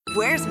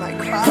Where's my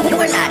crop?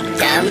 We're not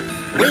dumb.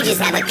 We just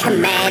have a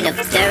command of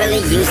thoroughly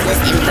useless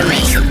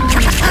information.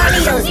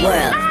 Carlito's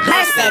World,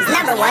 Merced's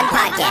 #1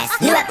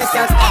 podcast. New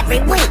episodes every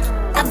week.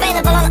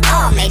 Available on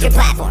all major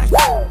platforms.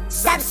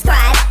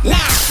 Subscribe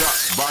now.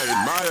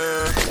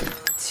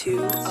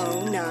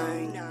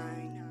 209.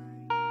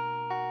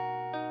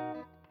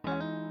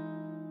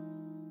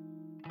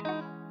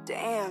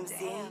 Damn, Z.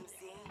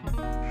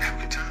 Have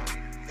a good time.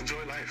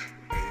 Enjoy life.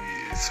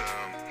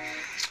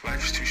 It's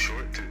life's too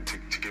short to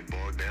get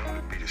bogged down,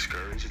 to be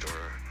discouraged,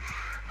 or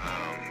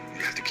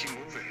you have to keep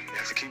moving. You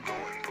have to keep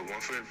going. Put one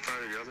foot in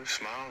front of the other,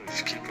 smile, and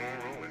just keep on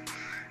rolling.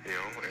 You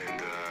know,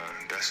 and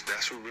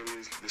that's what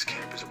really this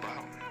camp is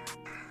about.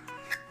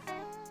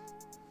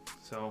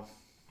 So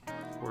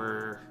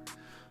we're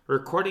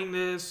recording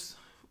this.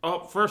 Oh,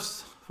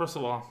 first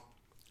of all,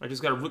 I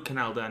just got a root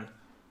canal done,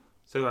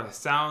 so I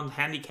sound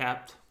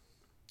handicapped.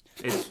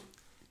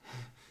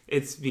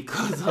 It's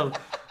because of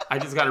I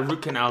just got a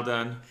root canal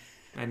done,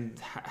 and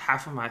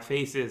half of my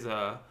face is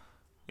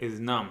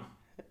numb.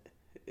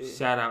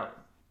 Shout out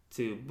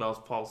to Bell's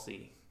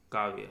palsy,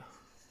 Gavia.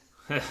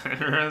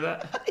 Remember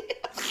that?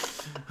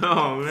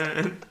 Oh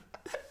man!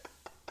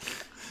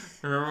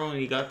 Remember when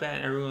he got that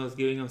and everyone was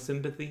giving him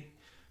sympathy,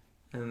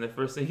 and the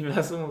first thing he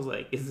asked him was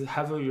like, "Is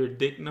half of your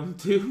dick numb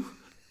too?"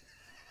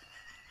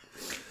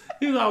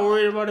 He was all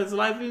worried about his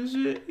life and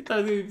shit. He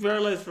thought he would be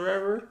paralyzed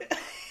forever.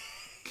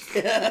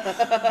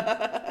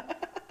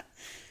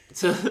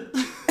 So,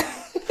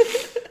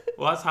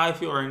 well, that's how I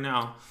feel right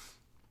now.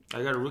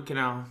 I got a root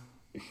canal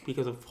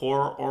because of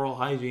poor oral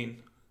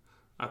hygiene,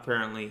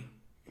 apparently.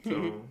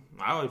 So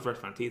I always brush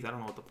my teeth. I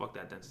don't know what the fuck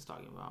that dentist is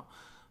talking about,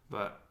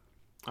 but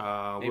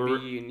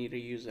maybe you need to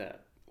use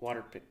that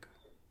water pick.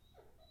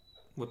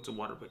 What's a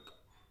water pick?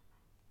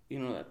 You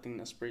know that thing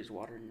that sprays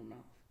water in your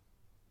mouth.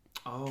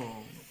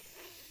 Oh,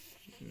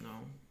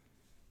 no.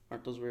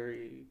 Aren't those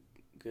very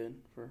good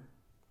for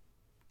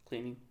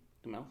cleaning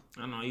the mouth?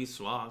 I don't know. I use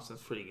floss.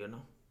 That's pretty good,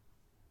 no?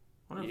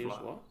 You use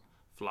what?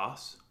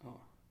 Floss.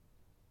 Oh.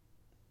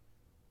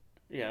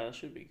 Yeah, that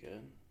should be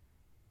good.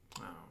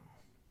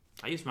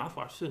 I use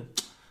mouthwash too.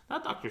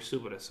 That Dr.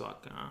 Super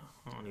suck. I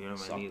don't even know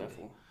if I need it.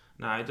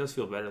 Nah, it does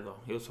feel better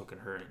though. It was fucking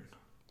hurting.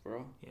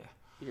 Bro? Yeah.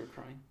 You were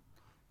crying?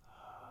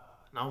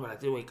 No, but I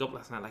did wake up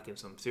last night like in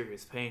some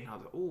serious pain. I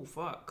was like, oh,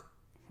 fuck.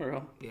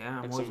 Bro?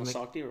 Yeah. Like someone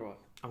socked you or what?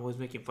 I'm always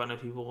making fun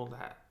of people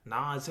that...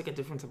 Nah, it's like a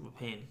different type of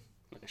pain.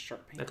 Like a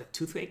sharp pain? Like a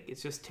toothache.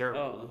 It's just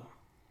terrible. Oh,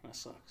 that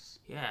sucks.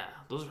 Yeah,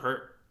 those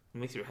hurt. It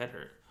makes your head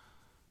hurt.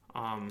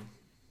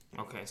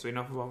 Okay, so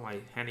enough about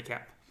my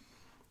handicap.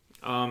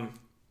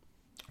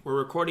 We're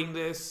recording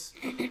this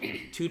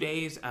 2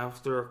 days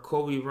after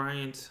Kobe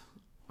Bryant's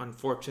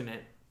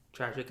unfortunate,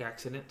 tragic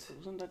accident.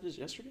 Wasn't that just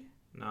yesterday?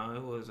 No,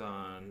 it was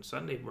on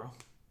Sunday, bro.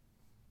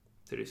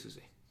 Today's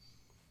Tuesday.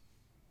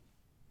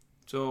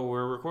 So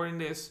we're recording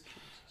this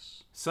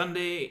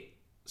Saturday,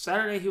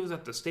 he was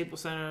at the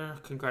Staples Center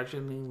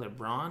congratulating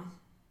LeBron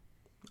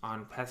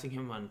on passing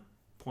him on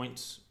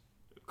points,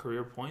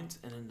 career points.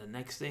 And then the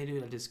next day,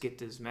 dude, I just get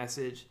this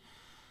message.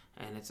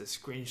 And it's a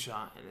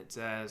screenshot, and it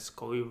says,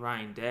 Kobe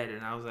Bryant dead.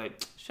 And I was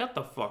like, shut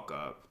the fuck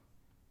up.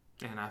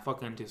 And I was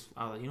like,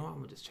 you know what, I'm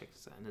going to just check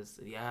this out. And it's,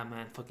 yeah,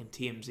 man, fucking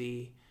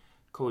TMZ,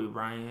 Kobe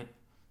Bryant,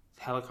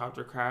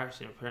 helicopter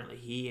crash, and apparently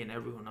he and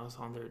everyone else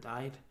on there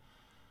died.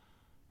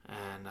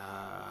 And,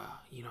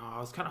 you know, I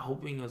was kind of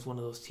hoping it was one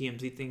of those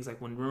TMZ things,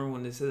 like remember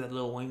when they said that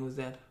Lil Wayne was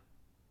dead?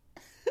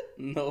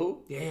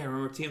 No. Yeah, I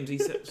remember TMZ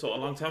said, so a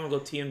long time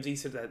ago, TMZ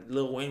said that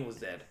Lil Wayne was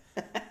dead.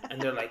 And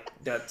they're like,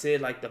 that's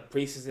it, like the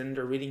priest is in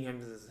there reading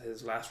him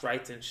his last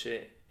rites and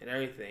shit and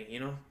everything, you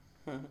know?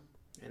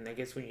 And I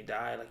guess when you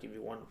die, like if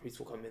you want, the priest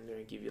will come in there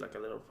and give you like a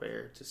little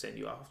prayer to send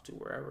you off to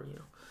wherever, you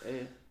know?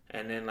 Yeah.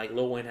 And then like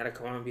Lil Wayne had to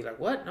come out and be like,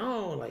 what?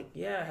 No, like,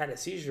 yeah, I had a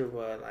seizure,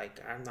 but like,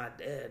 I'm not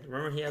dead.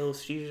 Remember he had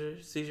those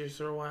seizures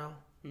for a while?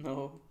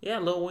 No. Yeah,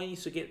 Lil Wayne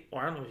used to get,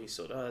 or I don't know if he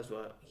still does,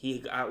 but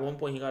at one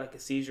point he got like a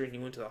seizure and he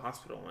went to the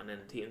hospital, and then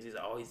TMZ's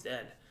like, oh, he's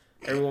dead.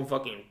 Everyone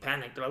fucking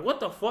panicked. They're like, what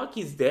the fuck?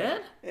 He's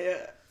dead?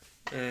 Yeah.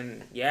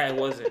 And yeah, it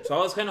wasn't. So I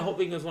was kind of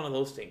hoping it was one of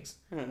those things.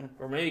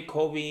 Or maybe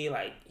Kobe,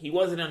 like, he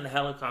wasn't on the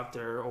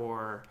helicopter,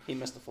 or... He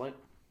missed the flight?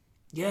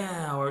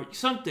 Yeah, or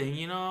something,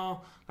 you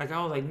know? Like,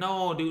 I was like,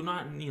 no, dude,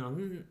 not, you know,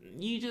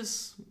 you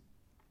just,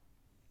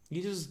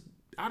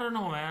 I don't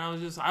know,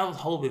 man. I was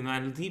hoping,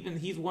 man.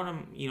 He's one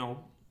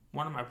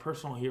of my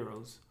personal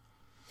heroes.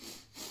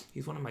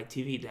 He's one of my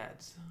TV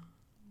dads.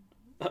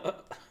 You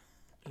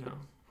know?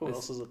 Who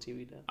else is a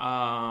TV dad?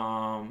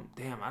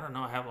 Damn, I don't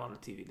know. I have a lot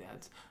of TV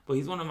dads, but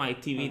he's one of my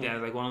TV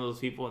dads. Like one of those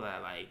people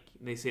that like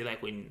they say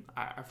like when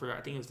I forgot.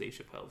 I think it was Dave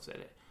Chappelle said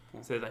it.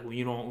 Said like when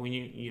you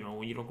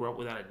don't grow up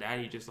without a dad,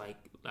 you just like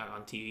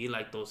on TV,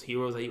 like those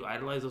heroes that you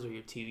idolize. Those are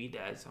your TV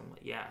dads. So I'm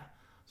like, yeah.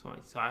 So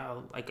I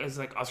like it's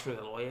like Oscar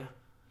De La Hoya.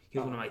 He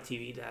was one of my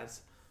TV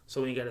dads.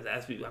 So when he got his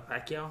ass beat by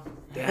Pacquiao,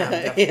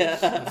 damn,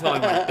 that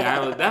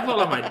felt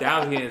like my dad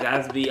was getting his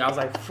ass beat. I was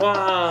like,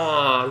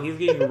 fuck, he's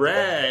getting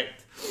wrecked.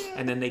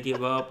 And then they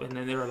give up, and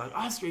then they were like,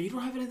 Oscar, you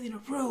don't have anything to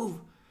prove.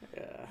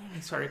 Yeah. And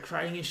he started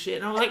crying and shit.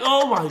 And I was like,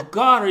 oh my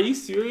God, are you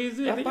serious,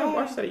 dude? I think I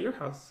watched that at your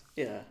house.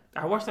 Yeah.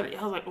 I watched that.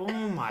 I was like,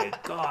 oh my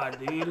God,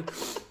 dude.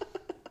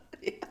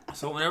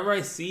 So whenever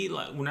I see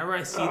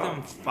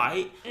them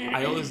fight,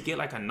 I always get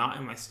like a knot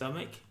in my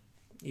stomach,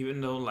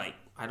 even though like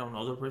I don't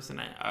know the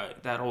person.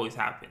 That always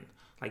happened.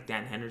 Like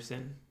Dan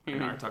Henderson, I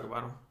know I talk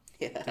about him.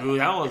 Yeah. Dude,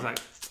 that was like,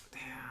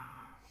 damn.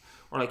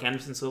 Or like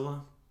Anderson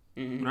Silva.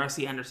 Whenever I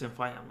see Anderson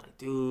fight, I'm like,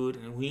 dude.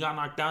 And when he got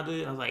knocked out,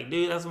 dude, I was like,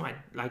 dude, that's my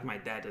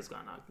dad just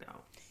got knocked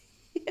out.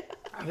 Yeah.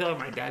 I feel like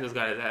my dad just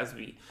got his ass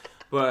beat.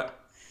 But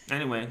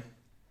anyway,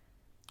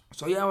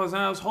 so yeah, I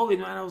was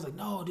holding, man. I was like,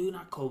 no, dude,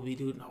 not Kobe,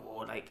 dude,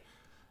 no, like.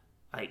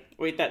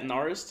 Wait, that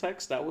Norris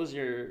text, that was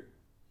the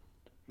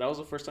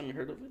first time you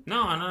heard of it?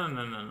 No. I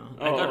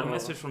got a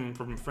message from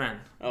a friend.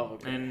 Oh,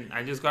 okay. And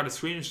I just got a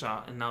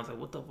screenshot, and I was like,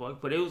 what the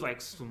fuck? But it was like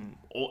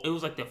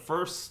the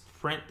first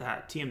print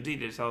that TMZ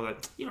did, so I was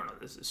like, you don't know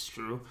this is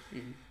true.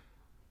 Mm-hmm.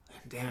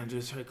 And damn,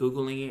 just started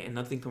Googling it, and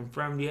nothing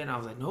confirmed yet. And I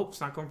was like, nope,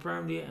 it's not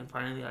confirmed yet. And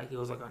finally, like, it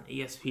was like on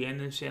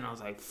ESPN and shit, and I was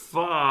like, fuck.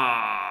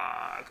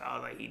 I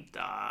was like, he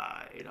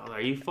died. I was like,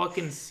 are you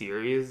fucking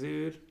serious,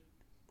 dude?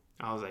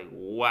 I was like,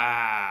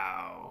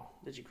 wow.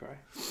 Did you cry?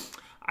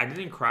 I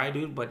didn't cry,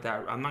 dude, but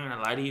I'm not gonna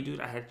lie to you,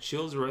 dude. I had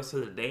chills the rest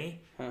of the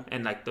day,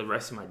 and like the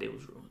rest of my day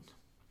was ruined.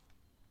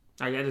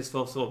 Like I just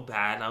felt so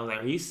bad. I was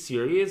like, "Are you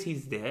serious?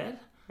 He's dead?"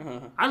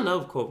 I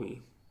love Kobe.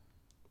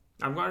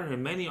 I've gotten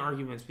in many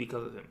arguments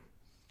because of him.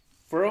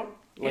 For real?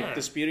 Like Yeah.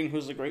 disputing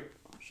who's the great?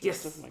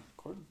 Yes.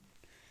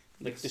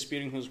 Like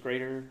disputing who's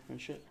greater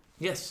and shit.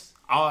 Yes.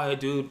 Oh,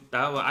 dude,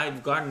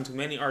 I've gotten into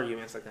many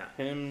arguments like that.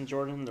 Him,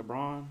 Jordan,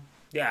 LeBron.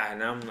 Yeah,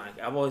 and I'm like,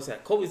 I've always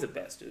said Kobe's the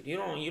best, dude. You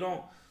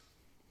don't.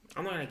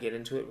 I'm not gonna get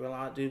into it real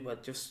lot, dude,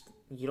 but just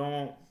you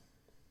don't.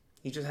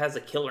 He just has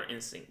a killer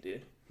instinct,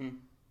 dude.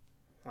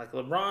 Like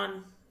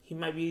LeBron, he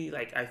might be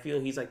like, I feel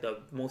he's like the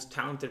most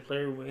talented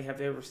player we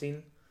have ever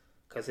seen,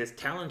 because his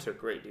talents are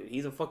great, dude.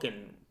 He's a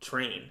fucking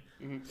train.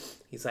 Mm-hmm.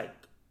 He's like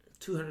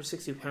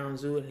 260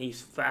 pounds, dude, and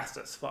he's fast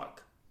as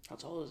fuck. How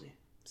tall is he?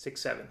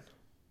 6'7".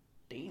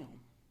 Damn.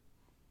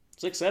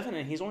 6'7",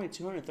 and he's only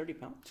 230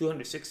 pounds.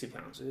 260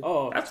 pounds, dude.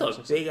 Oh, that's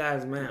a big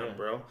ass man, yeah.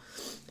 bro.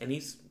 And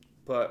he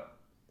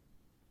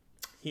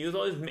was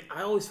always.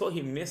 I always felt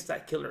he missed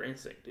that killer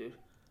instinct, dude.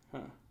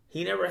 Huh.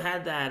 He never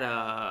had that.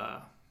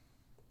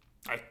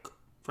 Like,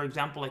 for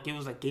example, like it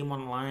was like game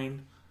on the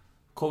line.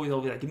 Kobe's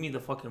always like, "Give me the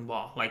fucking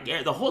ball." Like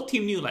the whole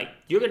team knew, like,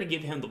 you're gonna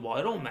give him the ball.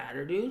 It don't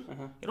matter, dude.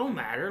 It don't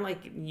matter. Like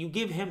you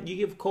give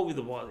Kobe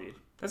the ball, dude.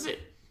 That's it.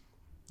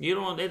 It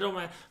don't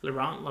matter.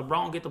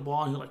 LeBron will get the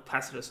ball and he'll like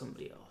pass it to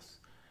somebody else.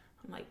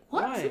 I'm like,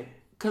 what? Why?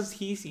 Because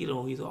he's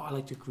I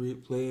like to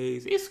create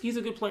plays. He's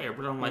a good player,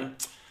 but I'm like,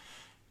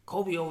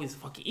 Kobe always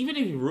fucking, even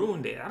if he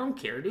ruined it, I don't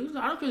care, dude.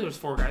 I don't care if there's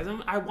 4 guys.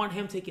 I want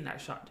him taking that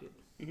shot, dude.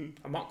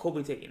 Mm-hmm. I want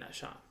Kobe taking that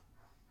shot.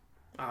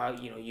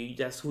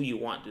 That's who you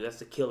want, dude. That's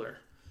the killer.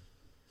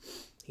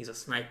 He's a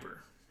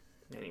sniper.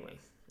 Anyway,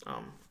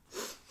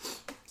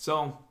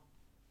 so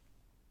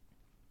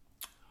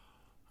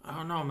I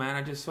don't know, man.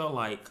 I just felt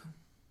like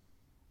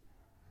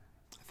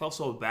I felt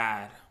so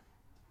bad.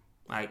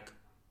 Like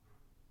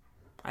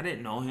I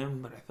didn't know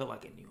him, but I felt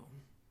like I knew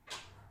him.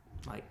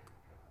 Like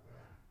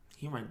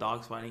hear my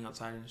dogs fighting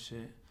outside and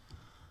shit,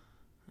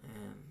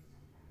 and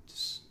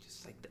just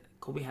like that.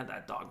 Kobe had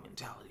that dog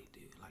mentality,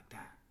 dude. Like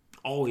that.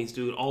 Always,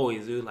 dude.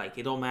 Like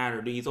it don't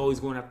matter, dude. He's always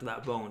going after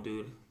that bone,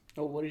 dude.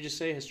 Oh, what did you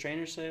say? His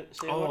trainer say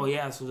Oh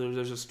yeah. So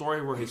there's a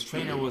story where his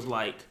trainer was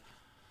like,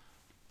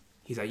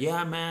 he's like,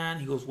 yeah, man.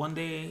 He goes, one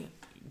day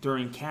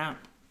during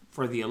camp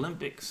for the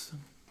Olympics,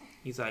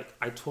 he's like,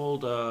 I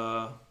told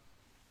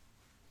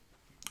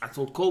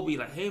Kobe,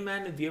 like, hey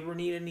man, if you ever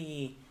need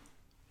any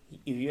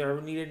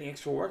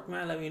extra work,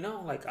 man, let me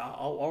know. Like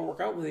I'll work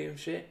out with you and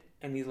shit.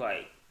 And he's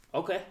like,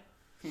 okay.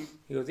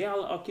 He goes, yeah,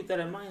 I'll keep that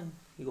in mind.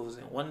 He goes,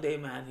 and one day,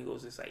 man, he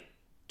goes, it's like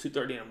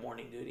 2:30 in the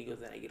morning, dude. He goes,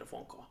 then I get a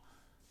phone call.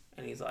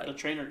 And he's like, the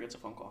trainer gets a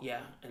phone call.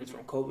 Yeah, and it's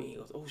from Kobe. He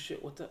goes, oh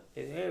shit, what's up?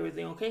 Hey,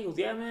 everything okay? He goes,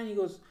 yeah, man. He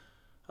goes,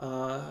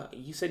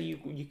 you said you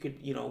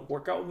could,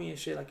 work out with me and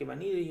shit, like if I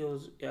needed. He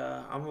goes,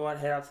 I'm about to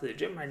head out to the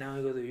gym right now.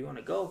 He goes, if you want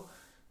to go.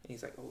 And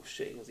he's like, oh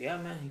shit. He goes, yeah,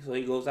 man. So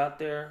he goes out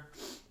there,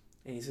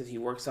 and he says he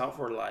works out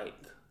for like,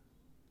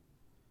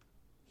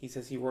 he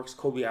says he works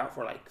Kobe out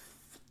for like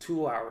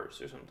 2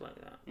 hours or something like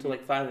that. To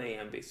like 5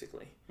 a.m.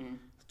 basically.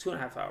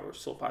 2.5 hours,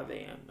 so 5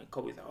 a.m. And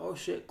Kobe's like, oh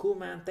shit, cool,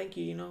 man. Thank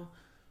you,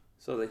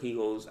 So like he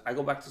goes, I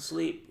go back to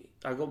sleep.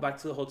 I go back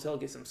to the hotel,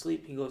 get some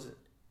sleep. He goes,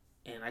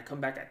 and I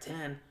come back at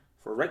 10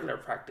 for regular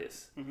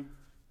practice.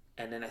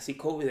 And then I see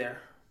Kobe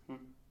there.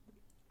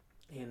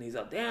 And he's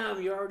like,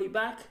 damn, you're already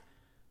back?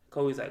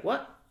 Kobe's like,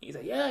 what? He's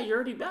like, yeah, you're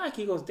already back.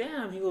 He goes,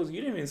 damn. He goes,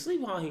 you didn't even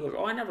sleep, huh? He goes,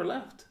 oh, I never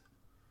left.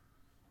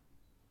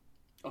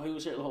 Oh, he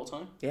was here the whole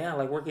time? Yeah,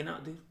 like working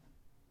out, dude.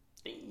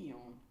 Damn.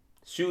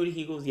 Shoot,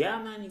 he goes,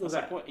 yeah, man. He goes,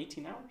 that's like, what,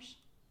 18 hours?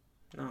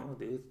 No,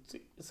 dude.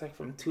 It's like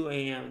from 2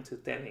 a.m. to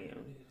 10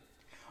 a.m. Dude.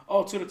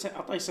 Oh, 2 to 10.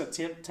 I thought you said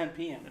 10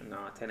 p.m. No,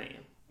 10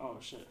 a.m. Oh,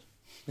 shit.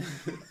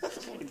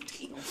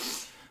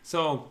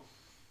 So,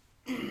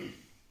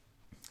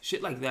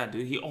 Shit like that,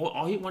 dude.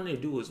 All he wanted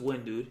to do was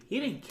win, dude. He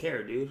didn't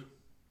care, dude.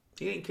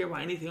 He didn't care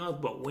about anything else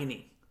but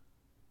winning.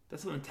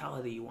 That's the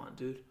mentality you want,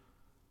 dude.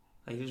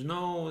 Like, there's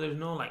no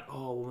like,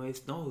 oh, well,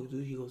 it's no,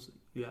 dude. He goes,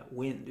 you gotta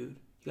win, dude.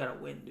 You gotta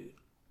win, dude.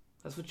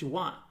 That's what you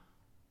want.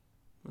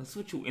 That's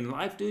what you, in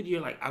life, dude,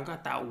 you're like, I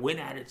got that win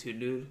attitude,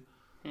 dude.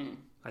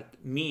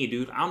 Like, me,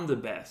 dude, I'm the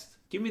best.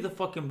 Give me the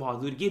fucking ball,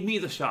 dude. Give me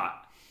the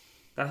shot.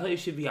 That's how you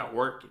should be at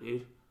work,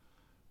 dude.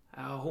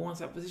 Who wants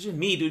that position?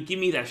 Me, dude. Give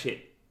me that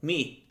shit.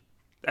 Me.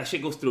 That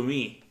shit goes through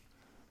me.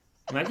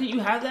 Imagine you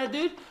have that,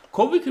 dude.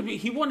 Kobe could be,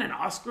 he won an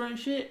Oscar and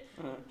shit.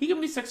 He can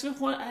be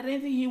successful at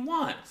anything he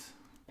wants.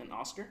 An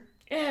Oscar?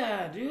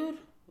 Yeah, dude.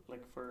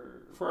 Like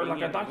for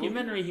like a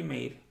documentary he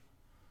made.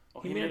 Oh,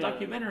 he made a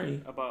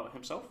documentary about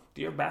himself?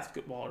 Dear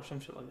Basketball or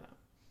some shit like that.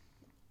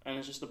 And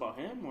it's just about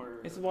him, or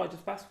it's about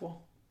just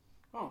basketball.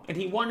 Oh. And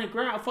he won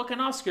a fucking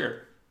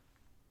Oscar.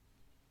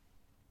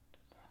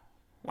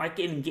 Like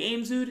in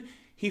games, dude,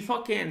 he would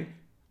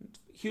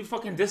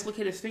fucking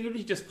dislocate his finger,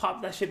 he just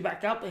pop that shit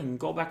back up and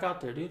go back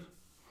out there, dude.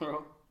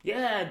 Bro.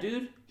 Yeah,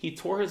 dude. He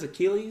tore his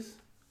Achilles.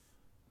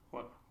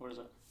 What is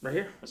that? Right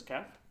here. His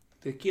calf?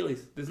 The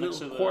Achilles. This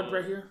Next little to cord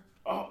right here.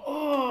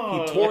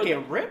 Oh, he tore like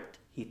it ripped?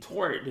 He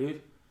tore it,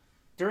 dude.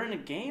 During a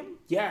game?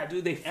 Yeah,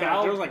 dude, they And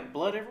fouled. there was like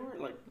blood everywhere?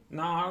 Like,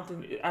 no, I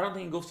don't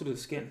think it goes through the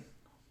skin.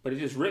 But it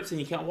just rips and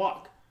you can't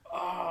walk.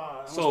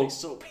 oh, that So- must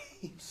be so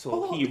painful.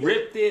 So he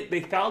ripped it. They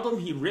fouled him.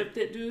 He ripped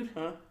it, dude.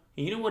 Huh?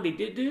 And you know what he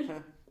did, dude? Huh?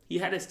 He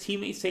had his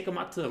teammates take him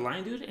out to the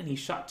line, dude, and he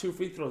shot 2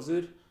 free throws,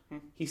 dude.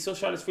 He still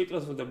shot his free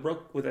throws with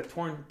a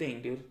torn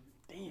thing, dude.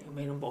 Damn. He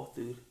made them both,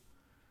 dude.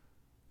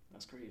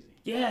 That's crazy.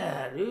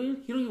 Yeah,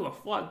 dude. He don't give a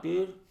fuck,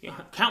 dude. You know,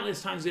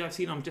 countless times I've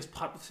seen him just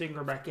pop his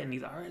finger back in.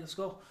 He's like, all right, let's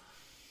go.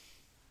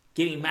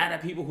 Getting mad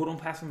at people who don't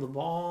pass him the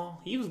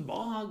ball. He was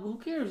ball hog, but who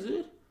cares,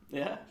 dude?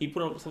 Yeah.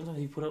 Sometimes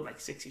he put up like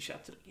 60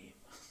 shots in a game.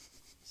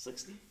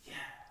 60? Yeah.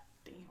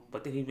 Damn.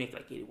 But then he'd make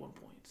like 81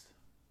 points.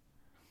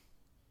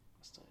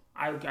 That's tight.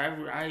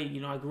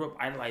 I grew up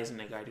idolizing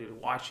that guy, dude,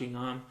 watching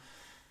him.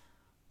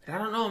 And I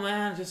don't know,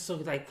 man, just so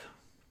like.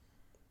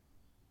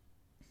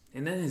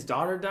 And then his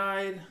daughter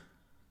died.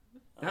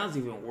 That was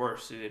even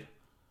worse, dude.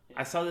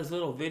 I saw this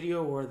little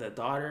video where the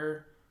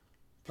daughter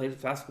played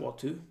basketball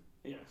too.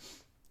 Yeah.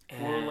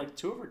 And Well, like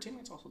 2 of her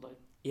teammates also died.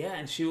 yeah,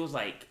 and she was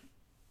like,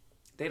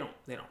 they don't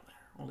matter.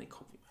 Only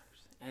Kobe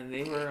matters. And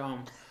they were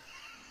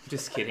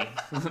just kidding.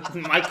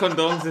 My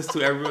condolences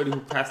to everybody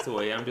who passed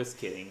away. I'm just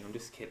kidding,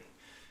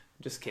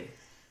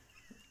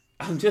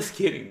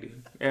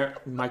 dude.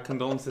 My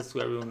condolences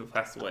to everyone who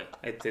passed away.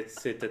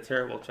 It's a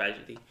terrible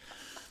tragedy.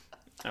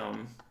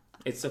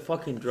 It's the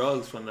fucking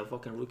drugs from the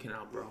fucking root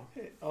canal, bro.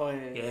 Oh,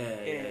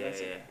 yeah. Yeah.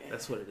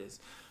 That's what it is.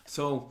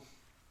 So,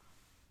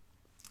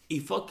 he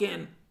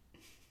fucking...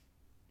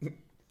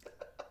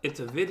 It's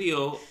a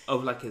video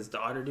of, like, his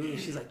daughter, dude, and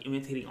she's, like,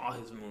 imitating all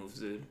his moves,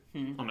 dude,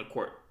 on the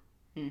court.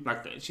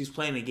 Like, she's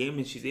playing a game,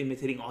 and she's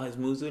imitating all his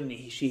moves, dude,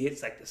 and she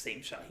hits, like, the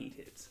same shot he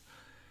hits.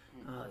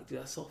 Like, dude,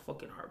 that's so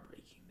fucking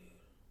heartbreaking, dude.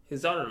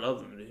 His daughter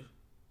loved him, dude.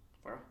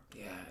 Bro.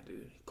 Yeah,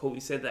 dude. Kobe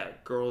said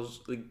that girls,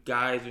 like,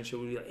 guys and shit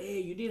would be like,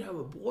 hey, you need to have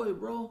a boy,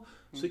 bro,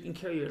 so you can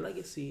carry your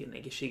legacy.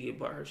 And she'd get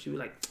butthurt.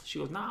 She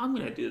goes, nah, I'm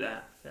going to do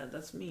that.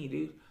 That's me,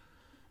 dude.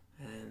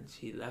 And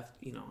she left,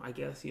 I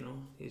guess,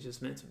 it's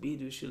just meant to be,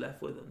 dude. She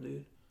left with him,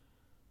 dude.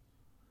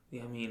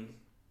 Yeah, I mean,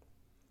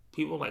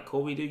 people like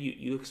Kobe, dude,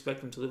 you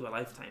expect him to live a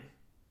lifetime.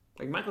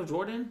 Like Michael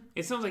Jordan,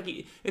 it seems like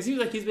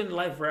he's been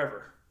alive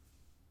forever.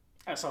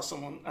 I saw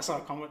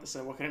a comment that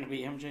said, "What can it be,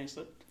 MJ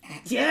instead?"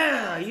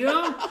 Yeah,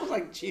 I was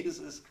like,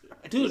 Jesus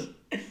Christ. Dude,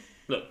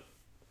 look.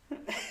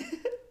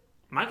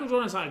 Michael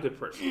Jordan's not a good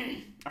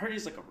person. I heard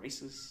he's like a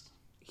racist.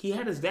 He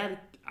had his dad.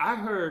 I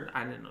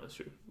didn't know it's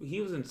true. He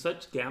was in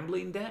such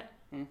gambling debt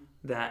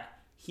that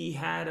he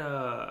had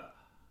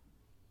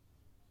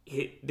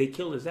they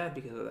killed his dad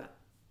because of that.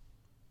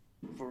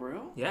 For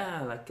real?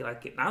 Yeah, like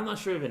I'm not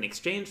sure if in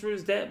exchange for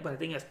his debt, but I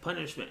think as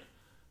punishment,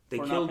 they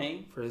For killed not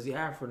paying?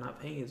 for not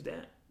paying his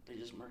debt. They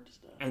just murdered his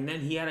dad. And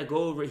then he had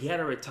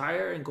to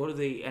retire and go to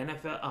the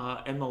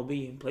NFL,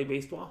 MLB and play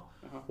baseball,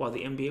 while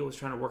the NBA was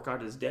trying to work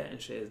out his debt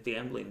and shit, his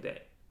gambling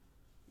debt.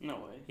 No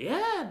way.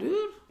 Yeah,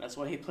 dude. That's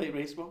why he played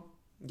baseball?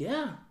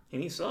 Yeah,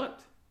 and he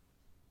sucked.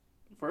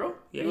 For real?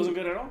 Yeah, He wasn't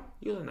good at all?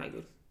 He wasn't that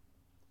good.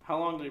 How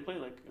long did he play?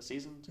 Like a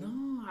season? 2?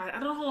 No, I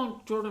don't know how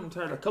long Jordan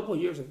retired. A couple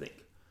of years, I think.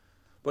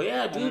 But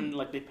yeah, dude. And then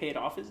like they paid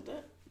off his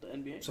debt? The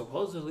NBA?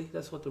 Supposedly,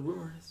 that's what the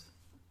rumor is.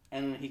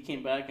 And then he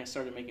came back and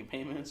started making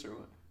payments or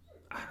what?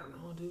 I don't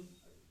know, dude.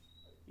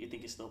 You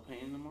think he's still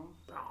paying them all?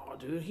 Oh,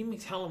 dude, he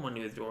makes hella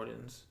money with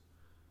Jordans.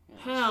 Yeah.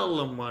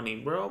 Hella money,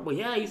 bro. But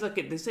yeah,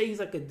 they say he's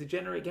like a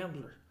degenerate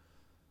gambler.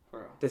 For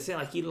real? They say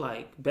like he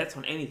bets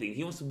on anything.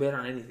 He wants to bet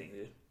on anything,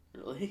 dude.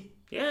 Really?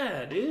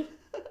 Yeah, dude.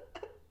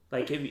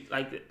 Like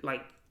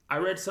I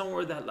read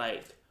somewhere that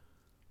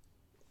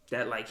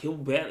he'll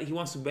bet. He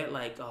wants to bet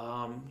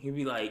he'll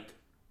be like,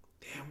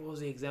 damn, what was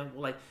the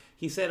example? Like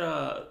he said,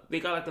 they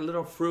got like a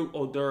little fruit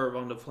hors d'oeuvre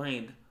on the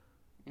plane,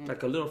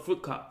 like a little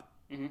fruit cup.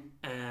 Mm-hmm.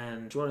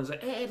 And Jordan's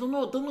like, hey, don't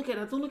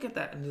look at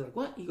that. And he's like,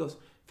 what? He goes,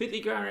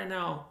 50 grand right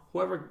now.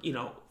 Whoever,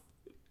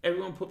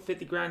 everyone put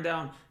 50 grand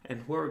down,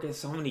 and whoever gets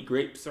so many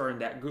grapes are in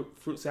that group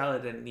fruit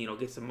salad, and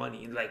gets some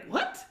money. And like,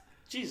 what?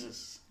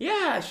 Jesus.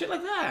 Yeah, shit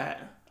like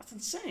that. That's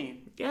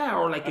insane. Yeah,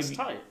 or like That's if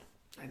tight.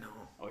 I know.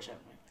 I wish I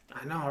had money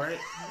like I know, right?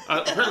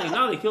 Apparently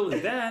now they killed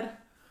his dad.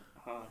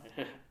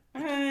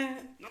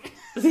 that.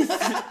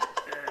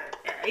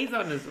 He's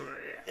on this,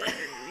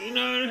 you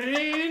know what I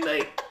mean?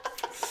 Like,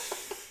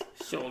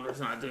 shoulder's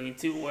not doing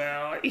too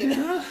well,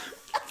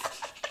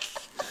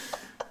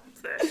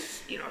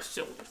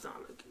 shoulder's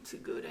not looking too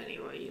good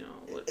anyway,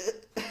 what?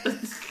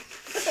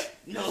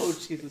 No,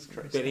 Jesus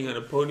Christ. Betting on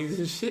the ponies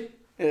and shit.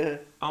 Yeah.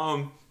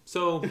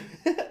 So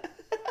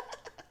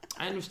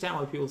I understand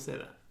why people say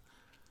that.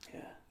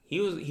 Yeah.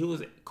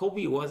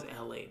 Kobe was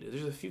LA, dude.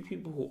 There's a few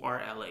people who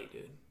are LA,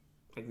 dude.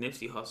 Like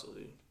Nipsey Hussle,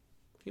 dude.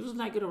 He wasn't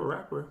that good of a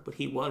rapper, but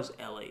he was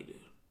LA,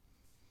 dude.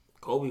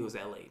 Kobe was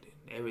LA, dude.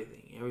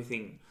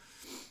 Everything.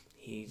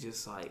 He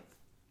just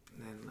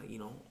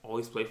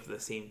always played for the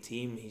same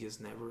team. He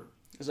just never.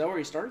 Is that where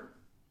he started?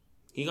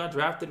 He got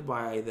drafted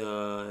by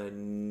the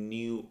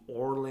New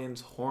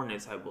Orleans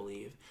Hornets, I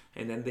believe,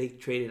 and then they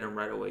traded him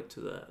right away to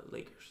the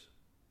Lakers.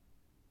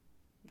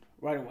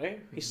 Right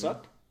away? He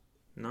sucked?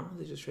 No,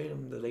 they just traded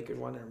him. The Lakers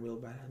wanted him real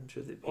bad. I'm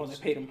sure they paid. Oh, they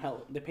paid him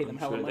hell. They paid him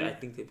hella money. I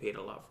think they paid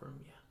a lot for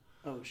him. Yeah.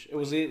 Oh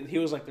shit! He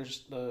was like their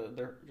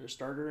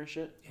starter and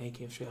shit. Yeah, he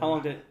came straight. How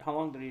long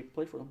did he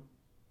play for them?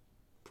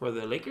 For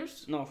the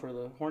Lakers? No, for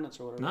the Hornets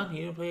or whatever. No, he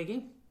didn't play a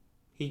game.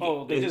 They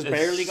just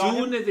barely got him?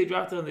 As soon as they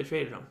drafted him, they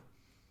traded him.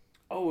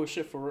 Oh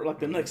shit! For like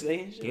the next day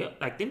and shit. Yeah,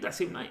 I think that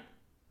same night.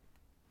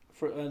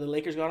 For the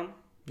Lakers got him.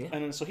 Yeah.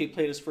 And then so he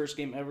played his first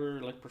game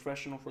ever like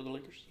professional for the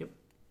Lakers. Yep.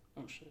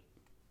 Oh shit!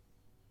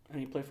 And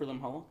he played for them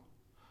how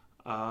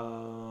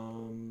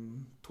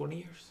long? 20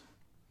 years.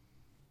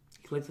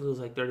 He played till he was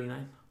like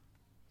 39.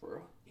 For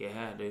real?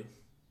 Yeah, dude.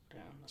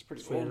 Damn, that's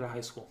pretty Straight old. out of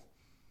high school.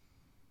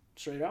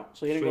 Straight out?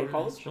 So he didn't go to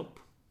college? Nope.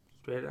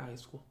 Straight out of high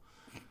school.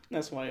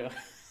 That's why.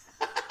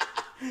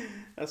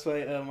 That's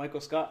why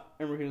Michael Scott.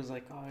 Remember he was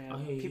like, oh yeah, Oh,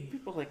 yeah,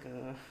 people like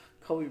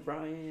Kobe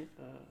Bryant.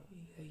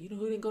 You know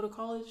who didn't go to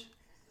college?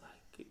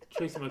 Like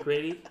Tracy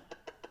McGrady,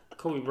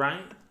 Kobe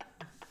Bryant.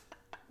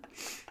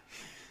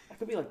 I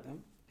could be like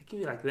them. It could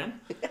be like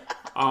them.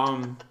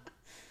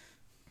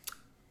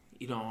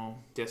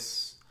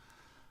 Just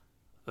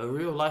a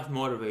real life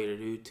motivator,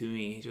 dude. To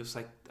me, just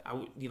like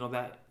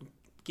that.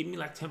 Give me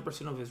like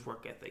 10% of his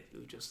work ethic,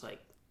 dude. Just like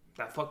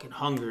that fucking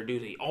hunger,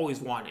 dude. That he always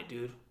wanted,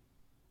 dude.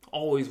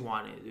 Always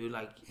wanted, dude.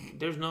 Like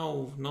there's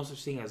no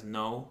such thing as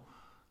no.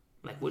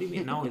 Like what do you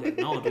mean no? He's like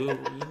no, dude.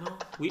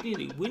 We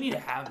need to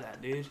have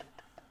that, dude.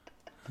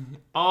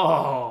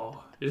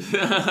 Oh,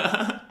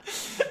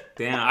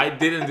 damn! I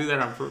didn't do that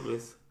on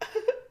purpose.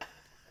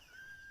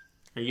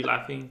 Are you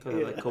laughing because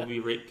of the Kobe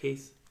rape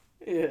case?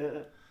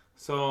 Yeah.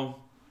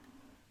 So,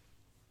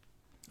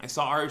 I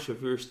saw Ari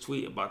Shaffir's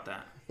tweet about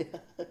that.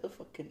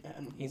 Fucking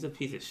animal. He's a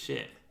piece of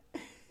shit.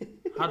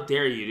 How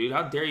dare you, dude?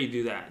 How dare you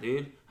do that,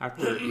 dude?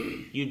 After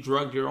you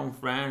drugged your own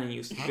friend and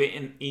you spit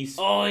in...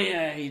 Oh,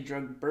 yeah, he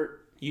drugged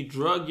Bert. You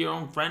drugged your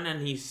own friend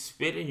and he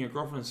spit in your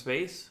girlfriend's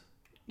face?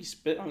 He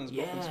spit on his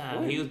girlfriend's face?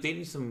 Yeah, he was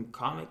dating some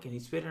comic and he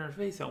spit in her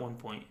face at one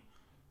point.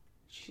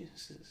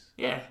 Jesus.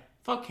 Yeah,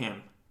 fuck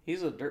him.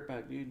 He's a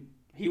dirtbag, dude.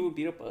 He would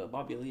beat up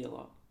Bobby Lee a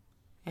lot.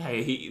 Yeah,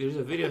 there's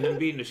a video of him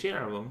beating the shit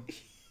out of him.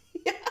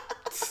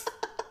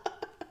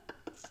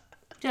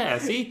 Yeah,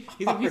 see?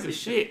 He's a piece of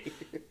shit.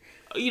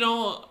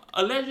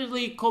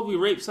 Allegedly Kobe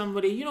raped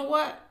somebody. You know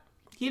what?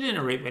 He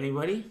didn't rape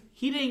anybody.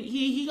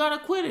 He got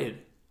acquitted.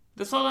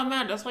 That's all that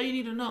matters. That's all you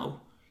need to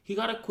know. He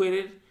got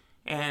acquitted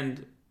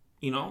and,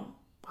 he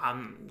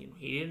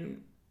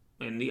didn't,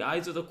 in the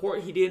eyes of the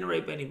court, he didn't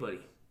rape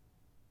anybody.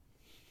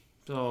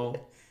 So.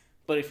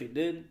 But if he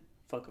did,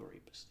 fuck a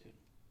rapist, dude.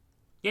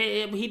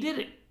 Yeah, but he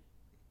didn't.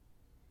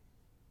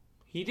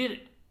 He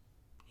didn't.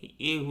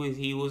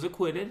 He was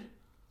acquitted.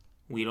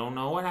 We don't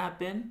know what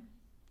happened.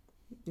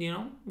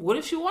 What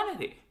if she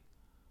wanted it?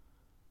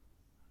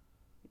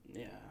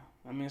 Yeah.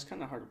 I mean, it's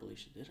kind of hard to believe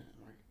she didn't,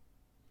 right?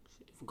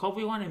 If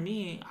Kobe wanted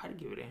me, I'd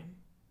give it to him.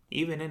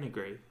 Even in the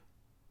grave.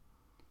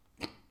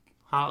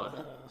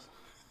 Holla.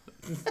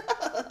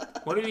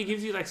 What if he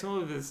gives you, like, some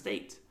of his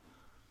estate?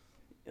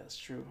 That's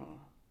true, huh?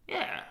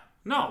 Yeah.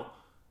 No.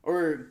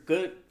 Or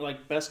good,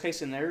 like, best case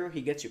scenario,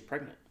 he gets you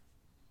pregnant.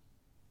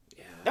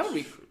 Yeah. That would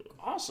be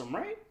awesome,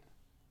 right?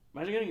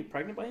 Imagine getting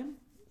pregnant by him.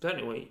 So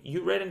anyway,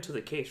 you read into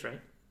the case, right?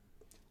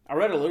 I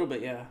read a little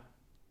bit, yeah.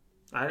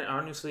 I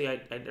never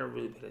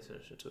really paid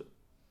attention to it.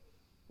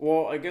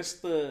 Well, I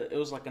guess it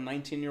was like a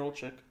 19-year-old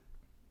chick.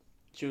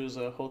 She was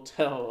a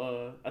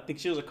hotel, I think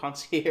she was a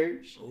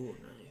concierge. Oh,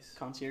 nice.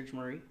 Concierge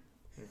Marie.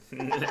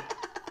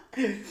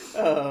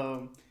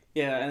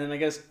 Yeah, and then I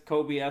guess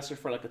Kobe asked her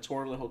for like a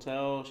tour of the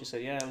hotel. She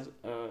said, yeah,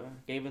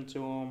 gave it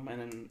to him.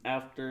 And then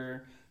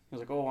after, he was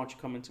like, oh, why don't you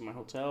come into my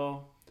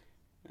hotel?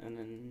 And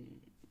then,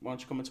 why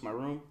don't you come into my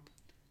room?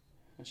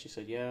 And she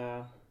said,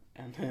 yeah.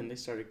 And then they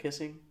started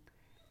kissing.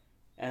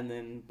 And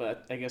then,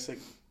 but I guess it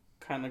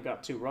kind of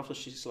got too rough. So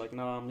she's like,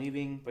 no, I'm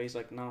leaving. But he's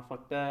like, no,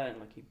 fuck that. And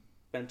like, he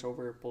bent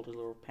over, pulled her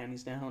little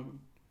panties down,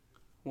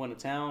 went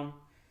to town,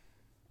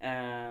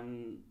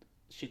 and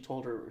she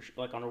told her,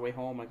 like, on her way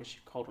home, I guess she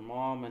called her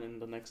mom, and then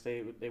the next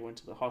day they went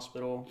to the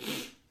hospital,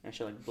 and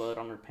she had, like, blood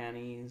on her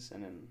panties,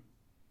 and then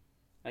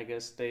I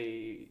guess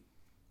they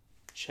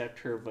checked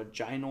her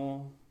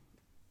vaginal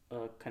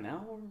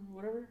canal or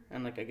whatever,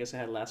 and, like, I guess it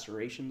had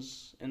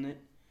lacerations in it.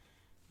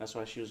 That's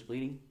why she was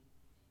bleeding.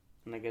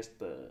 And I guess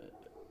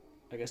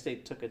they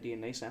took a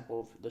DNA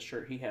sample of the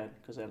shirt he had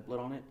because it had blood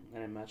on it,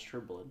 and it matched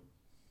her blood.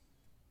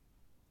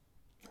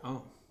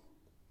 Oh.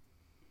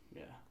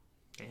 Yeah.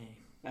 Dang.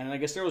 And I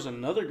guess there was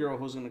another girl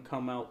who was going to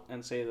come out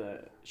and say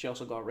that she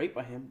also got raped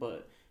by him,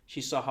 but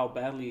she saw how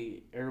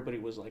badly everybody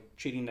was, like,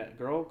 treating that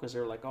girl because they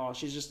were like, oh,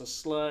 she's just a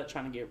slut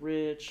trying to get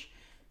rich,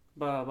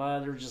 blah, blah.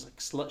 They were just, like,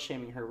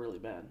 slut-shaming her really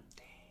bad.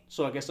 Dang.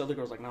 So I guess the other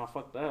girl's like, nah,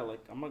 fuck that.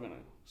 Like, I'm not going to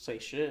say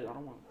shit. I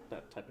don't want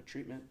that type of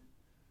treatment.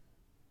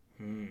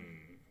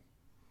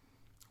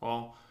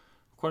 Well,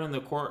 according to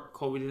the court,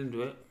 Kobe didn't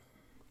do it.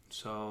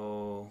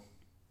 So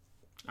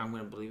I'm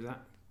going to believe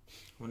that.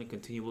 I'm going to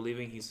continue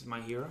believing he's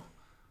my hero.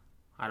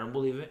 I don't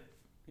believe it.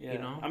 Yeah. You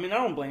know? I mean, I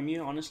don't blame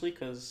you, honestly,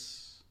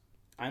 because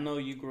I know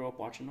you grew up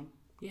watching them.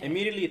 Yeah. I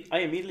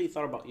immediately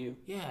thought about you.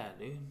 Yeah,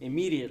 dude.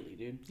 Immediately,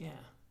 dude. Yeah.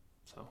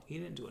 So he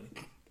didn't do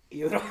anything.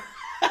 You know?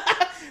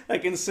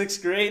 Like in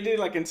 6th grade, dude,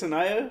 like in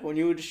Tenaya, when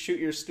you would shoot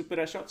your stupid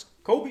ass shots,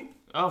 Kobe.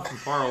 Oh, from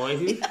far away,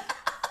 dude.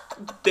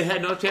 They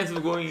had no chance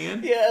of going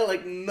in. Yeah,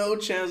 like no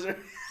chance.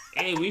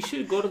 Hey, we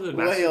should go to the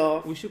Way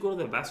off. We should go to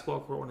the basketball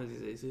court one of these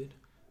days, dude.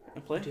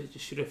 And play? Just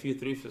shoot a few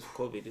threes for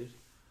Kobe, dude.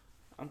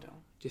 I'm down.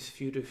 Just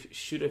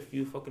shoot a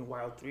few fucking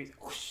wild threes.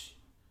 Whoosh.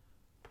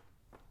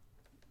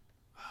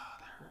 Oh,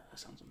 that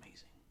sounds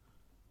amazing.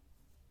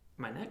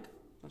 My neck?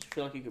 Don't you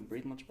feel like you could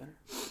breathe much better?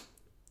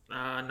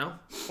 No.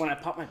 When I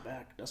pop my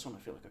back, that's when I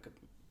feel like I could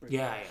breathe.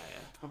 Yeah.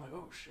 I'm like,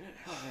 oh shit,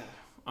 hell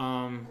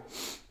yeah.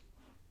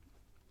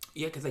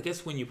 Yeah, because I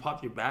guess when you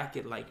pop your back,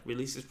 it like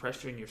releases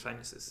pressure in your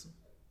sinuses.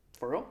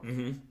 For real?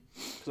 Mm-hmm.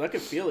 Because I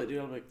could feel it,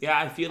 dude. I'm like, Yeah,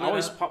 I feel I it.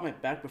 always pop my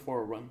back before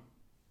a run.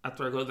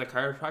 After I go to the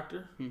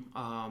chiropractor,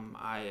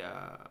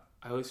 I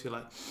always feel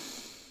like,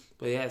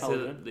 but yeah,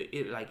 so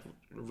it like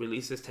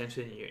releases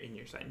tension in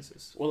your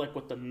sinuses. Well, like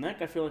with the neck,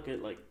 I feel like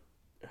it like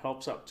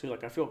helps out too.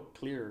 Like I feel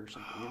clear or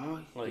something, you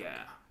know? Like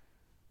yeah,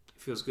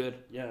 it feels good.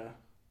 yeah.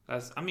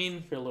 I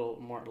mean, Feel a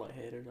little more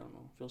lightheaded. I don't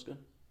know. Feels good.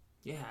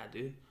 yeah,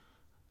 dude.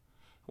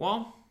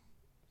 Well,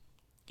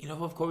 you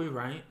know of Kobe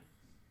Bryant,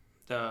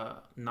 the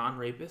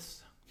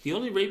non-rapist. The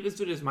only rapist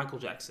dude is Michael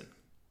Jackson.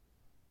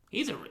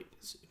 He's a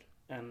rapist dude.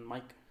 And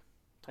Mike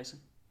Tyson.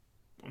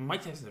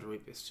 Mike Tyson's a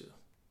rapist too.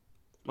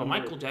 But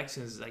Michael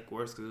Jackson is like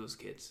worse because of those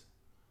kids.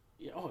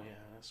 Yeah. Oh yeah,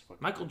 that's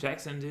fucking. Michael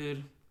Jackson,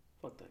 dude.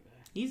 Fuck that guy.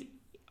 He's,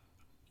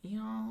 you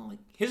know, like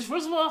his.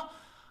 First of all,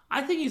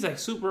 I think he's like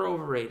super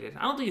overrated.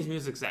 I don't think his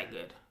music's that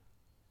good.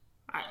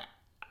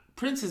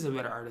 Prince is a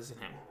better artist than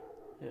him.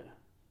 Yeah.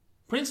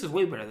 Prince is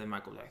way better than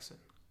Michael Jackson.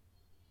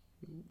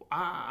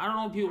 I don't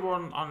know if people are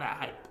on that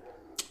hype.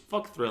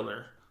 Fuck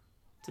Thriller.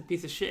 It's a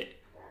piece of shit.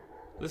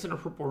 Listen to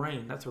Purple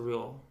Rain. That's a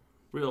real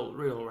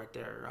right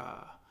there.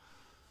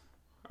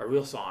 A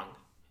real song.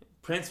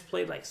 Prince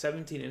played like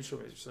 17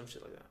 instruments or some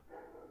shit like that.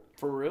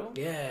 For real?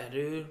 Yeah,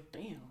 dude.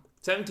 Damn.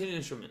 17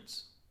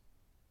 instruments.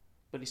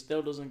 But he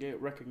still doesn't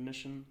get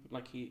recognition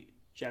like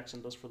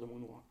Jackson does for the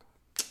moonwalk.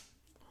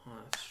 Oh,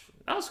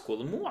 that was cool.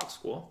 The moonwalk's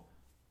cool.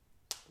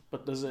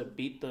 But does it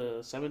beat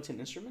the 17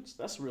 instruments?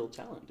 That's real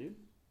talent, dude.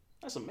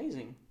 That's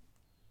amazing.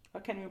 I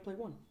can't even play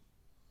one.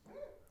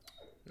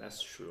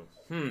 That's true.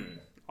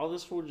 All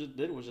this fool just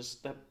did was just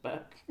step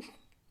back.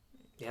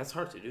 Yeah, it's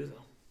hard to do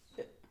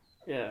though.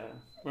 Yeah.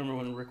 Remember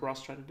when Rick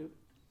Ross tried to do it?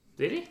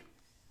 Did he?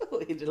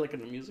 He did like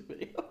in a music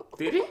video.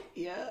 Did he?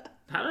 Yeah.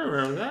 I don't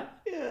remember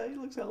that. Yeah, he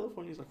looks hella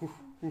funny. He's like, woof,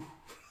 woof.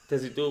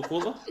 Does he do it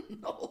cool though?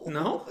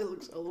 No? It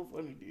looks hella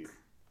funny, dude.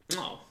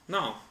 No.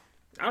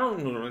 I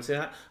don't know what to say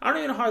that. I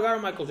don't even know how I got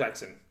on Michael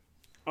Jackson.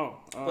 Oh.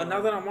 But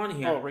now that I'm on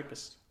here. Oh,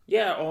 rapist.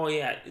 Yeah,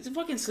 It's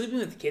fucking sleeping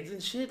with kids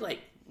and shit.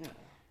 Like, Yeah.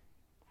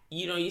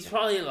 you know, he's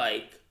probably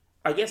like,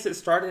 I guess it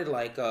started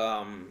like,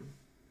 now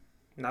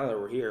that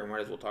we're here,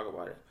 might as well talk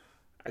about it.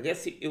 I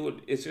guess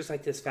it's just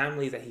like this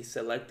family that he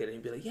selected, and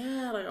he'd be like,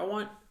 yeah, like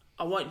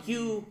I want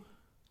you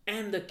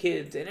and the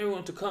kids and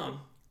everyone to come.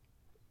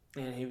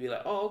 And he'd be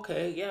like, oh,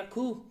 okay, yeah,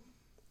 cool.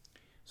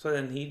 So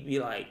then he'd be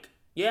like,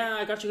 yeah,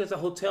 I got you guys a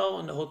hotel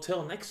in the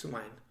hotel next to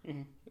mine.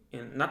 Mm-hmm.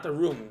 And not the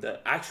room,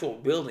 the actual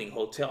building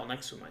hotel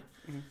next to mine.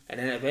 Mm-hmm. And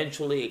then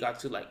eventually it got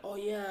to like, oh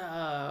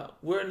yeah,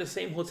 we're in the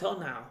same hotel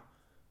now.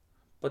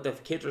 But the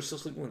kids are still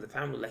sleeping with the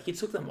family. Like he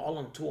took them all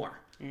on tour.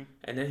 Mm-hmm.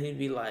 And then he'd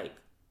be like,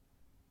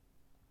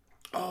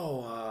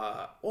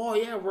 oh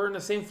yeah, we're in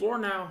the same floor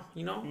now,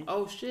 you know? Mm-hmm.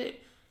 Oh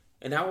shit.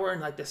 And now we're in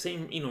like the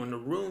same, you know, in the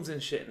rooms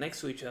and shit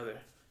next to each other.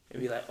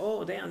 And be like,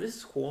 oh damn, this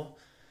is cool.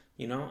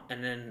 You know?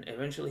 And then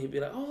eventually he'd be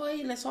like, oh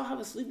hey, let's all have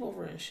a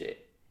sleepover and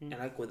shit. And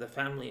like with the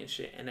family and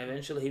shit. And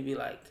eventually he'd be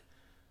like,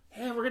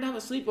 hey, we're gonna have a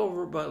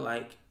sleepover, but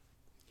like,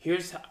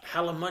 here's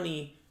hella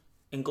money,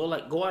 and go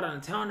out on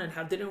town and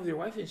have dinner with your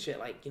wife and shit.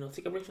 Like, you know,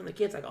 take a break from the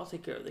kids. Like, I'll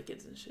take care of the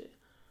kids and shit.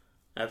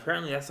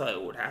 Apparently, that's how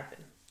it would happen.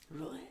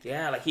 Really?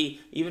 Yeah, like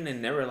he, even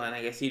in Neverland,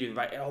 I guess he'd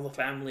invite all the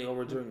family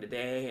over during the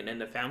day, and then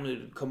the family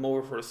would come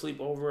over for a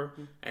sleepover,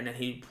 and then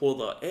he'd pull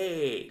the,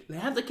 hey,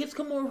 have the kids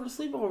come over for a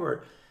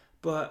sleepover,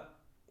 but,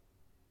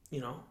 you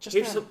know, Just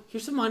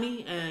here's some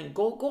money, and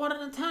go out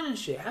in the town and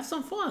shit, have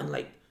some fun,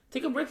 like,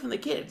 take a break from the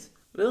kids,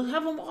 they'll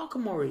have them all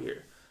come over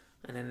here,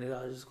 and then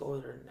they'll just go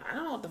over there, and I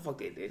don't know what the fuck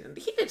they did, and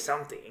he did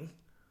something.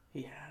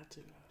 He had to.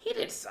 He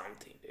did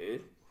something,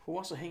 dude. Who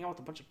wants to hang out with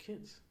a bunch of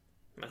kids?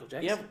 Michael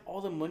Jackson. You have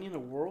all the money in the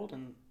world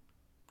and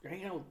you're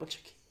hanging out with a bunch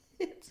of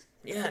kids.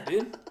 Yeah,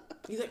 dude.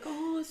 He's like,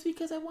 oh, it's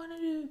because I wanted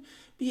to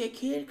be a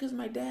kid because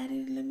my dad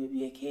didn't let me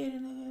be a kid.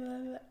 And blah, blah,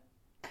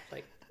 blah.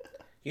 Like,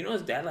 you know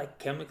his dad, like,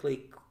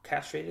 chemically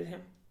castrated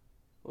him?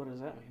 What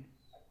does that mean?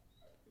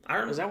 I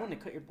don't know. Is that when they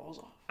cut your balls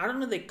off? I don't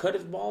know if they cut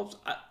his balls.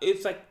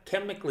 It's, like,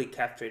 chemically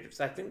castrated.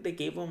 So I think they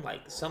gave him,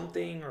 like,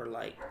 something or,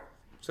 like,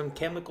 some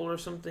chemical or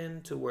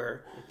something to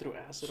where They threw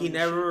acid he on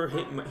never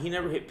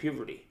hit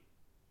puberty.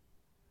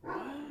 What?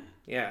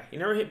 Yeah, he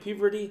never hit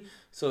puberty,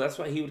 so that's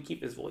why he would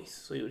keep his voice.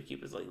 So he would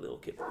keep his, like, little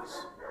kid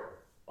voice.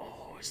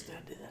 Oh, his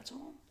dad did that to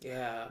him?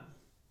 Yeah.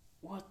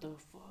 What the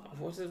fuck?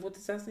 What's his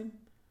last name?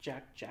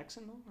 Jack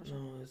Jackson, no? Or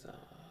something? No, it's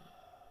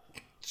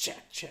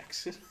Jack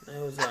Jackson.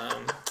 it was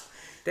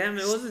damn,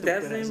 it was his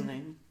dad's Stupid-ass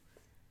name.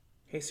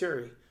 Hey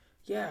Siri.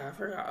 Yeah, I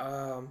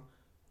forgot.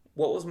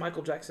 What was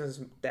Michael Jackson's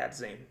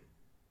dad's name?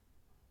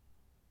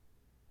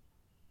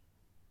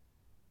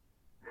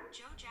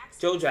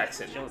 Joe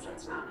Jackson. Joe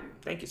Jackson.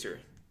 Thank you, Siri.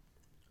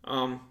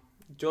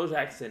 Joe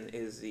Jackson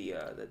is the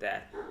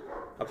dad.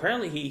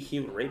 Apparently, he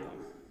would rape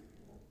him.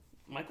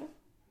 Michael?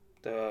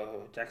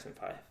 The Jackson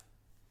 5.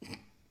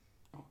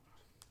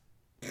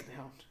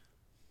 Damn.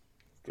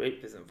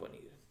 Rape isn't funny,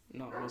 dude.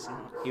 No, it wasn't.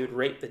 He would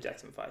rape the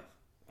Jackson 5.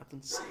 That's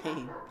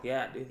insane.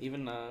 Yeah, dude.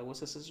 Even, what's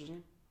his sister's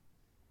name?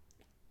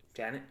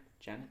 Janet.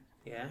 Janet?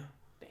 Yeah.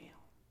 Damn.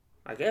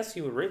 I guess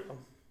he would rape him.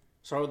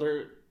 So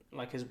they're,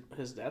 like,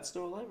 his dad's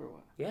still alive or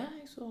what? Yeah,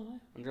 he's still alive.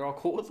 And they're all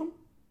cool with him?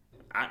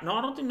 No,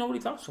 I don't think nobody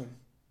talks to him.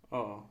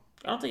 Oh.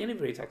 I don't think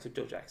anybody talks to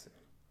Joe Jackson.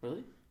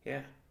 Really?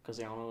 Yeah. Because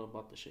they all know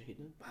about the shit he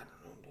did? I don't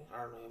know, dude.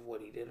 I don't know if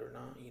what he did or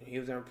not. You know, he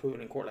was never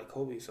proven in court like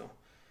Kobe, so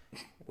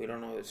we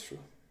don't know if it's true.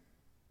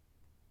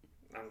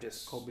 I'm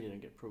just Kobe didn't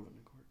get proven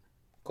in court.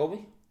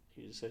 Kobe?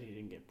 He just said he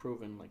didn't get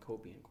proven like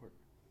Kobe in court.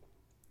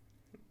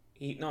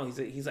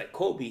 He's like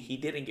Kobe. He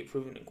didn't get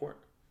proven in court.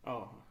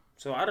 Oh.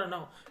 So I don't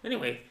know.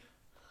 Anyway,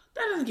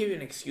 that doesn't give you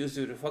an excuse,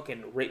 dude, to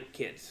fucking rape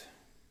kids.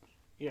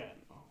 Yeah,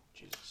 no.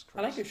 Jesus Christ.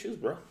 I like your shoes,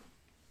 bro.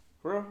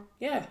 Bro,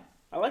 Yeah.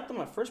 I liked them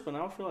at first, but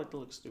now I feel like they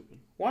look stupid.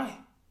 Why?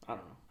 I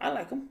don't know. I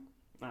like them.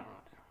 I don't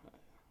know.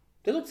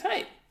 They look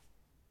tight.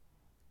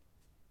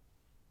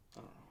 I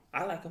don't know.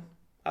 I like them.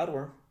 I'd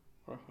wear 'em.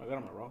 Bro, I got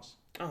them at Ross.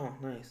 Oh,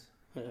 nice.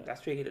 Yeah.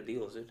 That's where you get the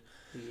deals, dude.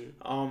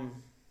 Yeah.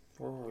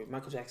 Where were we?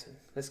 Michael Jackson.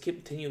 Let's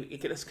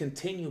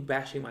continue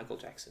bashing Michael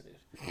Jackson,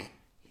 dude.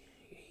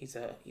 He's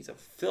a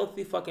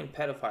filthy fucking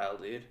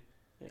pedophile, dude.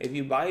 Yeah. If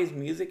you buy his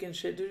music and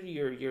shit, dude,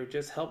 you're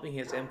just helping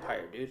his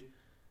empire, dude.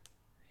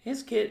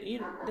 His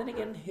kid, then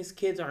again, his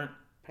kids aren't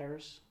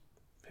Paris?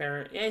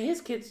 parent. Yeah,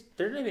 his kids,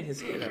 they're not even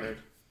his kids, I heard.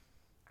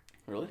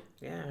 Really?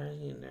 Yeah, they're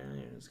not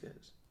even his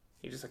kids.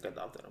 He just like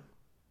adopted them.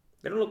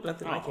 They don't look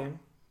nothing like him.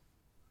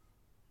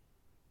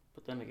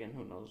 But then again,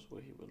 who knows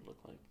what he would look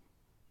like.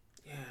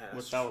 Yeah. that's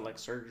Without, like,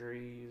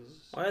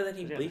 surgeries. Why did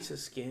he Yeah. bleach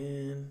his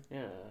skin?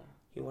 Yeah.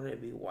 He wanted to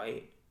be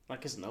white.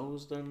 Like his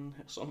nose done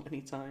so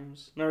many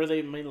times. Remember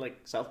they made, like,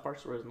 South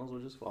Parks where his nose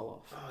would just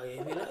fall off? Oh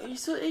yeah, be like, you're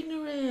so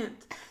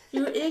ignorant.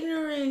 You're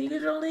ignorant. You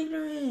guys are all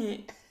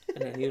ignorant.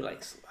 And then he would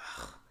like,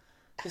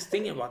 just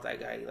thinking about that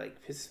guy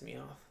like pisses me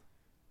off.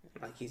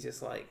 Like he's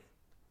just like,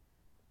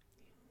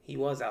 he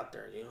was out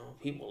there, you know.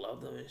 People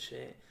loved him and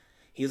shit.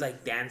 He was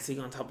like dancing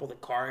on top of the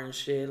car and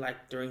shit,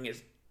 like during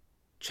his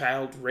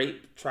child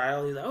rape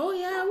trial. He's like, oh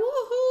yeah,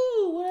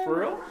 woohoo, whatever. For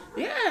real?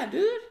 Yeah,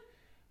 dude.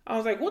 I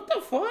was like, what the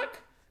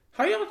fuck?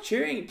 How y'all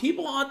cheering?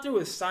 People out there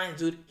with signs,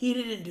 dude. He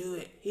didn't do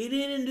it. He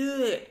didn't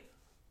do it.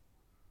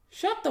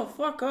 Shut the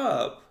fuck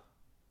up.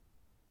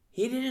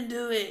 He didn't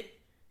do it.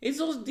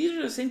 These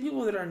are the same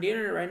people that are on the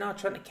internet right now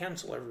trying to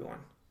cancel everyone.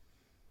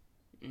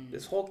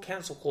 This whole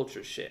cancel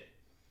culture shit.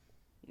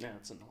 Yeah,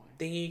 it's annoying.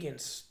 Thinking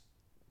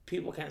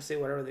people can't say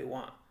whatever they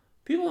want.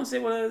 People can say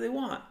whatever they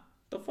want.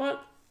 The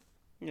fuck?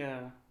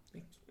 Yeah.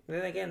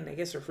 Then again, I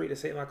guess they're free to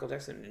say Michael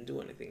Jackson didn't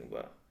do anything,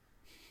 but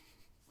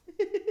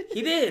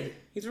he did.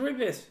 He's a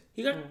rapist.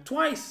 He got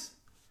twice.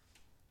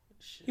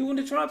 Shit. He went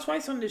to trial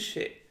twice on this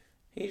shit.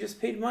 He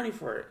just paid money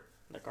for it.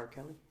 Like R.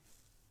 Kelly?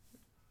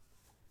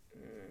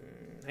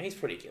 He's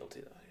pretty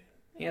guilty though.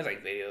 He has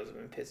like videos of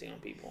him pissing on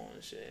people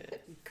and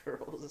shit.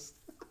 Girls.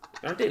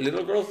 Aren't they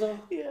little girls though?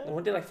 Yeah.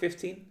 Weren't they like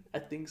 15? I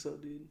think so,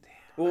 dude.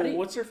 How Well, do you-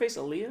 what's her face?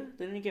 Aaliyah?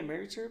 Didn't he get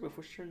married to her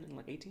before she turned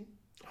like 18?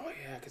 Oh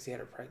yeah, because he had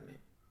her pregnant.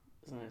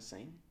 Isn't that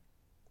insane?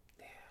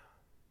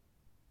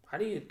 How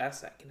do you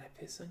ask that? Can I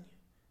piss on you?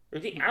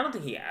 Or I don't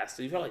think he asked.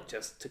 He probably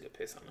just took a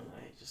piss on him.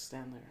 Like, just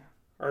stand there.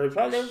 Or they were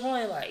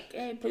probably like,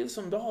 hey, play with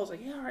some dolls. Like,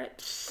 yeah, all right.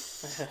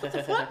 What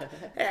the fuck?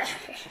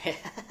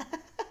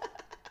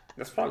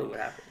 That's probably what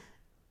happened.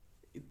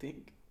 You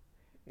think?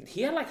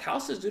 He had like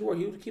houses, dude, where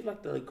he would keep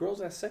like the girls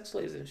as sex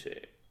slaves and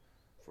shit.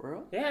 For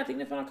real? Yeah, I think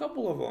they found a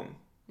couple of them.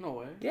 No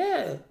way.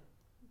 Yeah.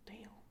 Damn.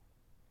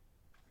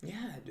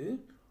 Yeah, dude.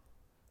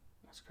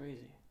 That's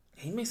crazy.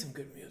 He made some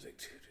good music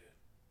too,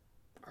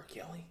 dude. R.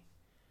 Kelly.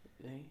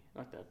 They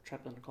like that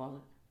Trapped in the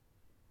Closet.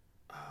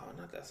 Oh,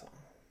 not that song.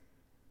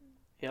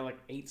 He had like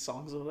 8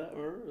 songs of that,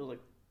 or it was like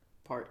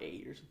part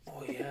 8 or something.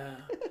 Oh yeah.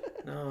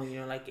 No,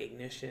 like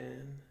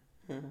Ignition.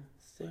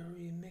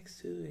 Story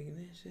mixed to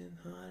Ignition,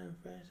 hot and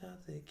fresh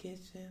out the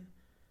kitchen.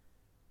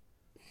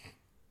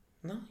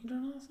 No, you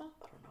don't know that song?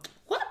 I don't know.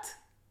 What?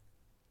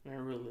 I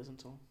never really listened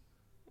to him.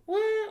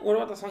 What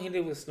about the song he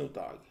did with Snoop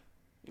Dogg?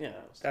 Yeah,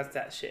 That's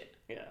that shit.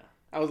 yeah.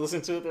 I was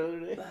listening to it the other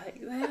day.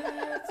 Like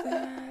that's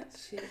that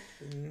shit.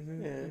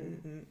 Mm-hmm, Yeah.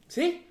 mm-hmm.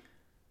 See?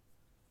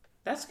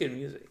 That's good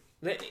music.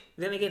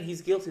 Then again,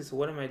 he's guilty, so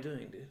what am I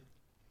doing, dude?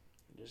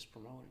 Just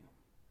promoting him.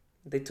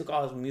 They took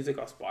all his music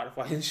off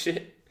Spotify and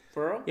shit.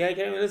 For real? Yeah, I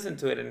can't even listen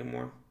to it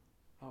anymore.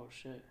 Oh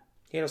shit.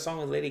 He had a song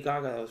with Lady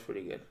Gaga that was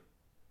pretty good.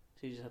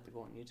 So you just have to go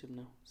on YouTube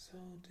now. So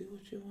do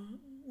what you want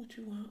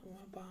with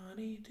my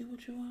body. Do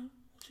what you want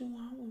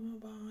with my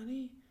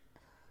body.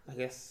 I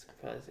guess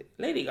probably say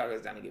Lady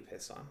Gaga's down to get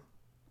pissed on.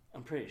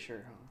 I'm pretty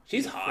sure, huh?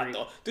 She's hot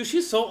though, dude.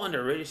 She's so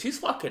underrated. She's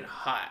fucking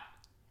hot.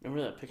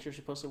 Remember that picture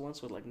she posted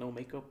once with like no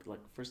makeup, like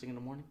first thing in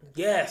the morning?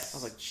 Yes. I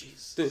was like,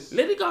 jeez. Dude,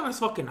 Lady Gaga's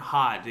fucking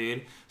hot,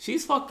 dude.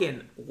 She's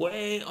fucking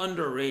way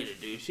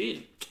underrated, dude.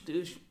 She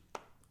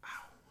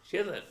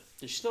has a.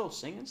 Is she still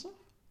singing stuff?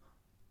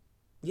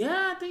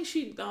 Yeah, I think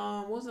she.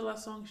 What was the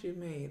last song she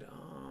made?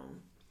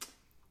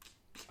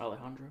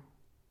 Alejandro.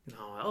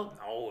 No,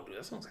 dude.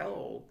 That song's hella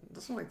old.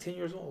 That song's like 10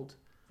 years old.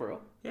 For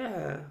real?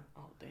 Yeah.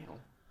 Oh damn.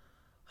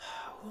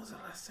 What was the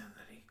last time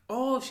that he?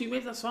 Oh, she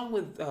made that song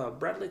with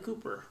Bradley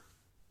Cooper.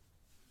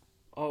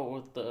 Oh,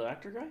 with the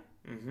actor guy?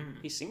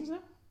 Mm-hmm. He sings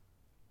that?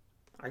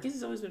 I guess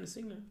he's always been a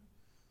singer.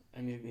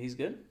 And he's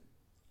good?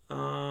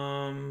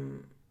 I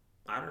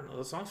don't know.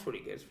 The song's pretty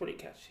good. It's pretty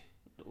catchy.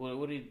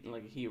 What he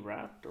like? He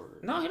rapped or?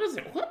 No, he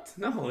doesn't. What?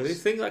 No, they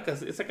sing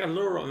it's like a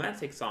little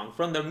romantic song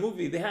from the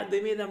movie.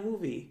 They made that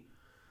movie.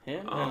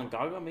 Him and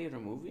Gaga made a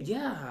movie.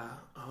 Yeah.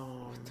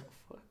 What the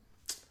fuck?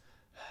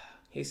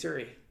 Hey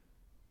Siri.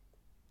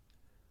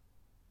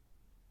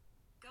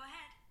 Go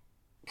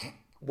ahead.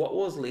 What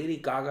was Lady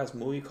Gaga's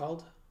movie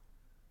called?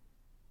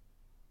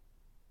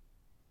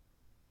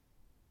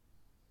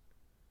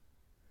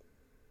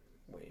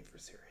 Waiting for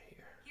Siri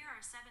here. Here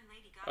are 7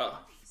 Lady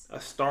Gaga movies.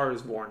 A Star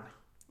Is Born.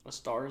 A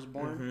Star Is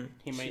Born.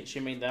 She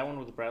made that one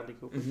with Bradley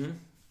Cooper. Mm-hmm.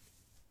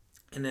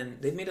 And then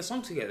they made a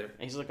song together.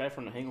 And he's the guy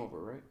from The Hangover,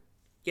 right?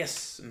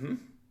 Yes. Mm-hmm.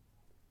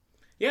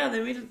 Yeah,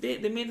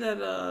 they made that.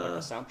 Like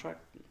a soundtrack,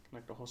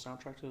 like the whole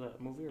soundtrack to that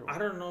movie. Or what? I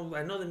don't know.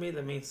 I know they made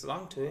the main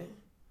song to it.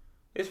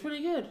 It's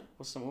pretty good.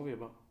 What's the movie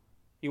about?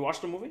 You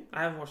watched the movie?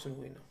 I haven't watched the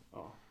movie no.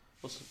 Oh,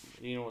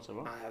 do you know what's it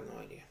about? I have no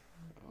idea.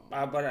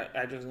 But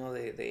I just know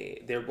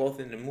they're both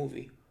in the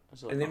movie.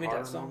 Is it like And they a made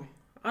horror that song. movie?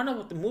 I don't know,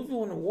 but the movie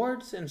won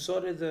awards, and so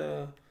did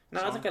the.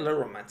 No, it's like a little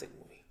romantic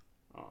movie.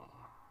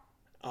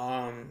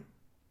 Oh.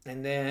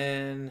 And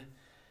then,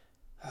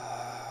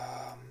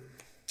 fuck,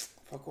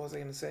 what was I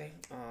gonna say?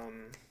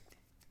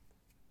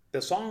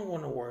 The song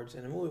won awards,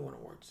 and the movie won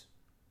awards.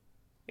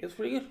 It was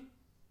pretty good.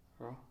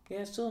 Oh. Yeah,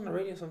 it's still on the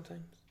radio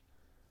sometimes.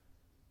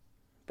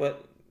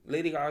 But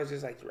Lady Gaga's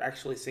just like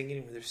actually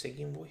singing with her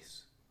singing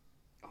voice.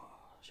 Oh,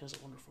 she has a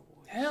wonderful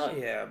voice. Hell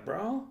yeah,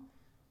 bro.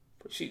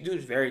 But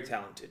dude's very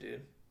talented,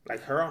 dude.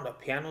 Like her on the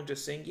piano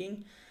just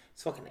singing,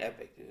 it's fucking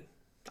epic, dude.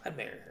 I'd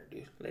marry her,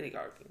 dude. Lady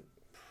Gaga can.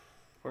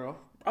 For real?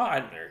 Oh,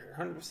 I'd marry her,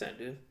 100%,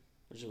 dude.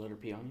 Did you let her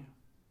pee on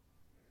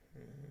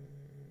you?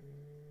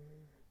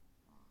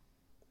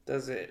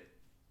 Does it?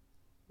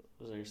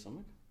 Was that your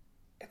stomach?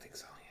 I think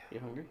so. Yeah. You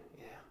hungry?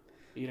 Yeah.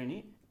 You didn't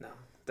eat? No.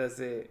 Does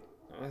it?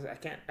 I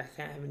can't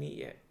have any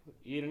yet.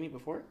 You didn't eat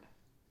before it?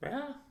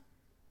 Yeah.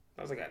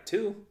 I was like at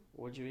 2.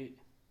 What'd you eat?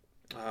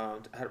 I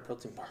had a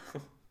protein bar.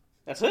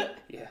 That's it?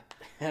 Yeah.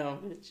 Hell,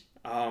 bitch.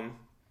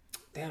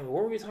 Damn.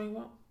 What were we talking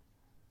about?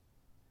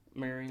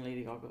 Marrying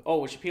Lady Gaga. Oh,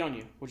 would she pee on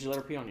you? Would you let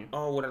her pee on you?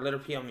 Oh, would I let her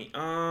pee on me?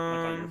 Like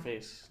on your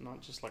face,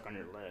 not just like on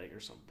your leg or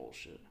some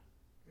bullshit.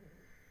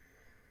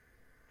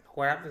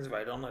 What happens if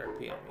I don't let her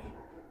pee on me?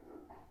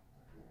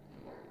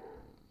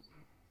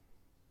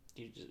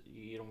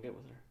 You don't get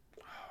with her.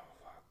 Oh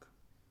fuck.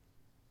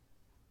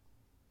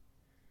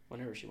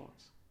 Whenever she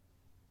wants.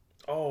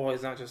 Oh,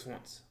 it's not just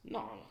once.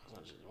 No, it's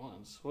not just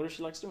once. What if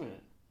she likes doing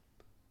it?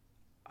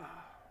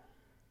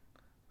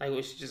 Like,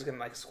 was she just gonna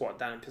like squat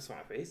down and piss on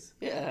my face?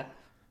 Yeah.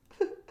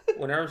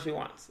 Whenever she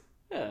wants.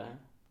 Yeah.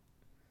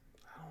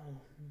 Oh.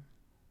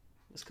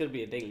 This could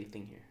be a daily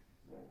thing here.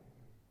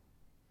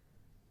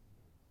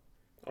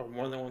 Or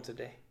more than once a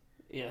day.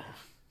 Yeah.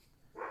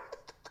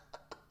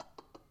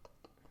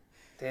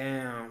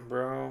 Damn,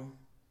 bro.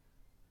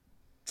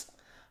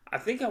 I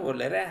think I would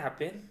let it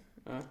happen.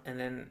 And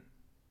then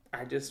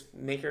I just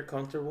make her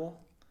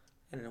comfortable.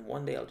 And then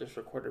one day I'll just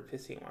record her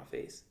pissing on my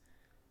face.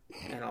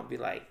 And I'll be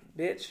like,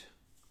 bitch,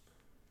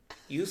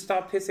 you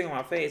stop pissing on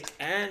my face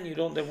and you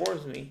don't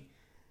divorce me,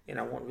 and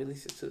I won't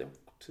release it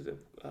to the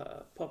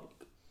public.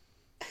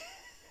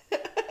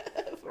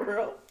 For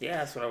real? Yeah,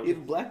 that's what I would You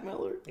do.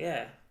 blackmail her?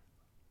 Yeah.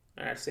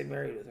 And I'd stay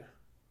married with her.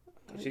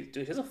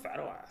 She's a fat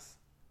ass.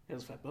 He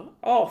has a fat butt?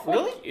 Oh, fuck.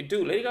 Really?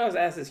 Dude, Lady Gaga's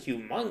ass is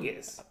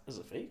humongous. Is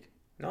it fake?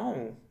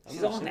 No. I've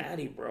She's never all seen it.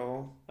 natty,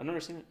 bro. I've never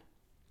seen it.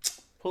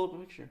 Pull up a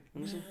picture.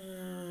 Let me see.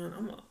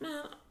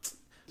 Man,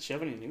 Does she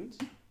have any nudes?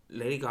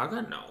 Lady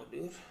Gaga? No,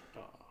 dude.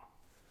 Oh.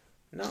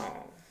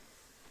 No.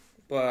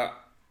 But,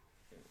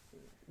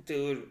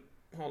 dude,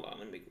 hold on.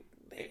 Let me...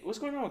 Hey, what's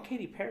going on with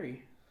Katy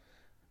Perry?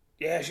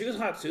 Yeah, she was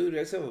hot too. Dude.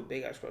 I still have a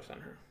big ass crush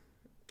on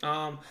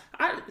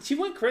her. She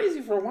went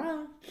crazy for a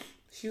while.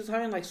 She was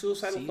having like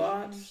suicidal Seizures?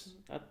 thoughts.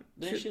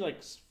 Didn't she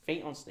like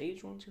faint on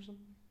stage once or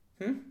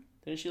something?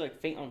 Didn't she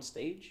like faint on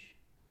stage?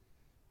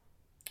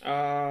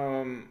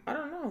 I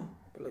don't know.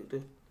 But like,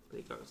 dude,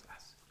 Lady Gaga's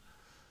ass.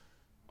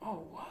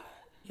 Oh, what?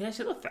 Yeah,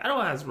 she's a fat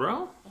ass,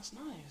 bro. That's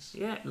nice.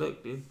 Yeah,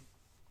 look, dude.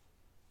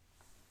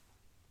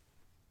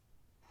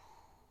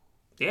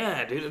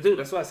 Yeah, dude,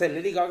 that's why I said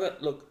Lady Gaga.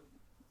 Look,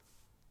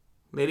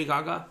 Lady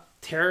Gaga,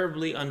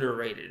 terribly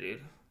underrated,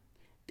 dude.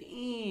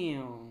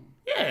 Damn.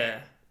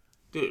 Yeah,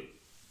 dude,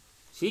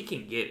 she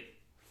can get it,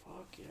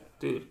 Fuck yeah.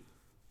 dude.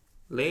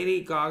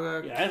 Lady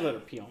Gaga. Yeah, I'd let her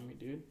pee on me,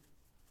 dude.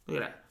 Look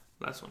at that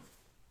last one.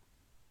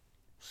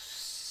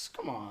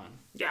 Come on.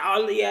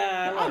 Yeah,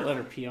 yeah. I'd let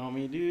her pee on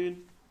me, dude.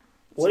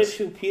 What if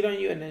she peed on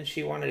you and then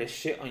she wanted to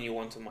shit on you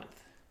once a month?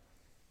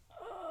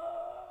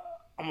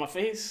 On my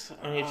face?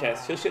 On your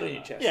chest. She'll shit on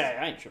your chest. Yeah,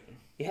 I ain't tripping.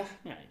 Yeah?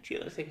 Yeah, I ain't She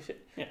let us take a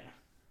shit. Yeah.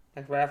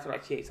 Like right after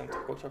like she ate some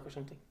taco truck or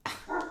something.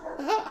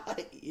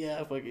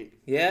 Yeah, fuck it.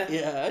 Yeah?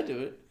 Yeah, I do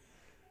it.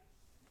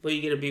 But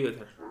you get to be with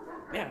her.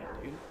 Yeah,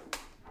 dude.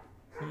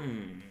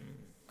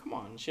 Come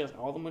on, she has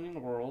all the money in the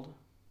world.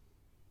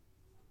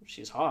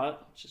 She's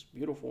hot. She's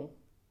beautiful.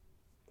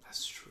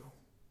 That's true.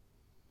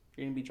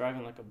 You're gonna be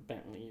driving like a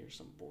Bentley or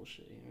some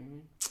bullshit, you know what I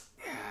mean?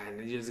 Yeah, and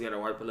then you just gotta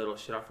wipe a little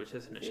shit off your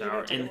chest in the Yeah, you shower.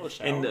 gotta take a little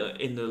shower.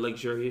 In the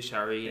luxurious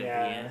shower you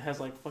Yeah, get it has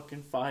like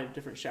fucking 5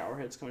 different shower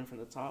heads coming from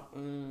the top.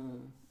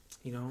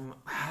 You know,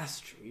 that's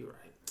true, you're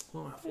right.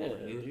 What am I Yeah,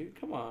 for, dude? dude,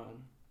 come on.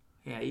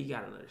 Yeah, you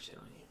gotta let her shit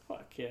on you.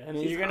 Fuck yeah. And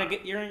then She's you're gonna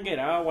hot. get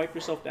out, wipe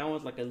yourself down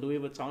with like a Louis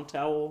Vuitton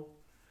towel,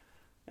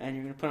 and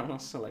you're gonna put on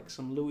some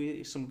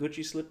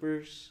Gucci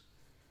slippers,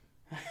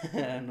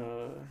 and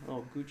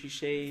little Gucci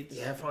shades.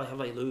 Yeah, I probably have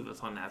like Louis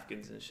Vuitton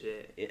napkins and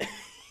shit. Yeah.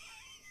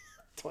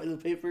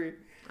 Toilet paper.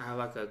 I have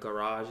like a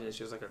garage and it's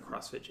just like a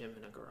CrossFit gym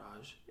in a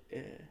garage. Yeah.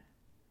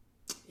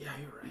 Yeah,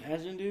 you're right.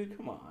 Imagine, dude.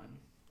 Come on.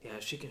 Yeah,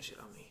 she can shit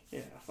on me.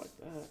 Yeah, fuck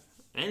that.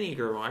 Any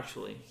girl,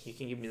 actually. You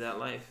can give me that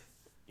life.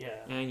 Yeah.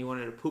 And you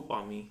wanted to poop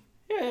on me.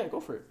 Yeah, go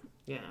for it.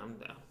 Yeah, I'm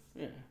down.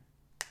 Yeah.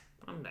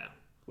 I'm down.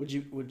 Would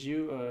you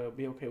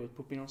be okay with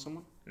pooping on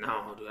someone?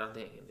 No, dude, I don't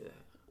think I can do that.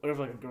 What if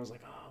like a girl's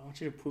like, oh, I want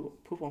you to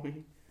poop on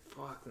me?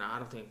 Fuck, nah, I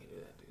don't think I can do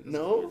that, dude. That's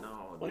No? weird. No,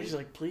 What if dude. she's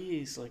like,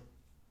 please,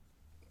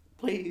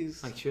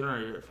 please, Like shit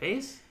on your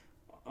face?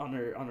 on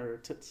her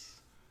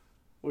tits?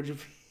 Would you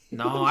be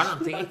No, I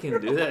don't think I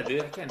can do that,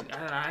 dude.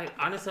 I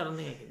honestly, I don't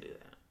think I can do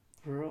that.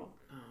 for real?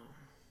 No.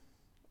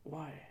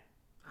 Why?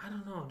 I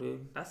don't know,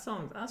 dude. That's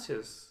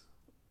just...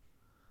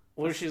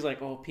 What if she's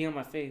like, oh, pee on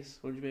my face?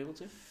 Would you be able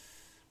to?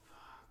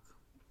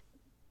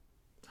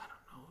 I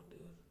don't know,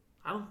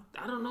 dude.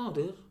 I don't know,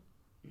 dude.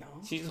 No.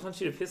 She just wants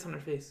you to piss on her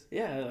face.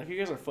 Yeah, like you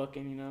guys are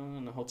fucking,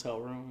 in a hotel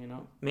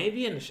room,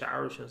 Maybe in the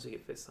shower she wants to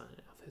get pissed on it.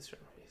 I'll piss her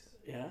on her face.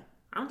 Yeah.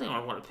 I don't think I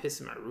want to piss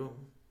in my room.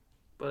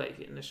 But like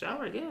in the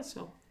shower, I guess.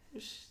 So,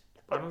 just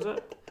bottoms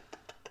up.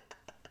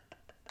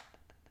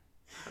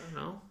 I don't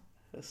know.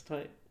 That's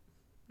tight.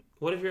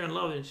 What if you're in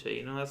love and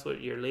shit? That's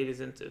what your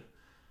lady's into.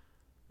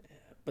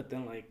 But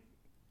then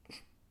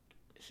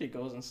she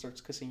goes and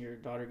starts kissing your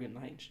daughter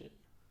goodnight and shit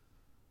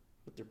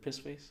with their piss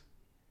face.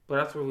 But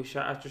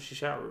after she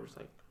showers,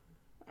 like,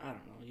 I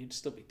don't know. You'd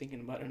still be thinking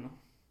about it, no?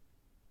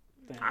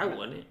 Damn, I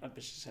wouldn't. I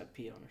bet she just had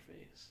pee on her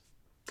face.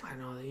 I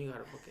know, then you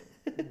gotta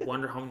fucking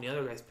wonder how many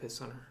other guys piss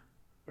on her.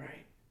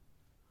 Right.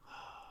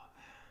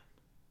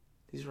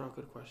 These are all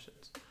good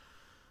questions.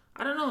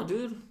 I don't know,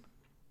 dude.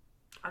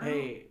 I don't know.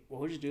 Hey,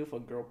 what would you do if a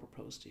girl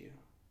proposed to you?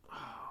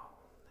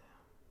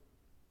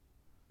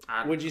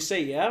 I Would you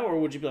say yeah, or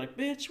would you be like,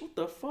 bitch, what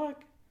the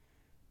fuck?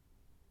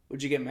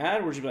 Would you get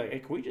mad, or would you be like, hey,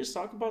 can we just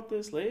talk about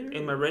this later?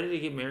 Am I ready to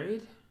get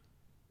married?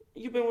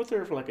 You've been with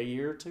her for like a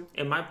year or two?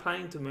 Am I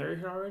planning to marry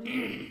her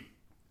already?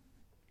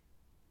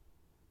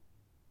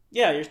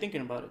 Yeah, you're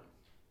thinking about it.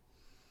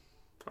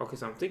 Okay,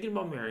 so I'm thinking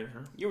about marrying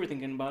her. You were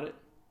thinking about it.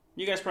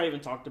 You guys probably even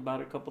talked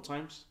about it a couple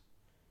times.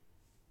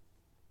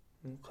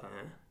 Okay.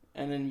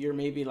 And then you're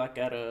maybe like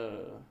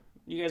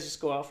you guys just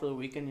go out for the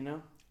weekend,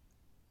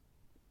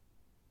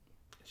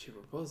 She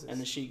proposes. And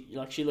then she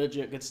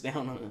legit gets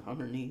down on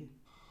her knee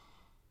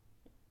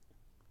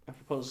and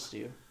proposes to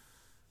you.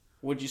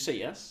 Would you say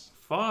yes?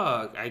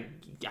 Fuck. I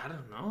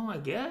don't know, I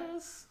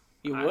guess.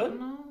 You I would? don't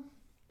know.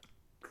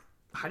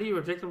 How do you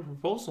reject a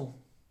proposal?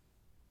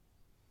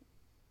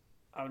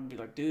 I would be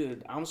like,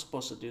 dude, I'm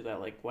supposed to do that.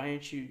 Like, why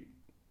aren't you...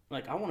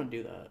 Like, I want to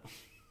do that.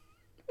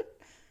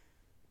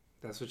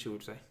 That's what you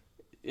would say.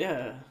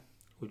 Yeah.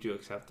 Would you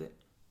accept it?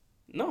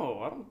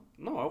 No, I don't.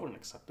 No, I wouldn't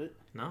accept it.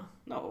 No?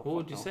 No. What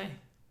would you no. say?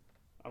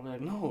 I'd be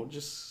like, no,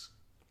 just.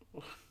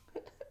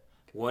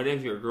 What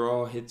if your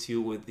girl hits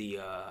you with the,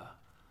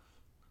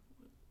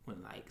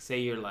 when, like, say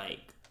you're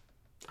like,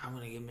 I'm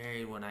gonna get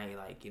married when I,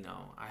 like, you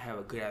know, I have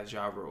a good ass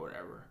job or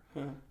whatever.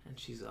 Huh. And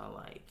she's all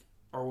like,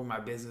 or when my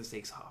business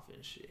takes off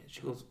and shit.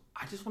 She goes,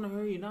 I just want to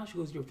marry you now. She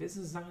goes, your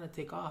business is not gonna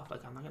take off.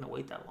 Like, I'm not gonna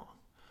wait that long.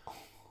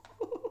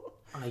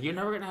 I'm like, you're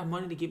never gonna have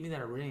money to get me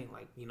that ring.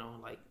 Like, you know,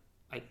 like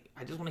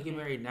I just want to get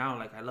married now.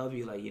 Like, I love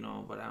you, like, you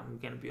know, but I'm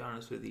gonna be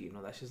honest with you. You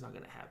know, that's just not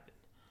gonna happen.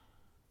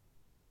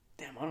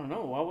 Damn, I don't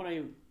know. Why would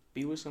I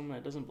be with someone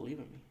that doesn't believe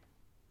in me?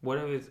 What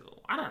if it's,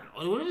 I don't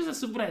know. What if it's a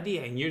stupid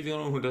idea and you're the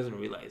only one who doesn't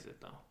realize it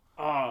though?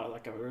 Oh,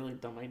 like a really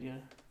dumb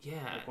idea. Yeah.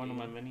 Like one of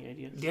my many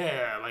ideas.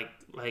 Yeah,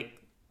 like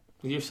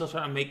you're still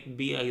trying to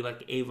be a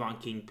like Avon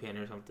Kingpin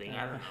or something.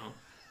 I don't know.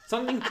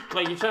 Something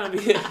like you're trying to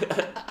be.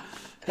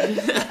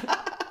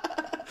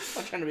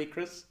 I'm trying to be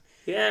Chris.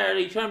 Yeah,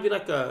 you're trying to be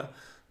like a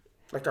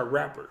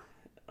rapper.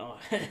 Oh.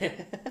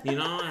 You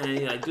know, and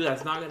you're like, dude,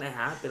 that's not gonna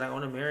happen. I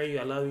want to marry you.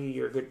 I love you.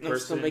 You're a good person. I'm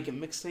still making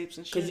mixtapes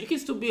and shit. Because you can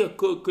still be a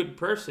good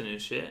person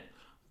and shit,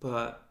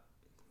 but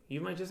you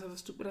might just have a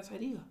stupid ass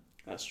idea.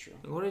 That's true.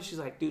 And what if she's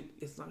like, dude,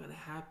 it's not gonna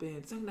happen.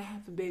 It's not gonna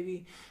happen,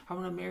 baby. I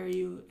want to marry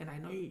you, and I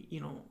know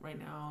you know, right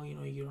now, you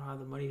know, you don't have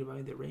the money to buy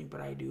me the ring,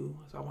 but I do,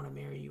 so I want to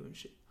marry you and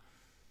shit.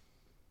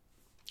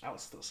 I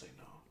would still say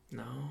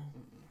no. No.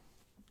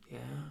 Yeah.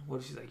 What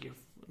if she's like,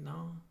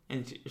 no,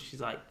 and she's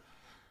like,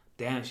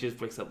 damn, she just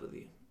breaks up with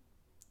you.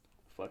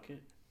 Fuck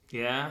it.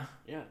 Yeah.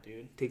 Yeah,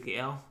 dude. Take the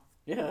L.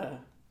 Yeah.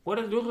 What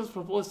if Lucas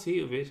proposed to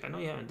you, bitch? I know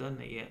you haven't done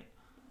that yet.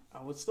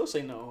 I would still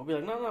say no. I'll be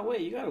like, no,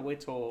 wait. You gotta wait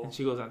till. And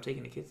she goes, I'm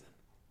taking the kids.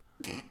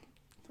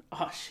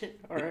 Oh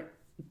shit! All right.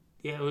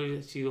 Yeah,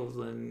 she goes,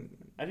 then.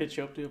 I'd hit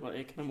you up, dude. But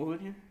hey, can I move in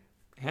here?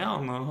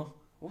 Hell no.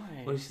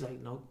 Why? What if she's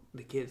like, no,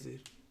 the kids,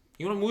 dude.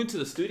 You want to move into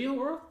the studio,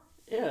 bro?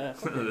 Yeah.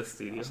 The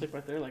studio. I'll sleep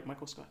right there, like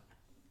Michael Scott.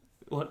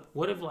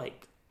 What if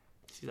like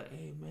she's like,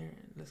 hey,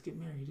 let's get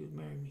married, dude.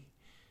 Marry me.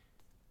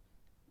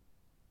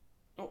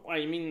 Oh,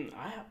 I mean,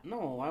 I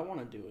want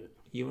to do it.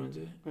 You want to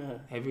do it? Yeah.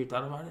 Have you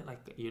thought about it?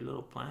 Like your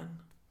little plan?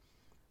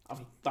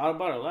 I've thought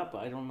about it a lot,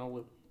 but I don't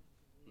know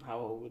how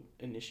I would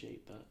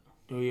initiate that.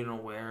 Or you don't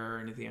know where or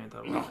anything? You haven't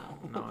thought about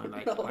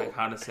it? No, like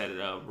how to set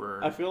it up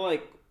or. I feel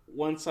like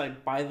once I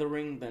buy the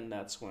ring, then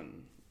that's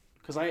when,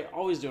 because I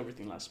always do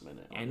everything last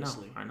minute.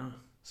 Honestly. I know.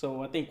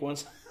 So I think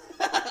once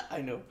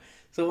I know.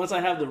 So once I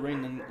have the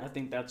ring, then I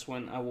think that's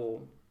when I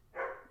will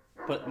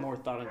put more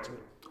thought into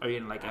it. Are you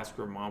gonna like ask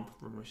your mom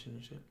for permission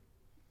and shit?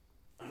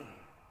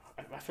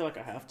 I feel like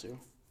I have to.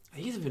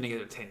 He's been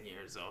together 10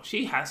 years though.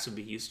 She has to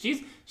be used.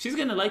 She's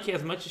gonna like you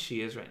as much as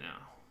she is right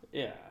now.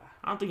 Yeah.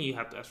 I don't think you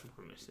have to ask for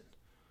permission.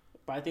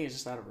 But I think it's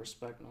just out of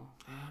respect, no.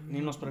 Ni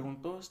nos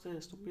preguntó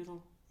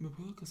estúpido. ¿Me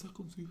puedo casar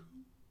con su hijo?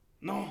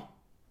 No.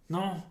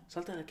 No.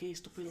 Salte de aquí,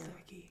 estúpido. Está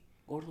aquí.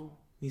 Gordo.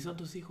 Ni son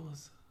tus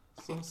hijos.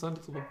 Son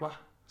de tu papá.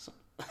 Son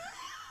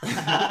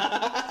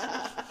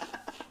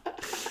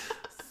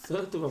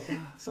de tu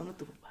papá. Son de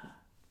tu papá.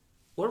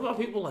 What about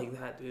people like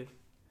that, dude?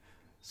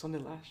 Son de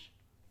Lash.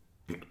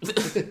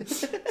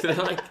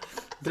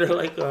 they're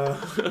like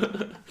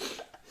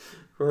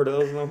for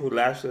those know who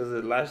lashes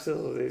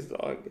is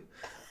dog.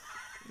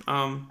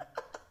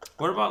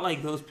 What about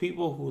like those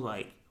people who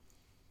like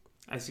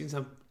I've seen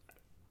some.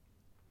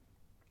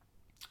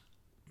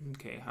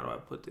 Okay, how do I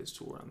put this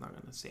to where I'm not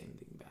gonna say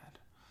anything bad?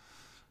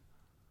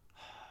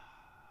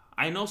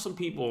 I know some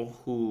people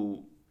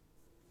who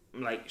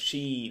like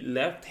she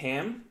left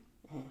him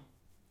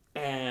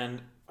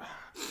and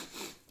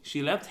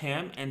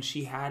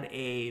she had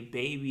a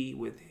baby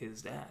with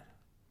his dad.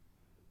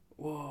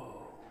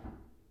 Whoa.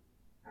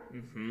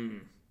 Mm-hmm.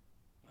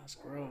 That's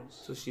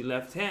gross. So she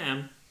left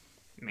him.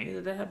 Maybe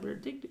the dad had her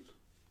addicted.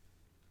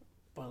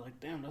 But like,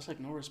 damn, that's like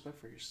no respect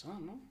for your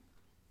son, no?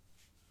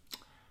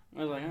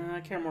 I was like, I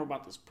care more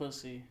about this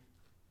pussy.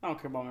 I don't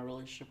care about my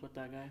relationship with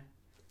that guy.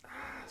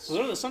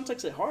 So the son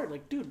takes it hard.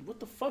 Like, dude, what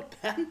the fuck,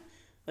 man?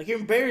 Like, you're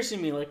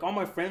embarrassing me. Like, all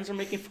my friends are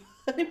making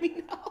fun of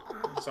me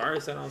now. Sorry, I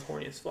said I was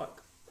horny as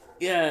fuck.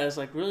 Yeah, it's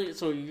like, really?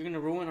 So you're gonna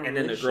ruin our And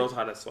then the relationship? girl's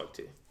hot as fuck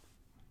too.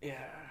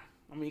 Yeah.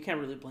 I mean, you can't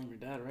really blame your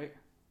dad, right?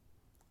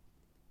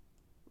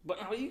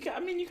 But you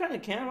kind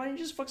of can. Why don't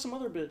you just fuck some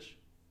other bitch?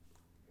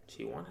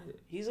 She wanted it.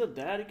 He's a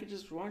dad. He could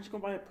just, why don't you go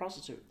buy a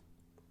prostitute?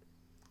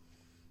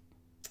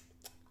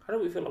 How do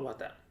we feel about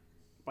that?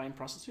 Buying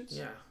prostitutes?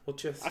 Yeah.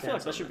 What's your I feel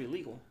like that should be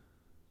legal.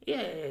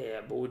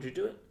 Yeah. But would you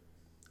do it?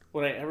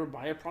 Would I ever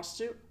buy a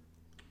prostitute?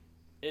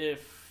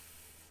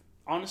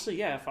 Honestly,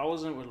 yeah. If I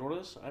wasn't with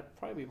Lourdes, I'd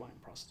probably be buying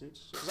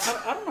prostitutes. 'Cause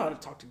I don't know how to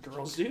talk to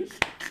girls, dude.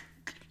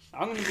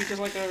 I'm gonna be just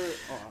like a.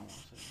 Oh, I don't know.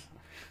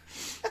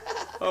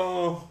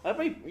 Oh.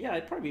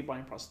 I'd probably be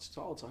buying prostitutes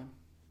all the time.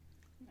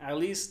 At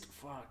least,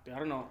 fuck, I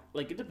don't know.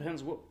 Like, it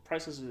depends. What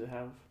prices do they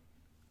have?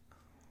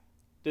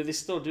 Do they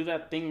still do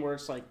that thing where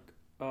it's like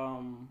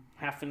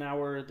half an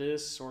hour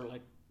this, or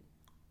like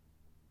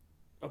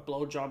a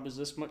blow job is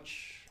this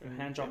much, a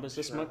hand job is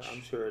this much?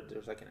 I'm sure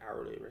there's like an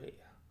hourly rate.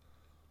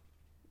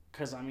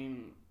 Because, I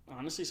mean,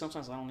 honestly,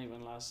 sometimes I don't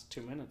even last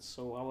 2 minutes.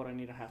 So why would I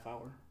need a half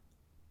hour?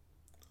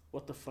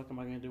 What the fuck am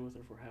I going to do with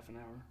her for half an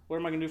hour? What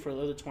am I going to do for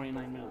the other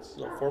 29 minutes? A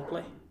little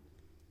foreplay.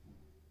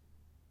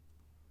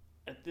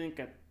 I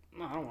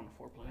don't want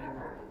a foreplay.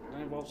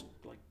 That involves,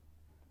 like,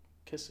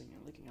 kissing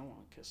and licking. I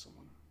want to kiss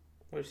someone.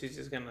 What if she's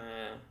just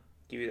gonna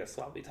give you that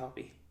sloppy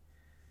toppy?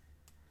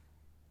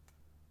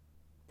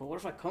 But what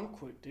if I come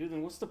quick, dude?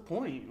 Then what's the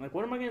point? Like,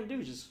 what am I gonna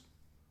do? Just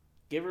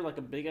give her like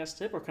a big ass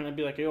tip, or can I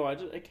be like, yo, I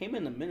came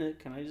in a minute.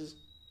 Can I just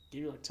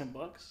give you like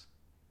 $10?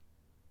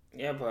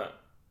 Yeah, but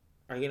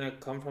are you gonna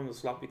come from the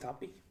sloppy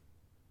toppy?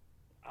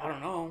 I don't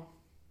know.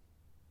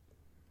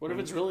 What if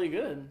it's really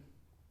good?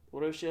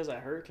 What if she has that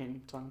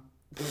hurricane tongue?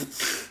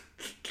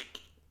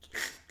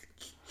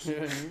 You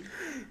know what I mean?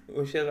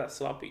 Well, she has that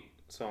sloppy.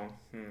 So,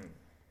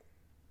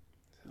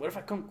 What if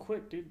I come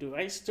quick, dude? Do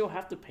I still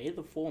have to pay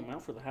the full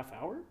amount for the half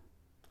hour?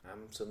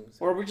 I'm assuming.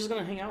 Or are we just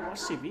gonna hang out and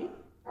watch TV?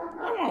 I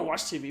don't want to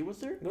watch TV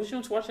with her. What if she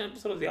wants to watch an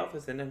episode of The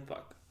Office and then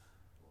fuck?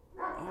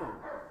 Oh.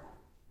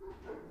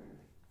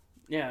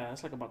 Yeah,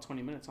 it's like about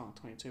 20 minutes on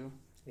 22.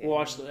 Yeah. We'll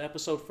watch the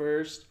episode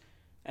first,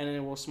 and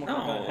then we'll smoke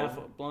like half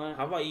a blunt.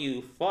 How about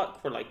you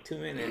fuck for like 2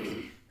 minutes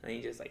and then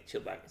you just like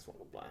chill back and smoke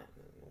a blunt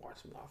and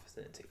watch The Office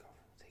and then take home.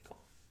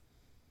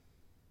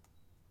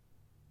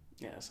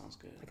 Yeah, that sounds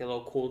good. Like a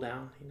little cool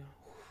down, you know.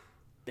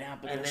 Damn,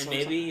 but and then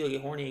maybe you'll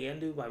get horny again,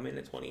 dude, by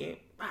minute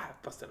 28.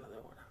 Bust another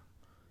one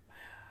out.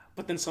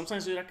 But then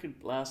sometimes, dude, I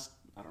could last,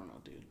 I don't know,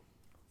 dude,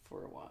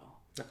 for a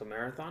while. Like a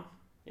marathon?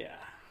 Yeah.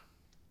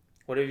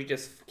 What if you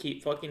just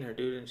keep fucking her,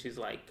 dude, and she's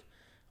like...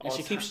 And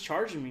she keeps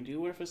charging me, dude.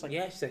 What if it's like...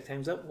 Yeah, she's like,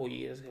 time's up. Well,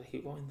 you just gotta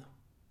keep going, though.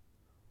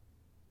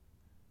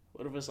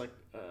 What if it's like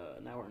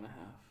an hour and a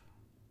half?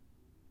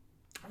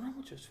 I don't know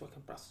what your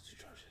fucking prostitute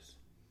charges.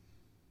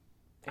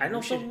 Hey, I know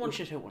we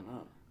should hit one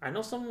up. I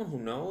know someone who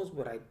knows,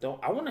 but I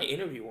don't. I want to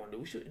interview one,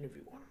 dude. We should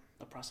interview one.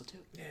 A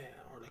prostitute? Yeah,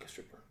 or like a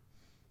stripper.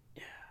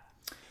 Yeah.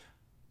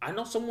 I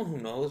know someone who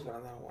knows, but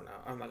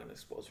I'm not gonna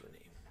expose her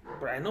name.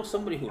 But I know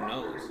somebody who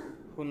knows.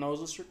 Who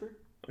knows a stripper?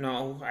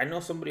 No, I know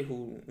somebody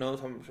who knows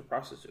how much a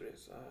prostitute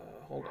is.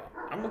 Hold on.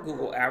 I'm gonna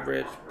Google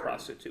average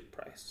prostitute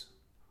price.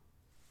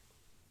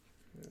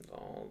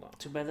 Hold on.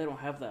 Too bad they don't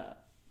have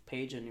that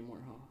page anymore,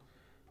 huh?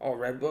 Oh,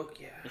 Redbook?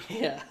 Yeah.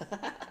 Yeah.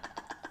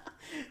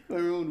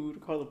 Remember when we would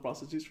call the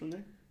prostitutes from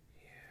there?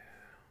 Yeah.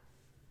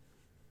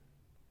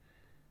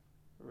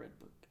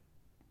 Redbook.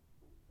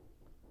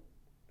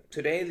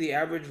 Today, the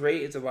average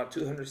rate is about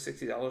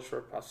 $260 for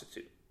a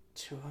prostitute.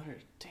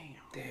 200. Damn.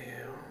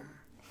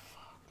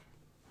 Fuck.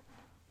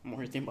 I'm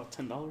already thinking about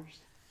 $10.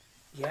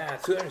 Yeah,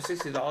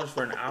 $260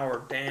 for an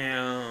hour.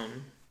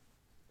 Damn.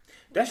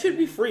 That should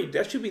be free.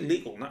 That should be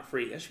legal, not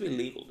free. That should be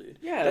legal, dude.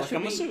 Yeah, that like should a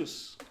be...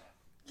 masseuse.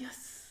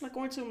 Yes. Like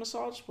going to a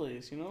massage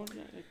place, you know?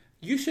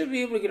 You should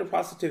be able to get a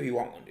prostitute if you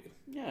want one, dude.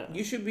 Yeah.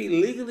 You should be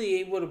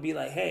legally able to be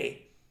like,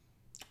 hey,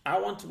 I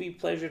want to be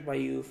pleasured by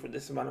you for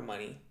this amount of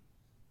money.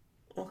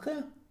 Okay.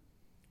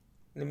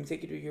 Let me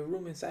take you to your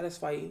room and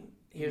satisfy you.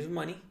 Here's the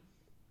money.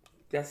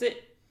 That's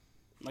it.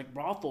 Like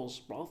brothels.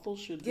 Brothels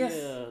should Yes. be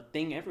a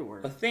thing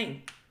everywhere. A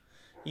thing.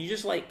 You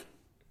just like,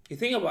 you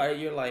think about it,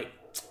 you're like,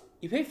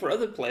 you pay for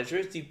other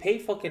pleasures. You pay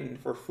fucking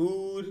for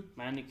food.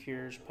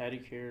 Manicures,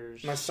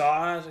 pedicures.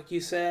 Massage, like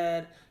you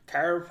said.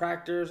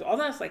 Chiropractors. All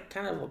that's like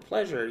kind of a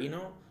pleasure, you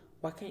know?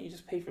 Why can't you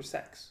just pay for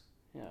sex?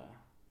 Yeah.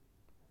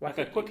 Why Like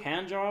a can't quick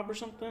hand job or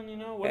something, you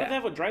know? What if Yeah. they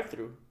have a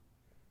drive-thru?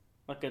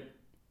 Like a...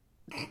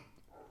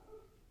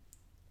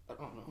 I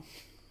don't know.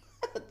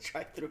 A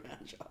drive-thru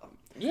hand job.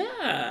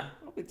 Yeah.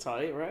 That'll be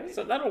tight, right?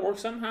 So that'll work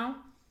somehow.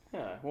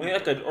 Yeah. Maybe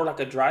like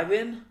a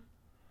drive-in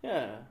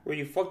Yeah. where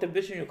you fuck the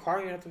bitch in your car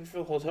and you have to pay for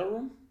the hotel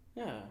room.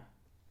 Yeah.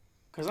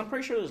 Because I'm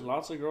pretty sure there's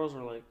lots of girls who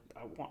are like,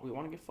 we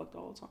want to get fucked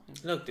all the time.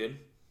 Look, dude.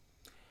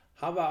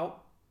 How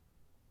about...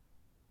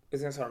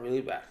 It's going to sound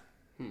really bad.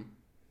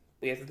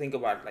 We have to think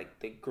about like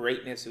the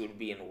greatness it would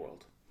be in the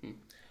world.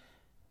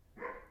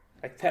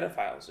 Like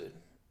pedophiles, dude.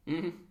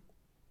 Mm-hmm.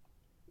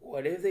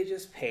 What if they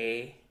just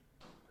pay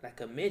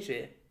like a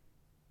midget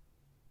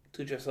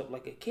to dress up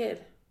like a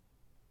kid?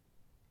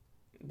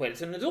 But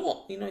it's an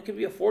adult. You know, it could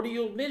be a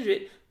 40-year-old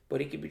midget, but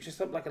he could be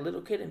dressed up like a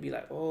little kid and be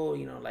like, oh,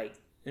 you know, like,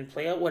 and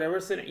play out whatever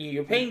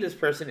you're paying this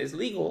person is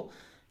legal.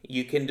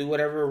 You can do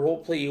whatever role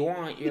play you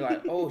want. You're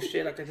like, oh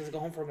shit, like I just go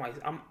home for my,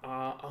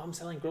 I'm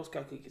selling Girl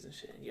Scout cookies and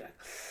shit. And you're like,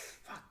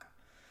 fuck.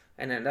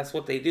 And then that's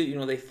what they do. You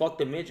know, they fuck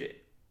the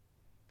midget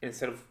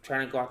instead of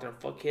trying to go out there and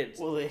fuck kids.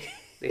 Well,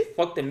 They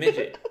fuck the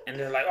midget, and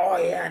they're like, "Oh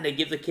yeah," and they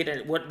give the kid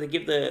they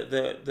give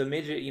the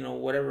midget, you know,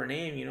 whatever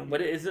name, you know, but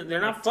it isn't.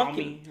 They're not like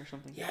fucking. Tommy or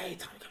something. Yeah, hey,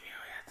 Tommy, come here.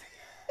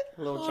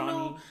 Yeah, Little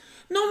Johnny.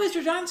 No,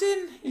 Mr.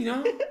 Johnson, you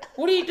know,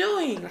 what are you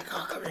doing? Like,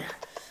 oh, come here.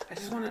 I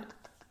just want to,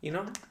 you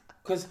know,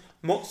 because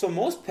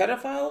most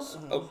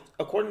pedophiles,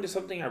 according to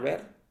something I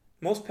read,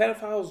 most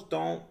pedophiles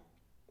don't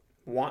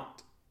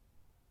want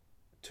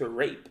to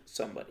rape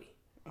somebody.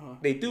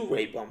 They do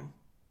rape them.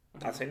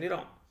 Not saying they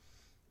don't.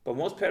 But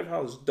most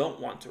pedophiles don't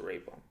want to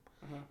rape them.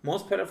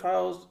 Most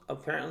pedophiles,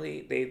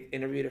 apparently, they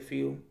interviewed a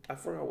few. I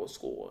forgot what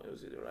school. It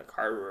was either like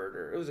Harvard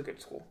or it was a good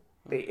school.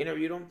 They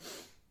interviewed them.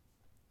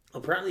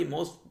 apparently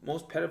most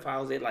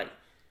pedophiles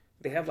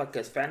they have like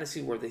a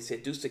fantasy where they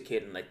seduce the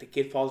kid and like the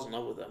kid falls in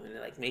love with them and they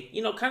like make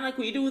kind of like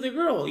what you do with a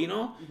girl, you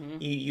like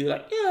you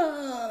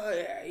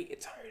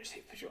get tired, so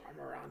you put your arm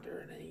around her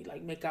and then you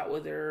like make out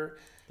with her,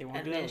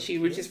 and then she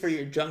reaches for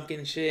your junk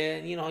and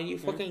shit, and you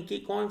fucking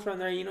keep going from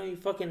there, you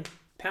fucking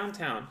pound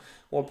town.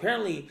 Well,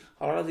 apparently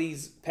a lot of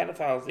these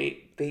pedophiles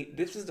they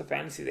this is the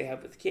fantasy they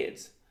have with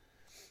kids,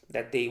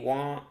 that they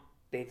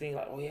think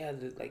like, oh yeah,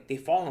 like they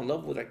fall in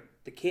love with like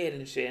the kid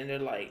and shit, and they're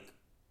like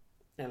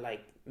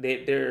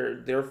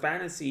their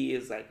fantasy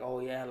is like, oh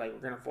yeah, like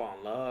we're gonna fall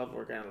in love,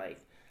 we're gonna like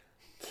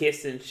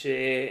kiss and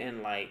shit,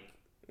 and like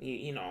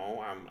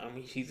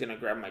she's gonna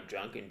grab my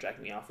junk and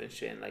jack me off and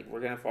shit, and like we're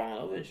gonna fall in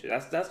love and shit.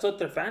 That's what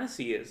their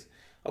fantasy is,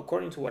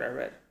 according to what I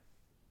read.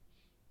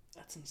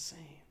 That's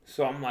insane.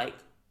 So I'm like,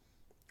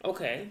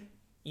 okay,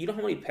 you know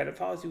how many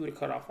pedophiles you would have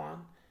cut off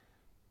on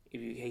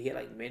if you could get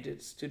like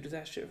midgets to do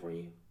that shit for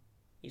you?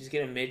 You just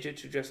get a midget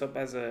to dress up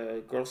as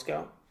a Girl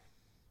Scout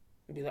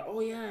and be like,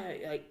 oh yeah,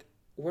 like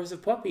where's the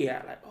puppy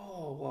at? Like,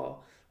 oh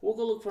well, we'll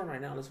go look for him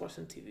right now. Let's watch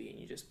some TV, and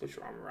you just put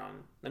your arm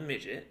around the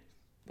midget,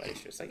 but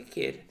it's just like a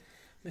kid.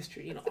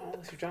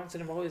 Mr.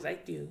 Johnson, I've always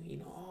liked you.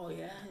 Oh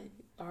yeah,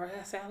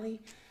 alright,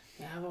 Sally.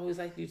 Yeah, I've always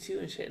liked you too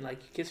and shit. And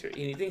like you kiss her, and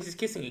he thinks he's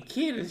kissing a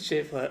kid and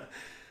shit, but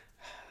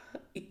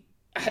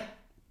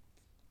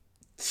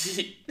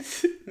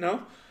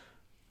no.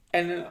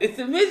 And it's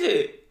a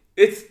midget.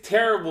 It's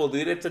terrible,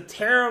 dude. It's a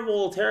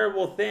terrible,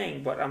 terrible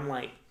thing. But I'm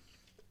like,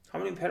 how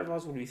many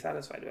pedophiles would be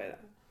satisfied by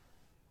that?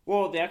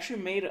 Well, they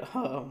actually made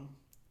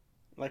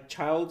like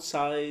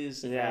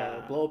child-sized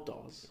blow-up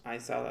dolls. I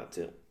saw that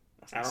too.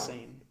 That's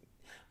insane.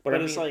 But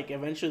it's like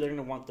eventually they're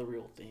gonna want the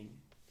real thing.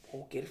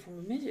 We'll get it from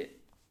a midget.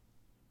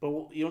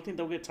 But you don't think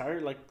they'll get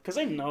tired? Like, because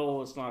they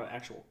know it's not an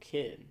actual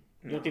kid.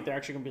 You don't think they're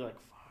actually gonna be like,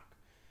 fuck,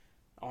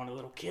 I want a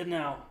little kid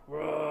now.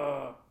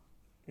 What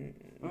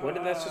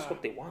if that's just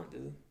what they want,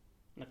 dude?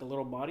 Like a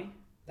little body?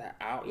 That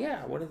hour,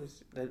 yeah. What if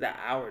it's that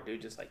hour,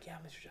 dude? Just like, yeah,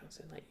 Mr.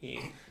 Johnson, like,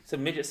 it's a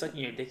midget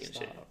sucking your dick and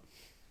shit.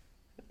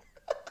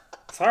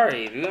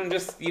 Sorry, dude. I'm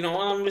just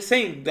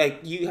saying,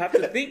 like, you have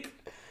to think,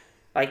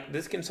 like,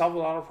 this can solve a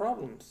lot of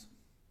problems.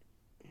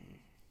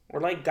 Or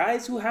like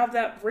guys who have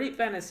that rape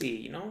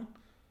fantasy,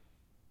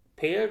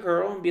 pay a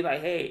girl and be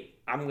like, hey,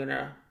 I'm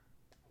gonna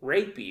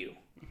rape you.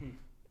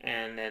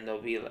 And then they'll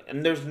be like,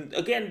 and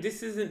again,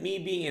 this isn't me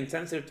being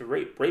insensitive to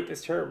rape. Rape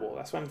is terrible.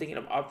 That's why I'm thinking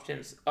of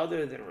options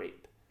other than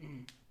rape.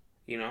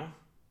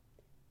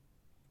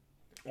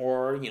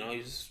 Or, you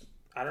just,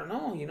 I don't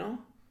know,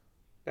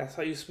 that's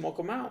how you smoke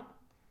them out.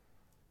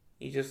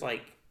 You just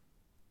like,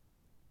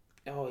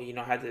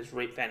 have this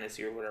rape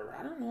fantasy or whatever.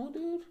 I don't know,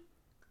 dude.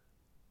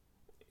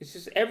 It's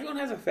just, everyone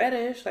has a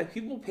fetish. Like,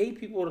 people pay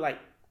people to, like,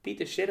 beat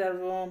the shit out of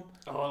them.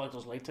 Oh, like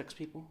those latex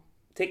people?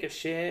 Take a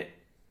shit.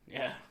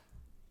 Yeah.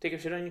 Take a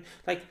shit on you.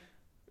 Like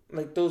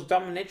those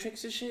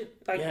dominatrix and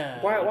shit. Like,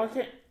 why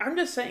can't... I'm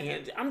just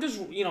saying, I'm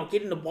just,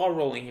 getting the ball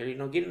rolling here,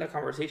 getting the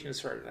conversation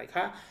started. Like,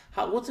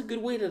 how what's a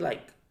good way to,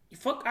 like,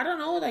 I don't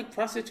know, like,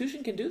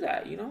 prostitution can do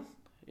that,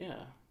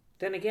 Yeah.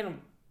 Then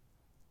again,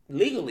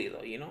 legally,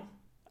 though,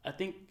 I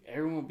think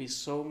everyone would be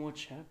so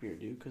much happier,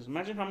 dude. Because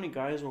imagine how many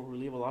guys will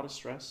relieve a lot of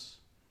stress.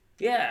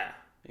 Yeah.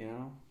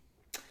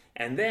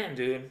 And then,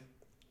 dude,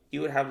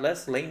 you would have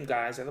less lame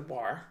guys at the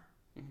bar.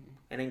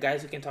 And then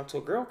guys who can talk to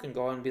a girl can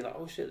go and be like,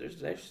 oh shit,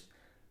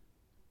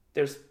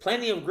 there's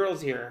plenty of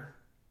girls here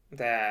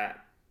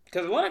that...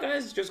 Because a lot of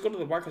guys just go to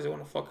the bar because they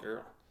want to fuck a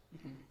girl.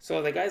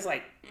 So the guy's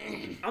like,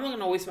 I'm not going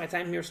to waste my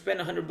time here, spend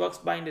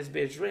 $100 buying this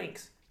bitch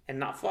drinks and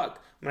not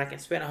fuck. When I can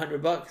spend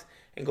 $100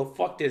 and go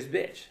fuck this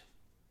bitch.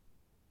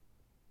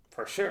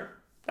 For sure.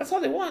 That's all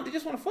they want. They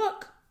just want to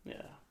fuck.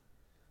 Yeah.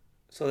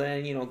 So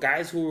then,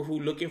 guys who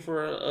looking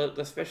for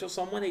a special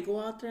someone, they go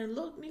out there and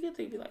look, nigga,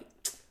 they be like,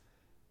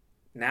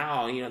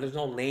 now, there's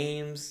no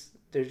lames.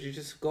 You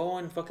just go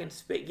and fucking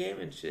spit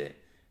game and shit.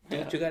 Do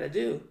what you gotta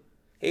do.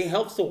 It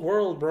helps the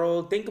world,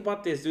 bro. Think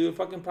about this, dude.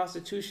 Fucking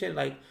prostitution,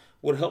 like,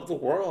 would help the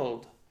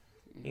world.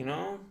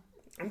 I'm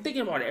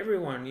thinking about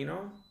everyone,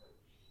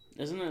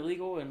 Isn't it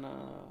legal in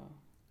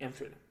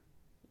Amsterdam?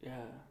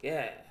 Yeah.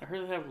 Yeah. I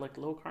heard they have, like,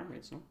 low crime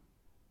rates, no?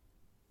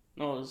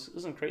 No,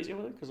 isn't it crazy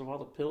over there because of all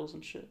the pills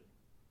and shit?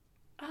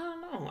 I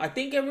don't know. I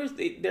think ever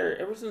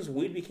since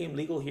weed became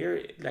legal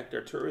here, like,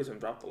 their tourism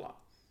dropped a lot.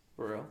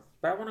 For real?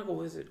 But I want to go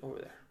visit over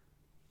there.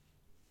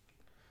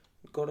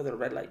 Go to the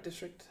red light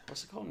district.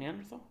 What's it called?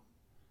 Neanderthal?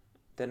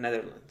 The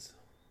Netherlands.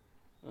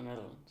 The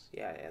Netherlands.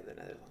 Yeah, the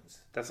Netherlands.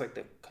 That's like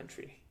the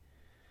country.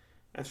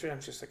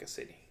 Amsterdam's just like a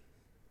city.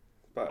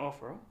 But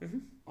for real? Mm-hmm.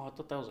 Oh, I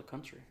thought that was a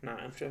country. No,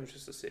 Amsterdam's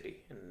just a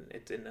city, and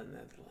it's in the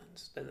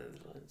Netherlands. The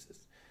Netherlands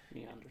is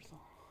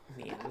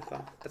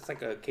Neanderthal. That's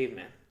like a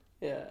caveman.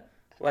 Yeah.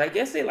 Well, I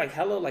guess they like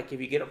hella, like,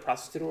 if you get a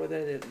prostitute over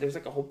there, there's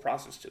like a whole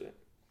process to it.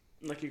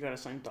 Like, you gotta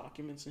sign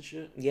documents and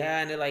shit? Yeah,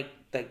 and they like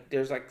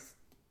there's like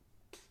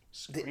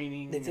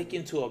screening. They take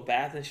you into a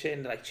bath and shit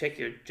and they like check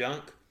your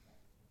junk.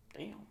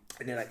 Damn.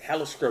 And they like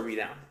hella scrub you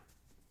down.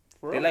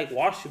 Bro? They like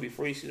wash you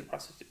before you see the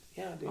prostitute.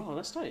 Yeah, dude. Oh,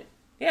 that's tight.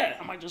 Yeah.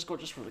 I might just go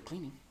just for the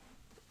cleaning.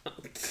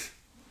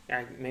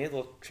 I may as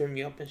well trim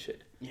you up and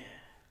shit. Yeah.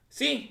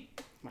 See?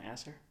 My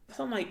ass hair.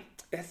 So I'm like,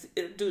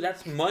 dude,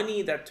 that's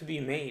money that to be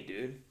made,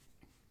 dude.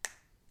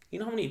 You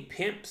know how many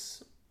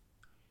pimps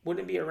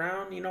wouldn't be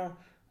around, you know?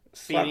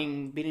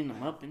 Beating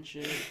them up and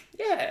shit.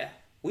 Yeah.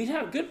 We'd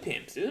have good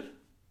pimps, dude.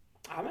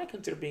 I might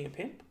consider being a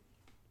pimp.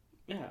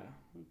 Yeah.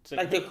 It's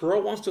Like, the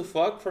girl wants to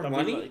fuck for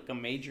money. Like a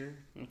major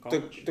in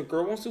college. The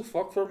girl wants to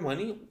fuck for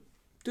money.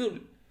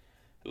 Dude,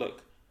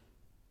 look.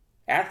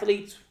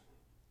 Athletes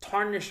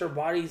tarnish their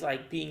bodies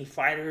like being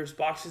fighters,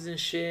 boxers and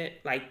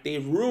shit. Like, they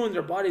ruin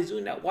their bodies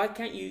doing that. Why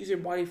can't you use your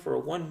body for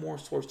one more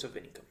source of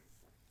income?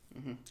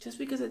 Mm-hmm. Just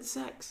because it's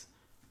sex.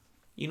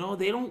 You know,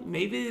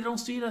 maybe they don't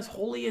see it as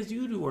holy as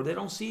you do, or they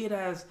don't see it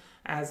as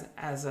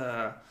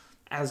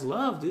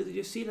love, dude. They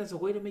just see it as a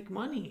way to make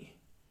money.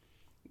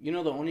 You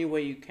know the only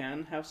way you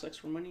can have sex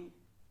for money?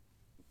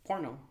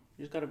 Porno.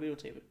 You just gotta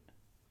videotape it.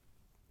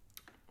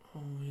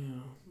 Oh,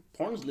 yeah.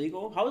 Porn's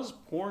legal? How is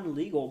porn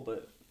legal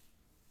but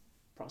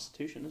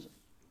prostitution isn't?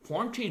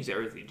 Porn changed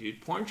everything,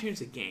 dude. Porn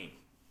changed the game.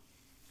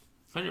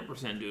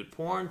 100%, dude.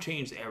 Porn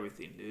changed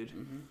everything, dude.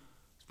 Mm-hmm.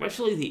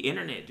 Especially the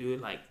internet,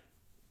 dude. Like,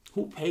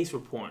 who pays for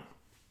porn?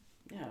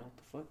 Yeah, what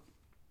the fuck?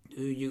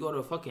 Dude, you go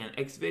to fucking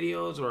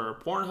Xvideos or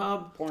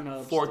Pornhub.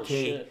 Pornhub's 4K. the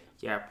shit.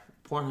 Yeah,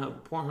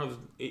 Pornhub's...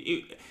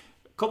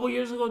 A couple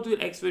years ago, dude,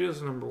 Xvideos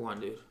was number one,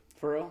 dude.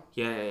 For real?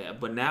 Yeah.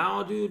 But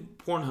now, dude,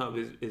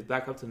 Pornhub is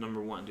back up to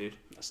number one, dude.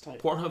 That's tight.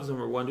 Pornhub's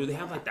number one, dude. They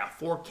have like that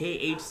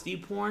 4K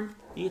HD porn.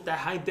 You get that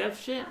high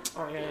def shit.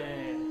 Oh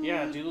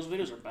yeah, dude. Those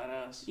videos are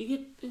badass. You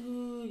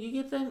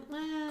get them.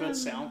 Good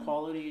sound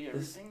quality,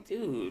 everything.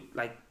 Dude,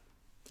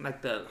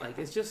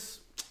 it's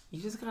just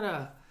you just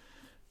gotta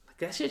like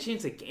that shit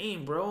changed the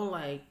game, bro.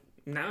 Like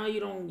now you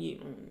don't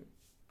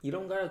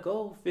gotta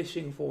go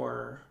fishing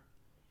for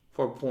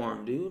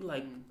porn, dude.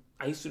 Like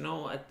I used to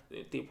know at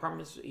the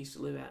apartments I used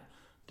to live at,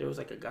 there was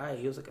like a guy.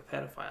 He was like a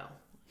pedophile,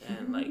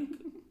 and like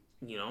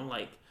you know,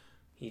 like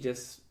he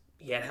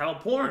had hella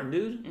porn,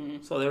 dude.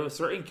 Mm-hmm. So there were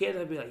certain kids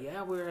I'd be like,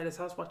 yeah, we were at his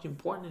house watching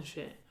porn and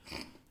shit,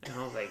 and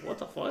I was like, what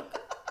the fuck?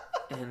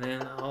 And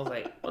then I was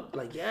like, what?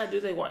 Like, yeah,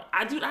 dude, like, what?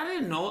 I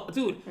didn't know,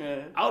 dude.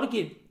 Yeah.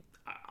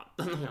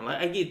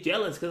 I get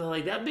jealous because I'm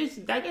like, that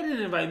guy didn't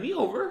invite me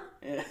over.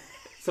 Yeah.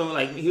 So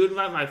like, he would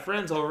invite my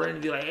friends over and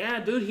be like, yeah,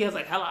 dude, he has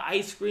like hella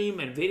ice cream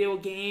and video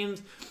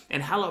games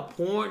and hella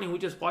porn, and we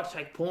just watch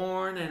like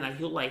porn, and like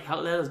he'll like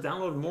let us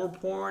download more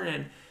porn,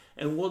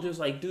 and we'll just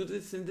like do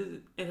this and this,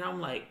 and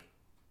I'm like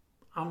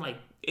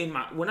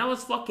when I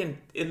was fucking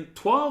in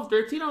 12,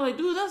 13, I was like,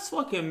 dude, that's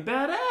fucking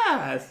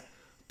badass.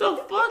 The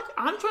fuck?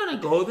 I'm trying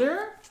to go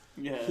there.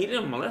 Yeah. He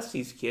didn't molest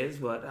these kids,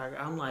 but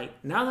I'm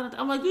like, now that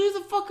I'm like, dude,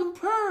 he's a fucking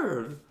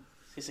perv.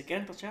 Si se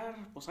quieren tochar,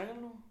 pues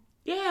háganlo.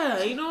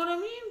 Yeah, you know what I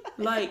mean?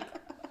 Like,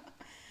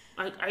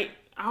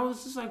 I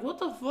was just like, what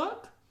the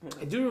fuck?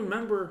 I do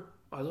remember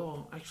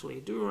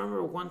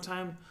one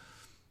time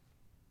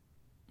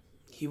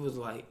he was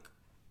like,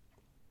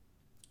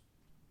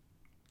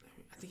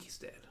 I think he's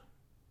dead.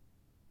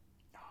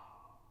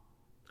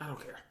 I don't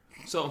care.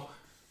 So,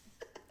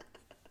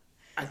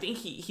 I think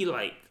he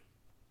like,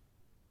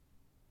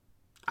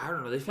 I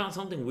don't know, they found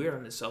something weird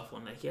on his cell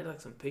phone. Like, he had like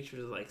some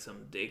pictures of like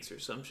some dicks or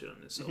some shit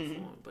on his cell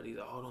phone. But he's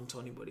like, oh, don't tell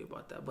anybody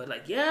about that. But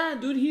like, yeah,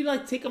 dude, he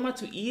like take him out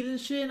to eat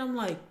and shit. And I'm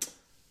like,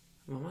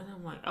 in my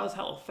mind, I was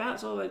hella fat.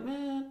 So I was like,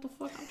 man, what the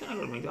fuck? I'm trying to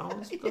go to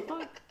McDonald's. What the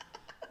fuck?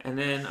 And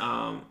then,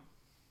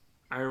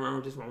 I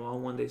remember just my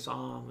mom one day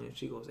saw him and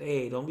she goes,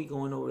 hey, don't be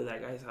going over to that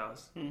guy's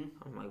house. Mm-hmm.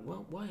 I'm like,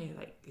 what? Why?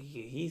 Like,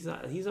 he's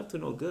up to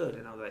no good.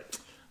 And I was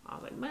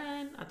like,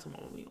 man, I told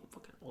my mom, you know,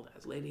 fucking old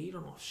ass lady, you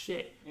don't know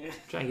shit. Yeah.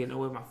 Trying to get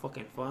away with my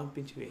fucking fun,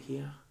 pinche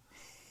viejilla.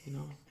 You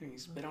know? And you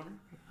spit on her?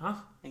 Huh?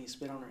 And you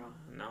spit on her, huh?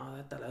 No,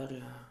 that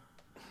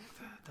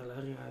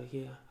talaria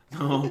here.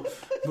 No.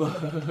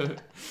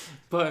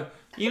 but,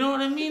 you know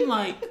what I mean?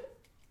 Like,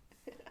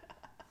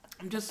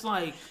 I'm just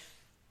like,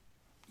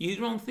 you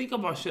don't think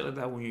about shit like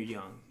that when you're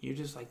young. You're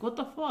just like, what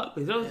the fuck?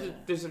 Like,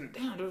 there's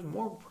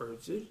more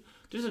pervs, dude.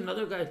 There's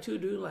another guy too,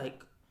 dude.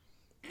 Like,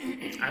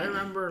 I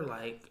remember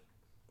like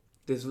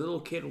this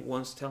little kid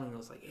once telling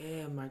us like,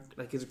 yeah,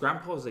 his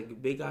grandpa was like a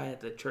big guy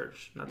at the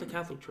church, not the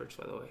Catholic church,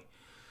 by the way,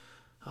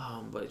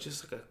 but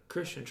just like a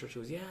Christian church. He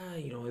goes, yeah,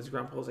 you know, his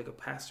grandpa was like a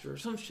pastor or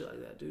some shit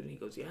like that, dude. And he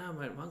goes, yeah,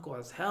 my uncle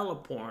has hella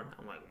porn.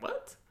 I'm like,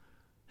 what?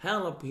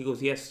 Hella? He goes,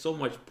 he has so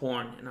much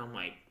porn, and I'm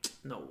like,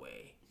 no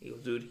way. He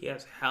goes, dude, he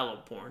has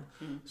hella porn.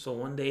 Mm-hmm. So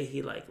one day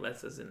he like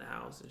lets us in the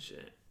house and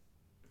shit.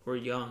 We're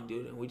young,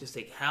 dude, and we just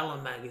take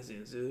hella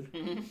magazines, dude.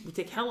 Mm-hmm. We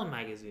take hella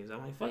magazines.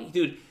 I'm like, fuck you,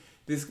 dude.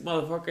 This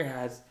motherfucker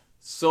has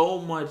so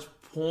much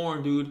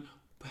porn, dude.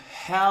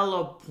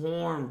 Hella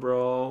porn,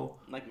 bro.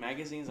 Like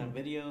magazines and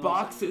videos?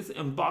 Boxes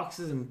and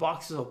boxes and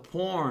boxes of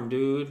porn,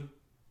 dude.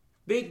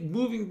 Big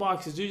moving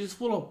boxes, dude, just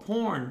full of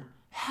porn.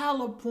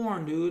 Hella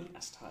porn, dude.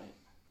 That's tight.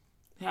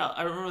 Hell,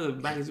 I remember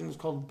the magazine was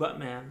called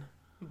Buttman.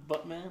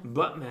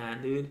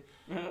 Buttman, dude.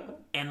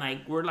 And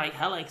like we're like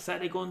hella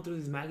excited going through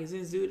these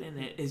magazines, dude, and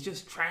it's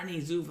just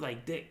trannies, dude,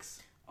 like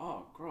dicks.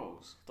 Oh,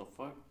 gross. What the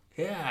fuck?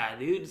 Yeah,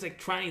 dude. It's like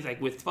trannies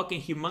like with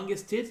fucking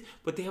humongous tits,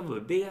 but they have a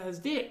big ass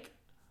dick.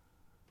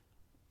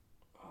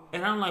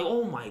 And I'm like,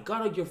 oh my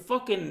God, like your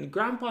fucking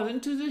grandpa's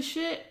into this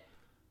shit.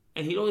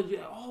 And he'd always be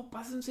like, oh,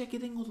 pásense aquí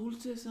tengo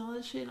dulces and all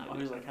that shit. And Oh,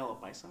 he was like hella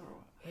paisa or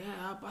what?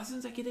 yeah,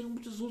 pásense aquí tengo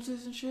muchos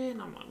dulces and shit. And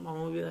my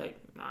mom would be like,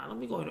 nah, don't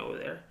be going over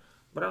there.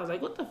 But I was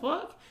like, what the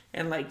fuck?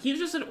 And like, he was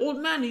just an old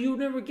man and you would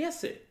never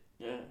guess it.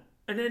 Yeah.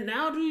 And then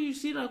now, dude, you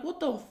see, like, what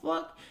the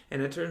fuck?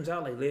 And it turns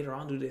out, like, later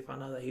on, dude, they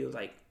found out that he was,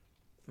 like,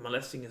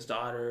 molesting his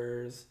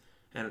daughters.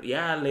 And,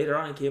 yeah, later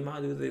on it came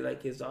out,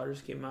 dude, his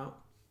daughters came out.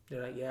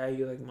 They're like, yeah,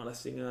 he was, like,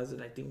 molesting us.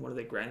 And I think one of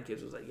the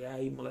grandkids was like, yeah,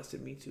 he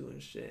molested me, too,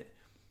 and shit.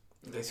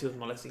 I guess he was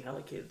molesting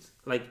hella kids.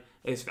 Like,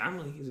 his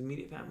family, his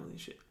immediate family and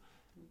shit.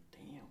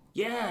 Damn.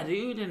 Yeah,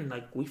 dude, and,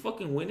 like, we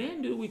fucking went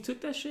in, dude. We took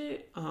that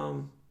shit.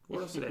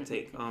 What else did I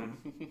take?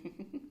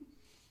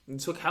 We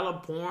took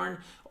hella porn.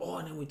 Oh,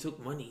 and then we took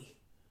money.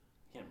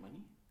 He had money?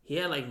 He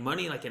had like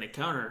money like in a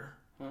counter.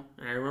 Huh?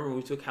 And I remember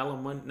we took hella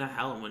money, not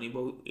hella money,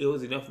 but it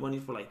was enough money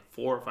for like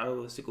 4 or 5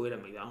 of us to go eat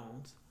at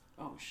McDonald's.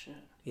 Oh, shit.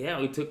 Yeah,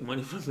 we took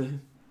money from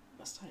them.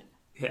 That's tight.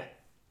 Yeah.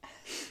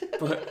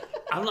 But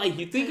I'm like,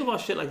 you think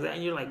about shit like that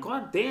and you're like,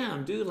 God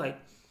damn, dude, like,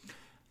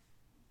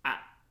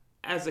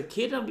 as a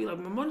kid, I'd be like,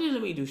 my mom didn't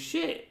let me do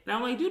shit. And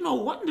I'm like, dude, no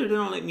wonder they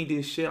don't let me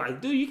do shit. Like,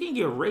 dude, you can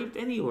get raped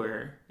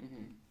anywhere.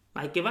 Mm-hmm.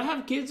 Like, if I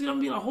have kids, I'm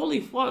gonna be like, holy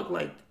fuck,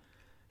 like,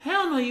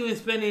 hell no, you ain't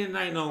spending the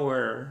night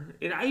nowhere.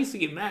 And I used to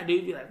get mad,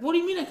 dude. Be like, what do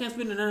you mean I can't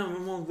spend the night at my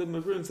mom's at my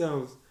friend's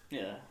house?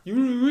 Yeah. What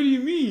do you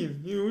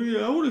mean?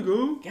 I want to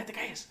go. Quédate,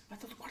 calles.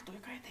 Vete a tu cuarto,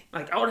 cállate.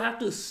 Like, I would have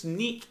to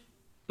sneak.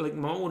 Like,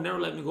 my mom would never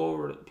let me go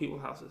over to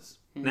people's houses.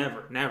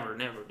 Mm-hmm. Never,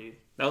 dude.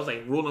 That was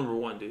like rule number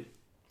 1, dude.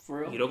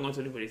 For real? You don't go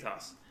to anybody's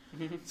house.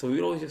 So we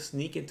would always just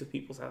sneak into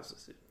people's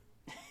houses, dude.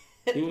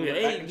 People would be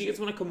like, hey, do you guys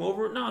want to come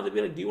over? No, they'd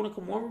be like, do you want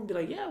to come over? And be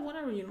like, yeah,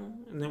 whatever, you know.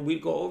 And then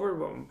we'd go over,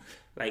 but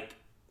like,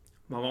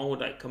 my mom would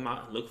like come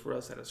out and look for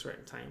us at a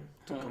certain time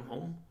to come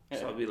home. Yeah.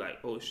 So I'd be like,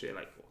 oh shit,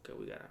 like, okay,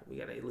 we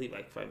gotta leave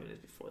like 5 minutes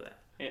before that.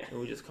 Yeah.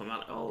 And we just come out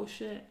like, oh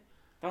shit.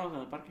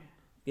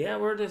 Yeah,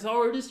 we're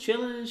just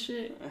chilling and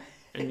shit.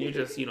 And you're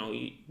just, you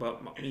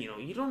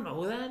don't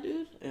know that,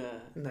 dude. Yeah.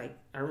 Like,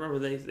 I remember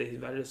they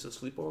invited us to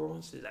sleepover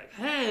once. They're like,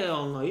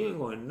 hell no, you ain't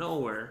going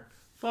nowhere.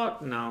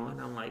 Fuck no. And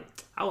I'm like,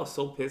 I was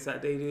so pissed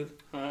that day, dude.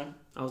 Huh?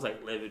 I was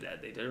like livid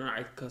that day.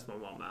 I cussed my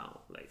mom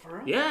out. Like, for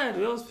real? Yeah,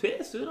 dude, I was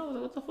pissed, dude. I was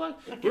like, what the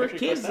fuck? We're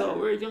kids, though.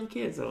 We're young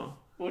kids, though.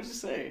 What'd you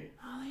say?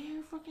 Oh,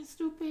 you're fucking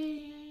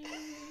stupid.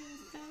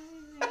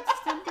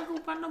 Están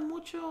preocupando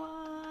mucho.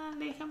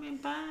 Déjame en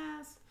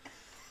paz.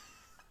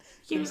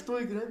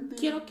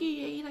 Quiero que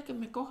ir a que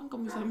me cojan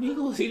con mis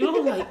amigos. You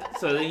know, like,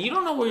 so you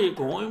don't know where you're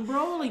going,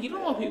 bro. Like, you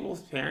don't know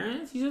people's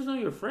parents. You just know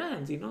your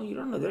friends. You know, you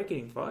don't know they're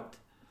getting fucked.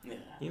 Yeah.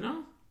 You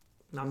know?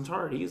 I'm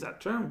sorry to use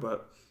that term,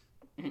 but.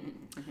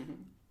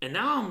 And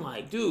now I'm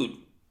like, dude.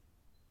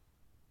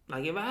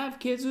 Like, if I have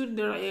kids, dude,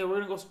 they're like, hey, we're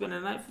gonna go spend the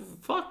night.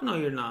 Fuck no,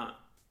 you're not.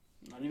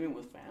 Not even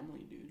with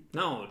family, dude.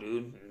 No,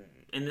 dude.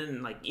 And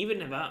then, like,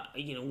 even if I,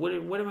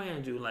 what am I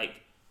gonna do? Like,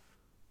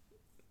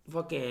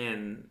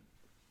 fucking.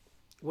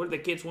 What if the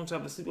kids want to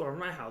have a sleepover at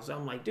my house?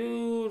 I'm like,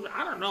 dude,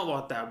 I don't know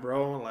about that,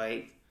 bro.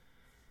 Like,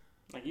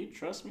 you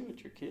trust me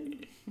with your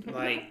kid?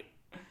 Like,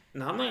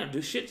 no, I'm not gonna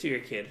do shit to your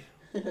kid.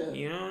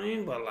 You know what I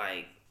mean? But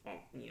like,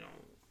 you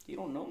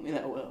don't know me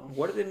that well.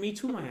 What if they Me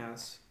Too my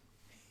ass?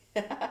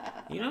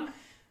 You know?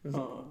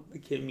 The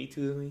kid Me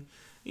Too me.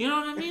 You know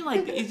what I mean?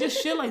 Like, it's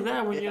just shit like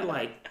that when you're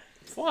like,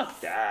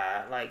 fuck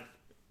that. Like,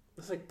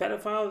 it's like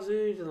pedophiles,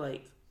 dude.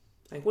 Like,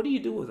 what do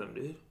you do with them,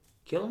 dude?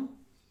 Kill them?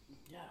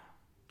 Yeah.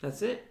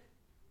 That's it.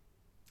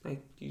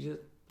 Like, you just...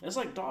 It's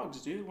like dogs,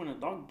 dude. When a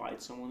dog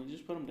bites someone, they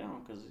just put them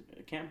down because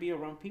it can't be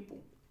around people.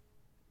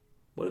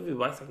 What if he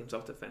bites like in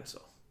self-defense,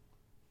 though?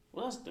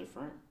 Well, that's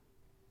different.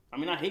 I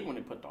mean, I hate when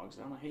they put dogs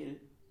down. I hate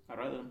it. I'd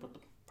rather than put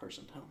the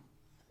person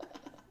down.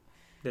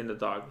 Than the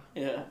dog.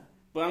 Yeah.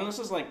 But unless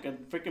it's like a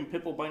freaking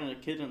pit bull biting a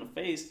kid in the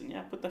face, then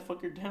yeah, put that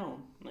fucker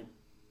down. Like...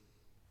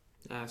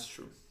 That's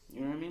true.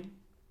 You know what I mean?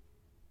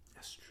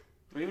 That's true.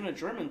 Or even a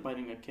German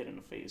biting a kid in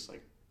the face.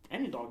 Like,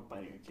 any dog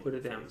biting a kid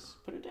in the face.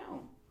 Put it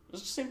down.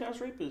 It's the same as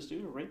rapists,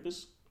 dude. A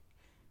rapist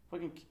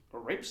fucking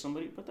rapes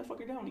somebody, put that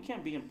fucker down. You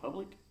can't be in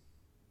public.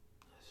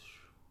 That's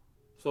true.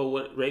 So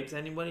what, rapes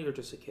anybody or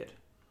just a kid?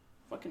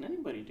 Fucking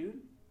anybody, dude.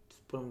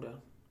 Just put them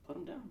down. Put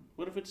them down.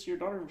 What if it's your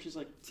daughter and she's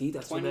like 20?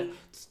 What the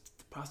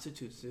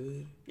prostitutes,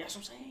 dude. Yeah, that's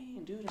what I'm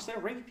saying, dude. Instead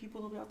of raping people,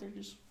 they'll be out there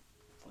just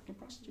fucking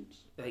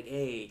prostitutes. Like,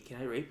 hey,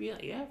 can I rape you?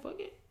 Like, yeah, fuck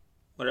it.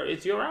 Whatever.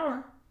 It's your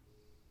hour.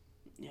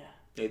 Yeah.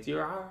 It's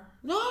your hour.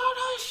 No,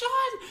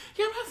 Sean!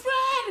 You're my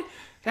friend!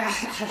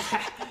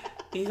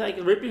 He's like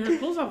ripping her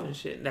clothes off and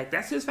shit. Like,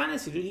 that's his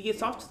fantasy, dude. He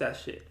gets off to that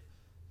shit.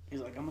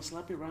 He's like, I'm gonna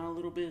slap you around a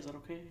little bit. Is that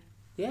okay?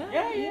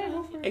 Yeah.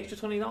 Go for it. Extra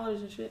 $20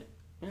 and shit.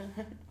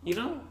 You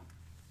know?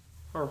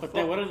 But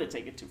then what if they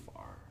take it too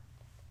far?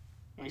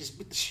 I just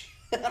beat the shit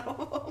out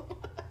of them.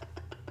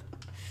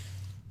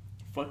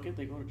 Fuck it,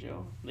 they go to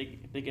jail.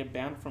 They get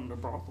banned from the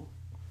brothel.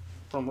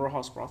 From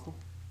Rojas brothel.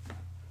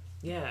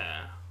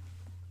 Yeah.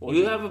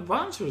 You have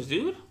bouncers,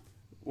 dude.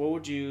 What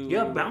would you... You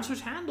have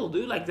bouncers handle,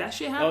 dude. Like, that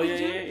shit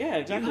happens, yeah,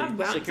 exactly. You have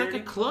bouncers. It's like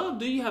a club,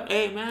 dude. You have,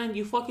 hey, man,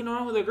 you fucking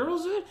around with the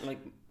girls, dude? Like,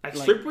 Like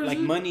strippers, like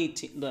dude?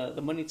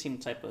 the money team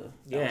type of.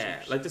 Yeah,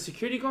 bouncers. like the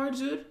security guards,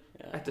 dude.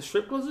 Yeah. At the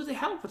strip clubs, dude, they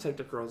hella protect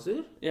the girls,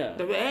 dude. Yeah.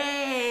 They're like,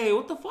 hey,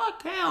 what the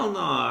fuck? Hell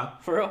nah.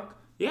 For real.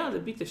 Yeah, they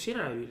beat the shit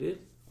out of you, dude.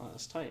 Oh,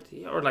 that's tight.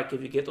 Yeah, or like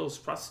if you get those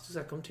prostitutes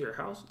that come to your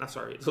house. I'm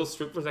sorry, those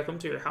strippers that come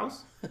to your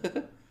house.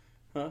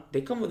 Huh?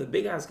 They come with a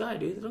big ass guy,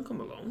 dude. They don't come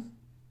alone.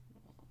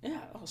 Yeah.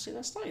 Oh, see,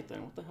 that's tight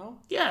then. What the hell?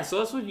 Yeah, so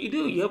that's what you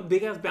do. You have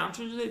big ass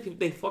bouncers.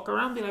 They fuck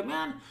around. Be like,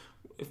 man,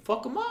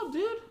 fuck them up,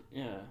 dude.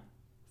 Yeah.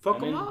 Fuck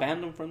And them then up.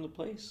 ban them from the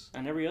place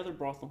and every other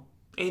brothel.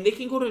 And they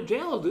can go to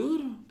jail,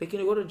 dude. They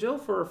can go to jail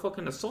for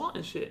fucking assault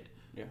and shit.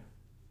 Yeah.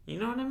 You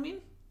know what I mean?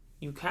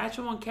 You catch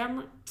them on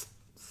camera.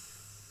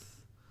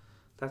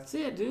 That's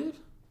it, dude.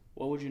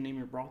 What would you name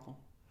your brothel?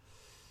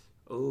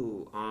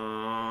 Oh,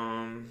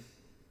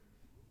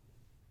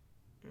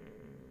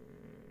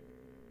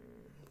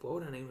 what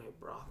would I name my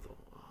brothel?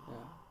 Yeah.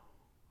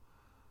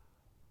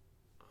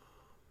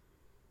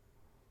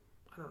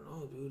 I don't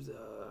know, dude.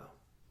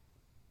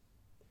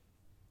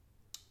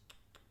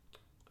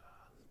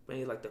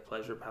 Maybe like the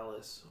Pleasure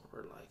Palace,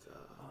 or like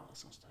Oh, that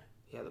sounds tight.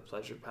 yeah, the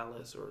Pleasure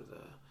Palace, or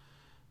the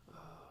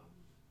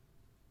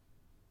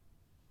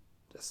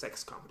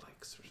Sex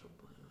Complex, or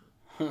something like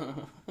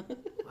that.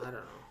 I don't know,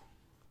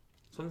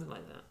 something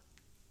like that.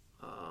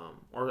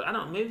 Or I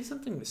don't know, maybe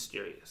something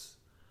mysterious.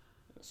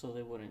 So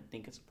they wouldn't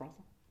think it's a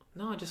brothel?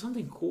 No, just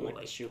something cool, Like a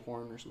like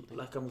shoehorn or something?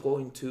 like I'm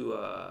going to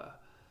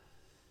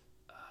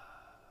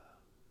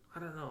I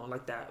don't know,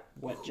 like that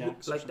Wet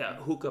Jacks or like that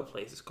something? hookah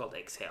place is called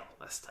Exhale.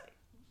 That's tight.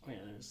 Oh, yeah,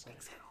 there's like,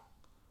 Exhale.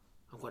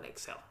 I'm going to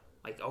Excel.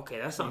 Like, okay,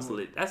 that sounds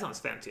lit. That sounds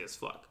fancy as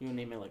fuck. you would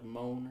name it like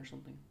Moan or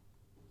something?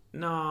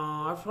 No,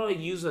 I'd probably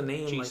use a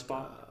name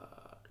G-Spot?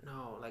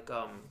 like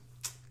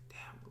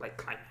like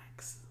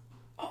Climax.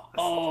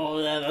 Oh,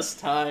 yeah, that's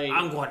tight.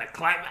 I'm going to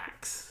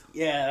Climax.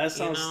 Yeah, that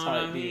sounds you know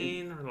tight, what I dude.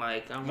 mean? Or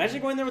like,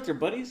 Imagine going there with your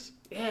buddies.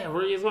 yeah,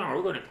 where are you going?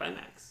 We're going to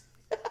Climax.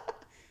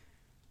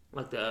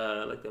 like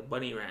the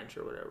Bunny Ranch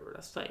or whatever.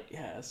 That's tight.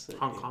 Yeah, that's sick,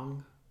 Hong dude.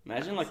 Kong.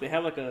 Imagine like they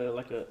have like a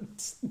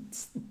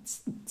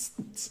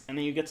and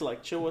then you get to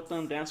like chill with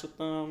them, dance with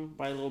them,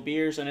 buy little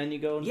beers, and then you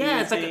go and do Yeah,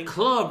 your it's like a thing.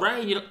 club,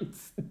 right? You know,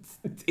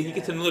 and you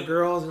get to know the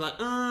girls, and like,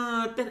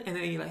 and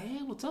then you're like, hey,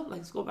 what's up? Like,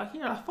 let's go back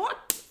here. Like,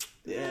 fuck.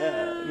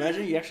 Yeah,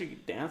 imagine you actually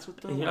dance with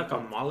them. And you're like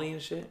on Molly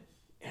and shit.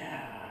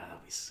 Yeah,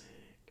 that'd be sick.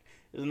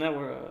 Isn't that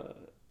where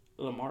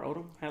Lamar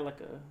Odom had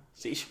like a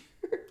seizure?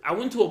 I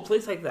went to a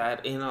place like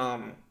that in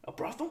A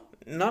brothel?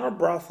 not a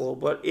brothel,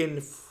 but in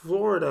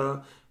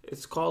Florida.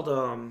 It's called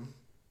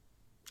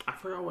I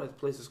forgot what the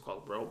place is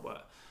called, bro.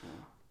 But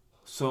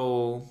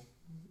so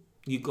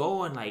you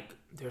go and like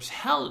there's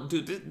hell,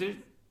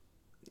 dude.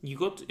 You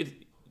go to it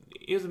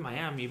is in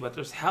Miami, but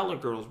there's hella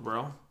girls,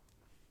 bro.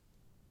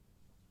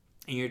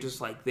 And you're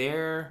just like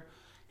there,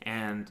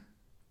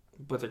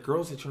 but the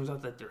girls, it turns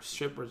out that they're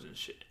strippers and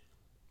shit.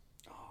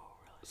 Oh,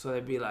 really? So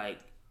they'd be like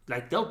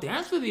they'll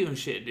dance with you and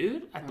shit,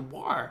 dude, at the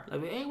bar.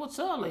 Like, hey, what's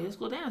up? Like, let's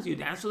go dance. You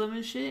dance with them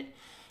and shit.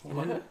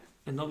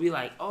 And they'll be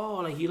like, oh,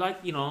 like you like,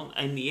 you know.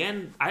 In the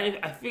end,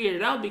 I figured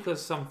it out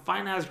because some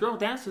fine ass girl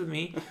danced with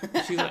me.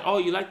 She's like, oh,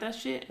 you like that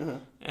shit?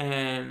 And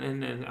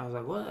then I was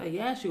like, well,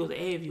 yeah. She goes,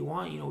 hey, if you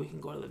want, you know, we can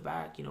go to the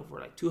back, you know, for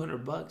like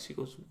 $200. She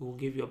goes, we'll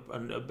give you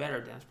a better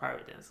dance,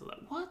 private dance. I was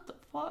like, what the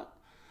fuck?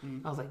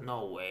 I was like,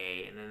 no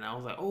way. And then I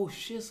was like, oh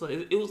shit. So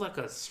it was like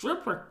a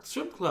strip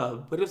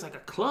club, but it was like a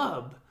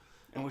club.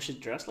 And was she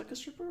dressed like a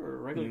stripper or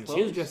regular clothes?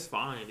 She was just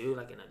fine, dude,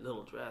 like in a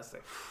little dress,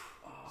 like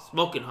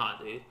smoking hot,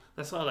 dude.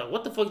 That's why I was like,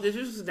 what the fuck? Did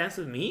you just dance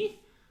with me?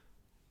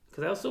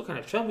 Because I was still kind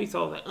of chubby, so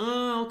I was like,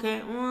 oh, okay.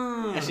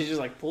 And she just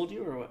like pulled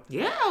you or what?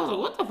 Yeah, I was like,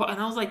 what the fuck?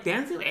 And I was like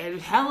dancing, and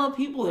there's hella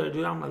people there,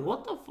 dude. I'm like,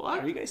 what the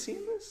fuck? Are you guys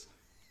seeing this?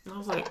 And I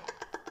was like,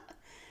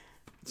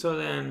 so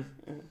then,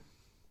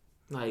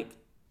 like,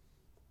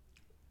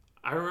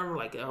 I remember,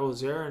 like, I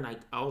was there, and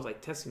I was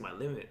like testing my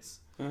limits.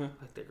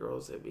 Like, the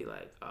girls, they'd be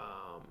like,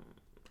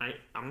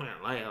 I'm not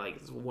gonna lie, like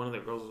one of the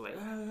girls was like,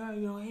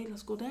 you know, hey,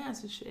 let's go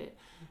dance and shit.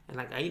 And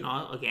like, I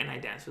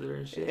danced with her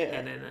and shit. Yeah.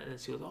 And then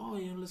she goes, oh,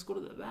 you know, let's go to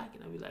the back.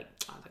 And I'd be like,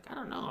 I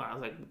don't know. I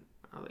was like,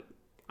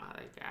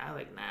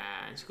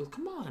 nah. And she goes,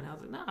 come on. And I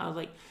was like, nah.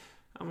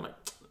 I'm like,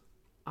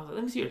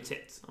 let me see your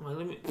tits. I'm like,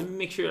 let me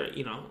make sure,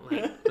 you know,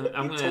 like,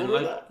 I'm gonna told her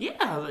like, that?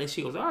 yeah. And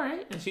she goes, all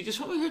right. And she just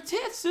showed me her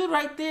tits, dude,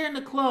 right there in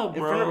the club,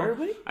 bro. In front of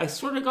everybody? I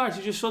swear to God,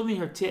 she just showed me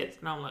her tits,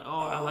 and I'm like,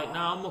 I'm like,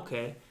 nah, I'm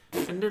okay.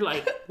 And they're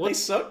like, what? They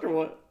sucked or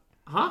what?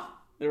 Huh?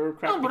 They were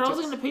crappy No, but I was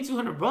tits? gonna pay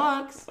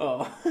 $200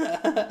 Oh.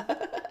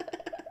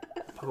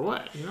 for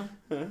what, you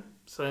know?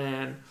 So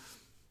then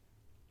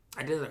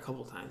I did it a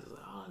couple times. I was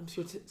like, oh, let me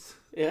see your tits.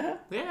 Yeah?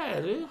 Yeah,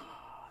 dude. Oh,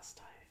 that's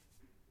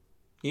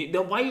tight.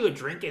 They'll buy you a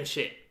drink and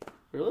shit.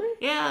 Really?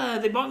 Yeah,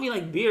 they bought me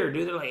like beer,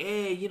 dude. They're like,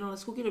 hey, you know,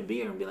 let's go get a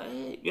beer, and be like,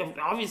 hey,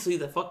 obviously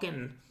the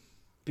fucking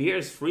beer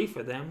is free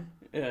for them.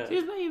 Yeah. So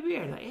just buy you a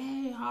beer. Like,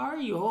 hey, how are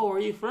you? Oh, where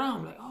are you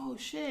from? Like, oh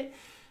shit.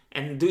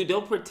 And dude,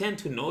 they'll pretend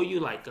to know you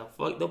like a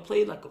fuck. They'll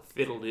play like a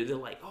fiddle, dude. They're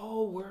like,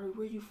 oh, where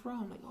are you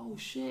from? Like, oh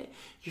shit,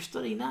 you're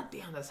studying that?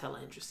 Damn, that's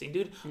hella interesting,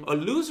 dude. A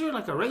loser,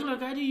 like a regular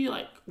guy, dude, you're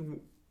like,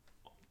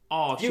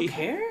 Oh, You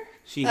care?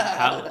 She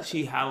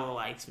hella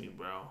likes me,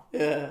 bro.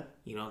 Yeah.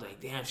 You know, like,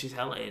 damn, she's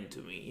hella into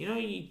me. You know,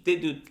 they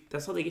do.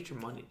 That's how they get your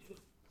money, dude.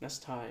 That's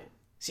tight.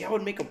 See, I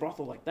would make a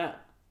brothel like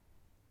that.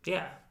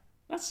 Yeah.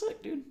 That's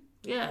sick, dude.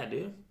 Yeah,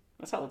 dude.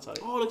 That's hella tight.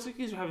 Oh, looks like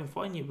you guys are having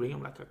fun. You bring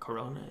them like a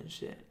Corona and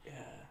shit.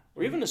 Yeah.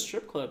 Or even a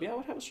strip club. Yeah, I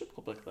would have a strip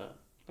club like that.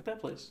 Like that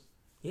place.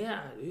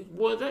 Yeah, dude.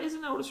 Well,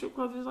 isn't that what a strip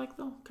club is like,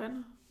 though? Kind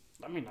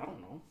of. I mean, I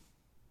don't know.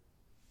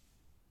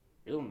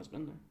 You're the one that's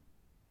been there.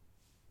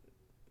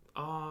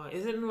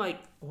 Isn't it like,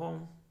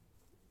 well,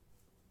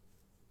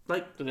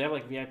 like, Do they have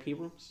like VIP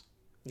rooms?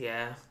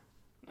 yeah.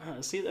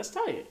 See, that's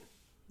tight.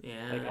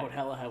 Yeah. Like, I would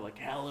have like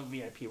hella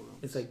VIP rooms.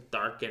 It's like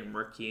dark and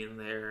murky in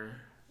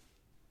there.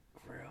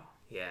 For real.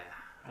 Yeah.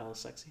 Hella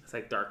sexy. It's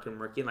like dark and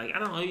murky. Like, I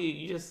don't know,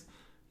 you just,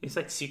 it's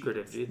like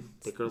secretive, dude.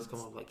 The girls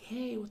come up like,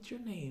 hey, what's your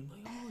name?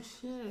 Like, oh,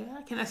 shit,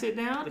 yeah, can I sit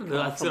down? And they'll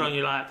like sit on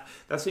your lap.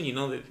 That's when you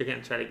know that they're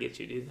going to try to get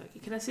you, dude.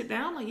 Like, can I sit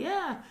down? Like,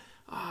 yeah.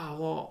 Oh,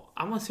 well,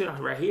 I'm going to sit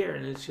right here.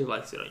 And then she'll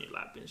like sit on your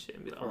lap and shit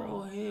and be like,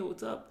 oh, hey,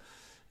 what's up?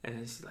 And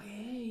then she's like,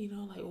 hey, you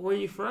know, like, where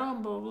you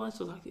from? Blah, blah, blah.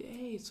 So like,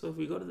 hey, so if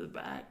we go to the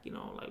back, you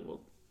know, like,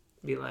 we'll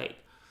be like,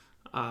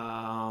 no,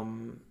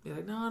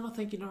 I don't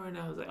think you know right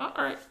now. I was like, oh,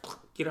 all right,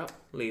 get up,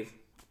 leave,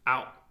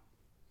 out.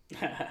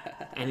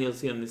 And you'll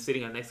see him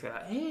sitting on next guy,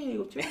 like, hey,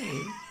 what's your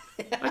name?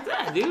 Like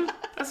that, dude.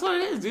 That's what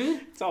it is,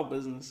 dude. It's all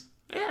business.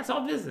 Yeah, it's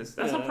all business.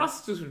 That's how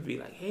prostitutes would be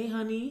like, hey,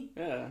 honey.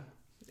 Yeah.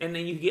 And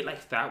then you get like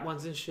fat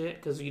ones and shit,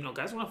 because, you know,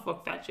 guys want to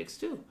fuck fat chicks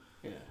too.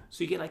 Yeah.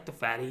 So you get like the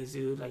fatties,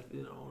 dude, like,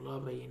 you know,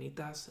 love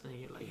rellenitas, and then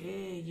you're like,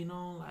 hey, you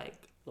know,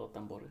 like, Little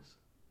tambores.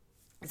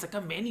 it's like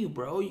a menu,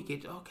 bro. You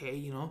get, okay,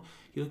 you know,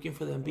 you're looking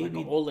for them Like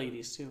baby. the old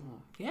ladies too, huh?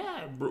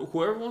 Yeah, bro,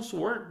 whoever wants to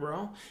work,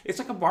 bro. It's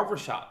like a barber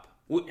shop.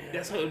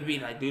 That's how it would be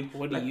like, dude.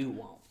 What like, do you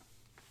want?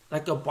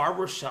 Like a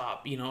barber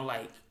shop, you know,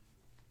 like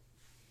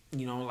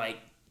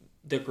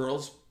the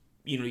girls,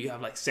 you know, you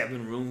have like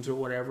 7 rooms or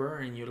whatever,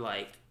 and you're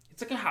like,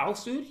 it's like a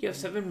house, dude. You have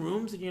 7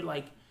 rooms, and you're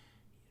like,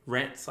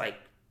 rent's like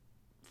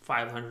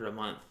 $500 a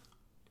month.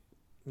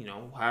 You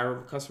know,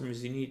 however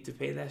customers you need to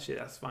pay that shit,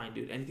 that's fine,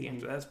 dude. Anything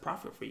after that's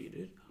profit for you,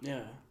 dude.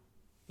 Yeah.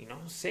 You know,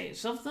 say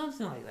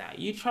something like that.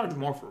 You charge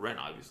more for rent,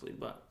 obviously,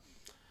 but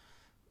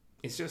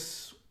it's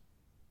just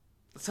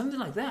something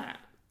like that.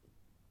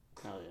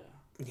 Hell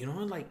yeah. You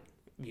know, like,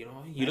 you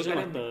know, you Imagine look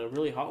like at the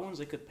really hot ones,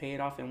 they could pay it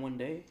off in one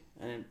day,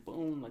 and then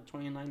boom, like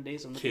 29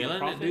 days of killing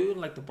profit. it, dude.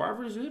 Like the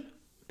barbers, dude,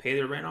 pay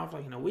their rent off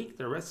like in a week.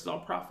 The rest is all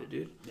profit,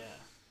 dude. Yeah.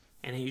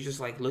 And then you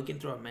just like looking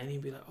through a menu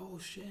and be like, oh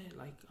shit,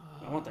 like.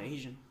 I want the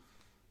Asian.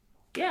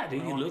 Yeah,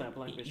 dude. I You want look, that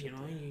black bitch you know,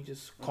 right there. you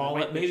just Or the call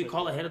white it. Maybe bitch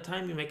call right ahead of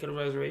time. You make it a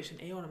reservation.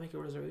 Hey, I want to make a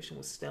reservation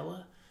with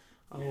Stella.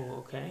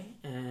 Oh, okay.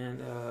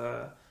 And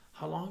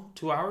how long?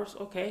 2 hours?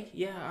 Okay.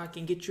 Yeah, I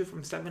can get you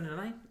from 7 to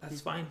 9.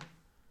 That's fine.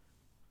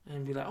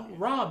 And be like, oh,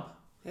 Rob.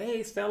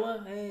 Hey,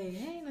 Stella.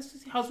 Hey, let's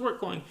just see how's work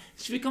going.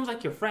 She becomes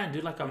like your friend,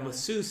 dude, like a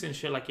masseuse and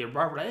shit, like your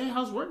barber. Like, hey,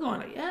 how's work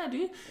going? Like, yeah,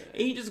 dude.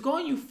 And you just go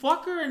and you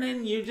fuck her, and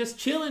then you're just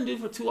chilling, dude,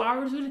 for 2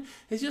 hours, dude.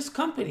 It's just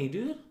company,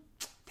 dude.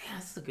 Damn,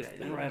 that's a good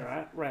idea. And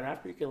right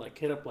after, you could like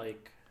hit up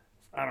like,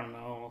 I don't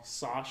know,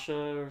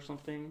 Sasha or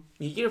something.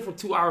 You get her for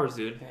 2 hours,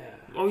 dude.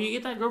 Yeah. Or you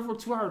get that girl for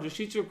 2 hours. Or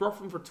she's your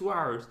girlfriend for 2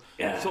 hours.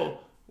 Yeah. So,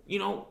 you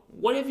know,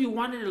 what if you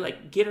wanted to,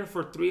 like, get her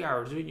for 3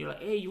 hours, dude? And you're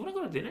like, hey, you want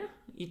to go to dinner?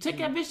 You take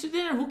that bitch to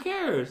dinner. Who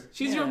cares?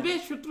 She's your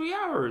bitch for 3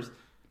 hours.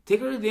 Take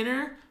her to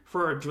dinner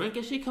for a drink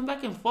and shit. Come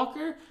back and fuck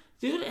her,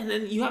 dude. And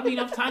then you have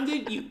enough time,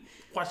 dude. You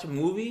watch a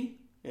movie.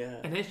 Yeah.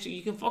 And then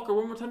you can fuck her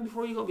one more time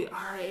before you go. Be like,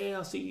 all right, hey,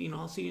 I'll see you. You know,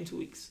 I'll see you in 2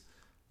 weeks.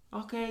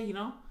 Okay, you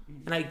know.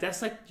 And like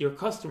that's like your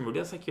customer.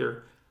 That's like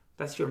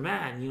that's your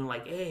man. You know,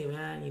 like, hey,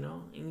 man, you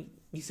know. And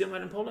you see him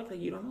out in public,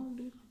 like you don't know,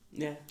 dude.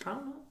 Yeah. I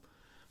don't know.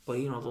 But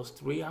you know, those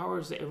 3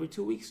 hours every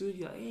 2 weeks, dude.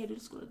 You're like, hey, dude,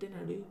 let's go to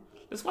dinner, dude.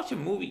 Let's watch a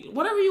movie.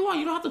 Whatever you want.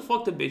 You don't have to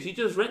fuck the bitch. You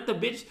just rent the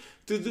bitch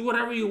to do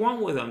whatever you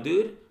want with them,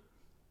 dude.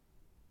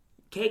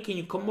 Okay, can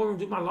you come over and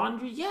do my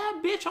laundry?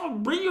 Yeah, bitch, I'll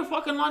bring your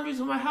fucking laundry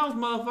to my house,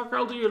 motherfucker.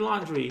 I'll do your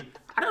laundry.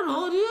 I don't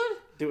know, dude.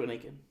 Do it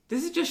naked.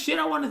 This is just shit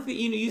I want to,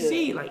 you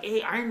see, like,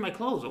 hey, iron my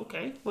clothes.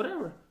 Okay,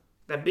 whatever.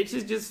 That bitch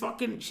is just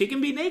fucking, she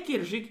can be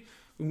naked. Or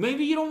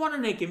maybe you don't want her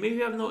naked. Maybe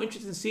you have no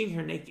interest in seeing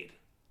her naked.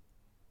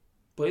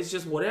 But it's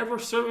just whatever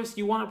service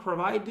you want to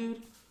provide,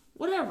 dude.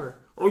 Whatever.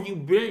 Or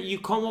you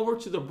come over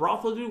to the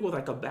brothel, dude, with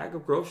like a bag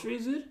of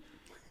groceries, dude.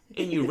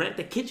 And you rent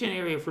the kitchen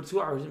area for 2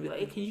 hours and be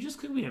like, hey, can you just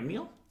cook me a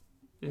meal?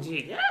 And she's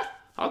like, yeah,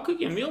 I'll cook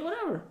you a meal,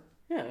 whatever.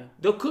 Yeah.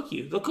 They'll cook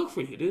you. They'll cook for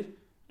you, dude.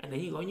 And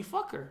then you go and you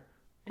fuck her.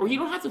 Or you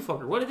don't have to fuck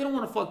her. What if they don't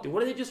want to fuck, dude?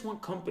 What if they just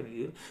want company,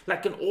 dude?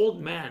 Like an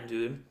old man,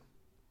 dude.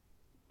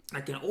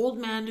 Like an old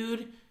man,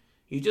 dude.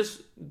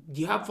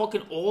 You have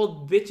fucking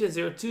old bitches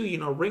there too, you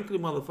know, wrinkly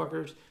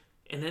motherfuckers.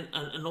 And then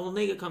an old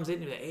nigga comes in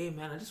and be like, hey,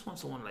 man, I just want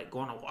someone like go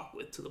on a walk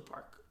with to the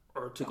park.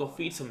 Or to go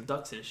feed some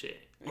ducks and shit.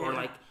 Or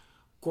like,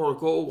 or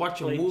go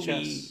watch a movie.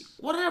 Chess.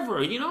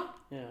 Whatever, you know?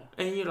 Yeah.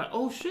 And you're like,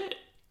 oh shit.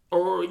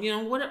 Or, you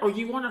know, whatever. Or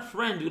you want a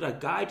friend, dude. A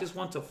guy just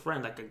wants a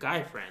friend, like a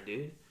guy friend,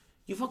 dude.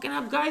 You fucking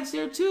have guys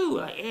there too.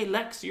 Like, hey,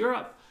 Lex, you're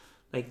up.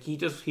 Like,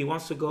 he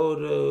wants to go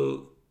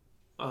to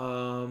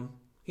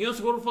He wants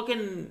to go to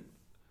fucking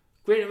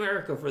Great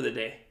America for the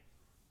day.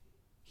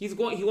 He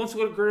wants to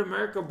go to Great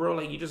America, bro.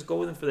 Like, you just go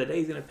with him for the day.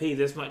 He's gonna pay you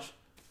this much.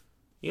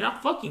 You're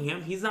not fucking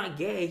him. He's not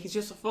gay. He's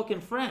just a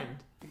fucking friend.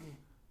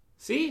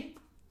 See?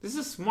 This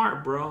is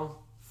smart, bro.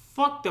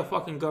 Fuck the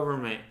fucking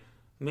government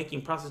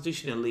making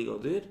prostitution illegal,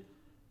 dude.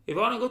 If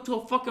I want to go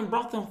to a fucking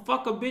brothel and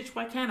fuck a bitch,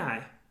 why can't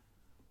I?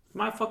 It's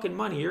my fucking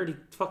money. You're already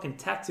fucking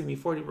taxing me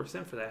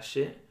 40% for that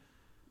shit.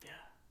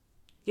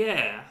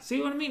 Yeah.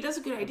 See what I mean? That's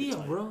a good idea,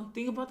 bro.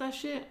 Think about that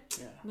shit.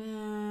 Yeah.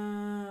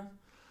 Man.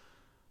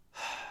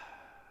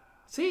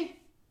 See?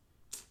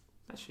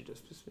 That shit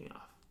just pissed me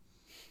off.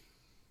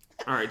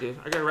 Alright, dude.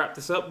 I gotta wrap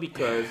this up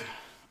because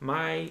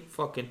my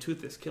fucking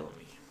tooth is killing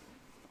me.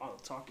 All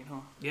the talking,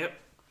 huh? Yep.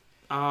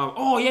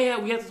 Oh, yeah.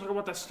 We have to talk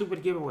about that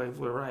stupid giveaway. If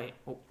we're right.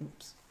 Oh,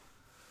 oops.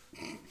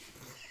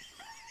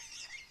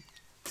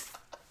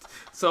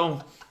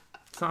 So,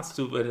 it's not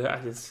stupid.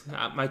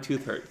 My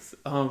tooth hurts.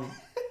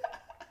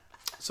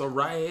 So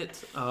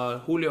Riot,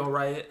 Julio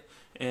Riot,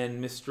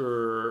 and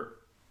Mr.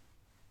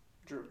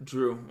 Drew.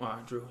 Drew.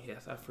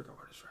 Yes, I forgot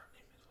what his rap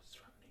name is. What's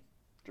his rap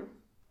name?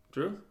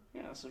 Drew?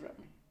 Yeah, that's his rap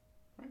name.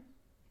 Right?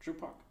 Drew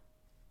Pac.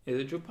 Is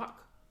it Drew Pac?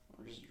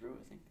 Or just Drew,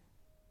 I think.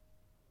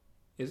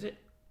 Is it?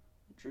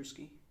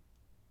 Drewski.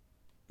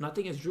 No, I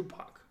think it's Drew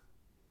Pac.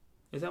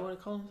 Is that what I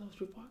call him?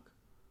 Drew Pac?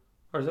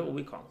 Or is that what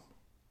we call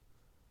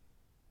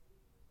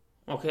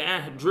him?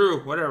 Okay,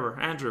 Drew, whatever.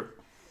 Andrew.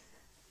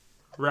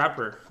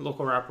 Rapper.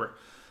 Local rapper.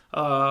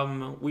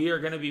 We are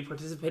going to be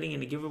participating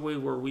in a giveaway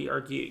where we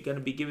are going to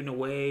be giving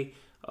away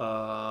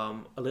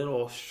a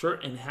little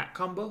shirt and hat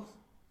combo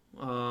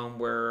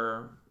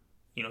where,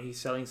 you know, he's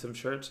selling some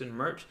shirts and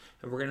merch,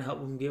 and we're going to help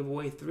him give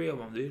away 3 of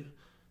them, dude.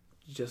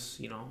 Just,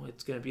 you know,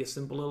 it's going to be a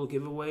simple little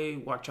giveaway.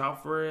 Watch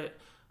out for it.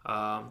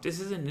 This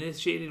isn't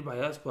initiated by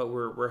us, but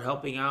we're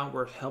helping out.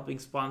 We're helping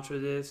sponsor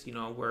this. You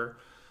know, we're,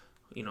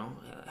 you know,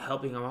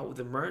 helping him out with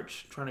the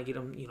merch, trying to get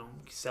him, you know,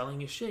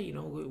 selling his shit. You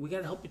know, we got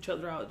to help each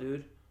other out,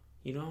 dude.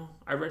 You know,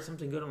 I read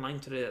something good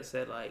online today that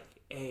said, like,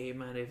 hey,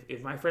 man,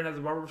 if my friend has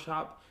a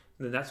barbershop,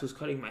 then that's who's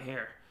cutting my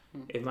hair.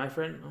 If my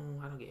friend,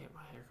 I don't get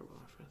my hair cut by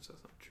my friend, so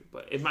that's not true.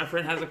 But if my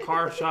friend has a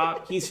car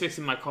shop, he's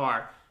fixing my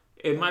car.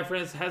 If my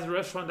friend has a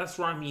restaurant, that's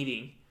where I'm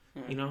eating.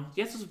 You know,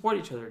 you have to support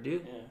each other,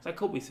 dude. Yeah. It's like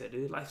Kobe said,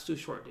 dude. Life's too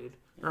short, dude.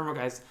 Remember,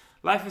 guys,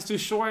 life is too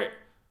short.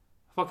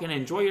 Fucking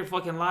enjoy your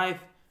fucking life.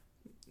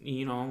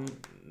 You know,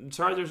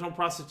 sorry there's no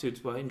prostitutes,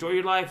 but enjoy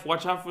your life.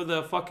 Watch out for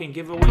the fucking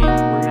giveaway.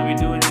 We're going to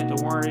be doing it.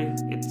 Don't worry.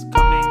 It's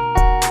coming.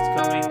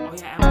 It's coming.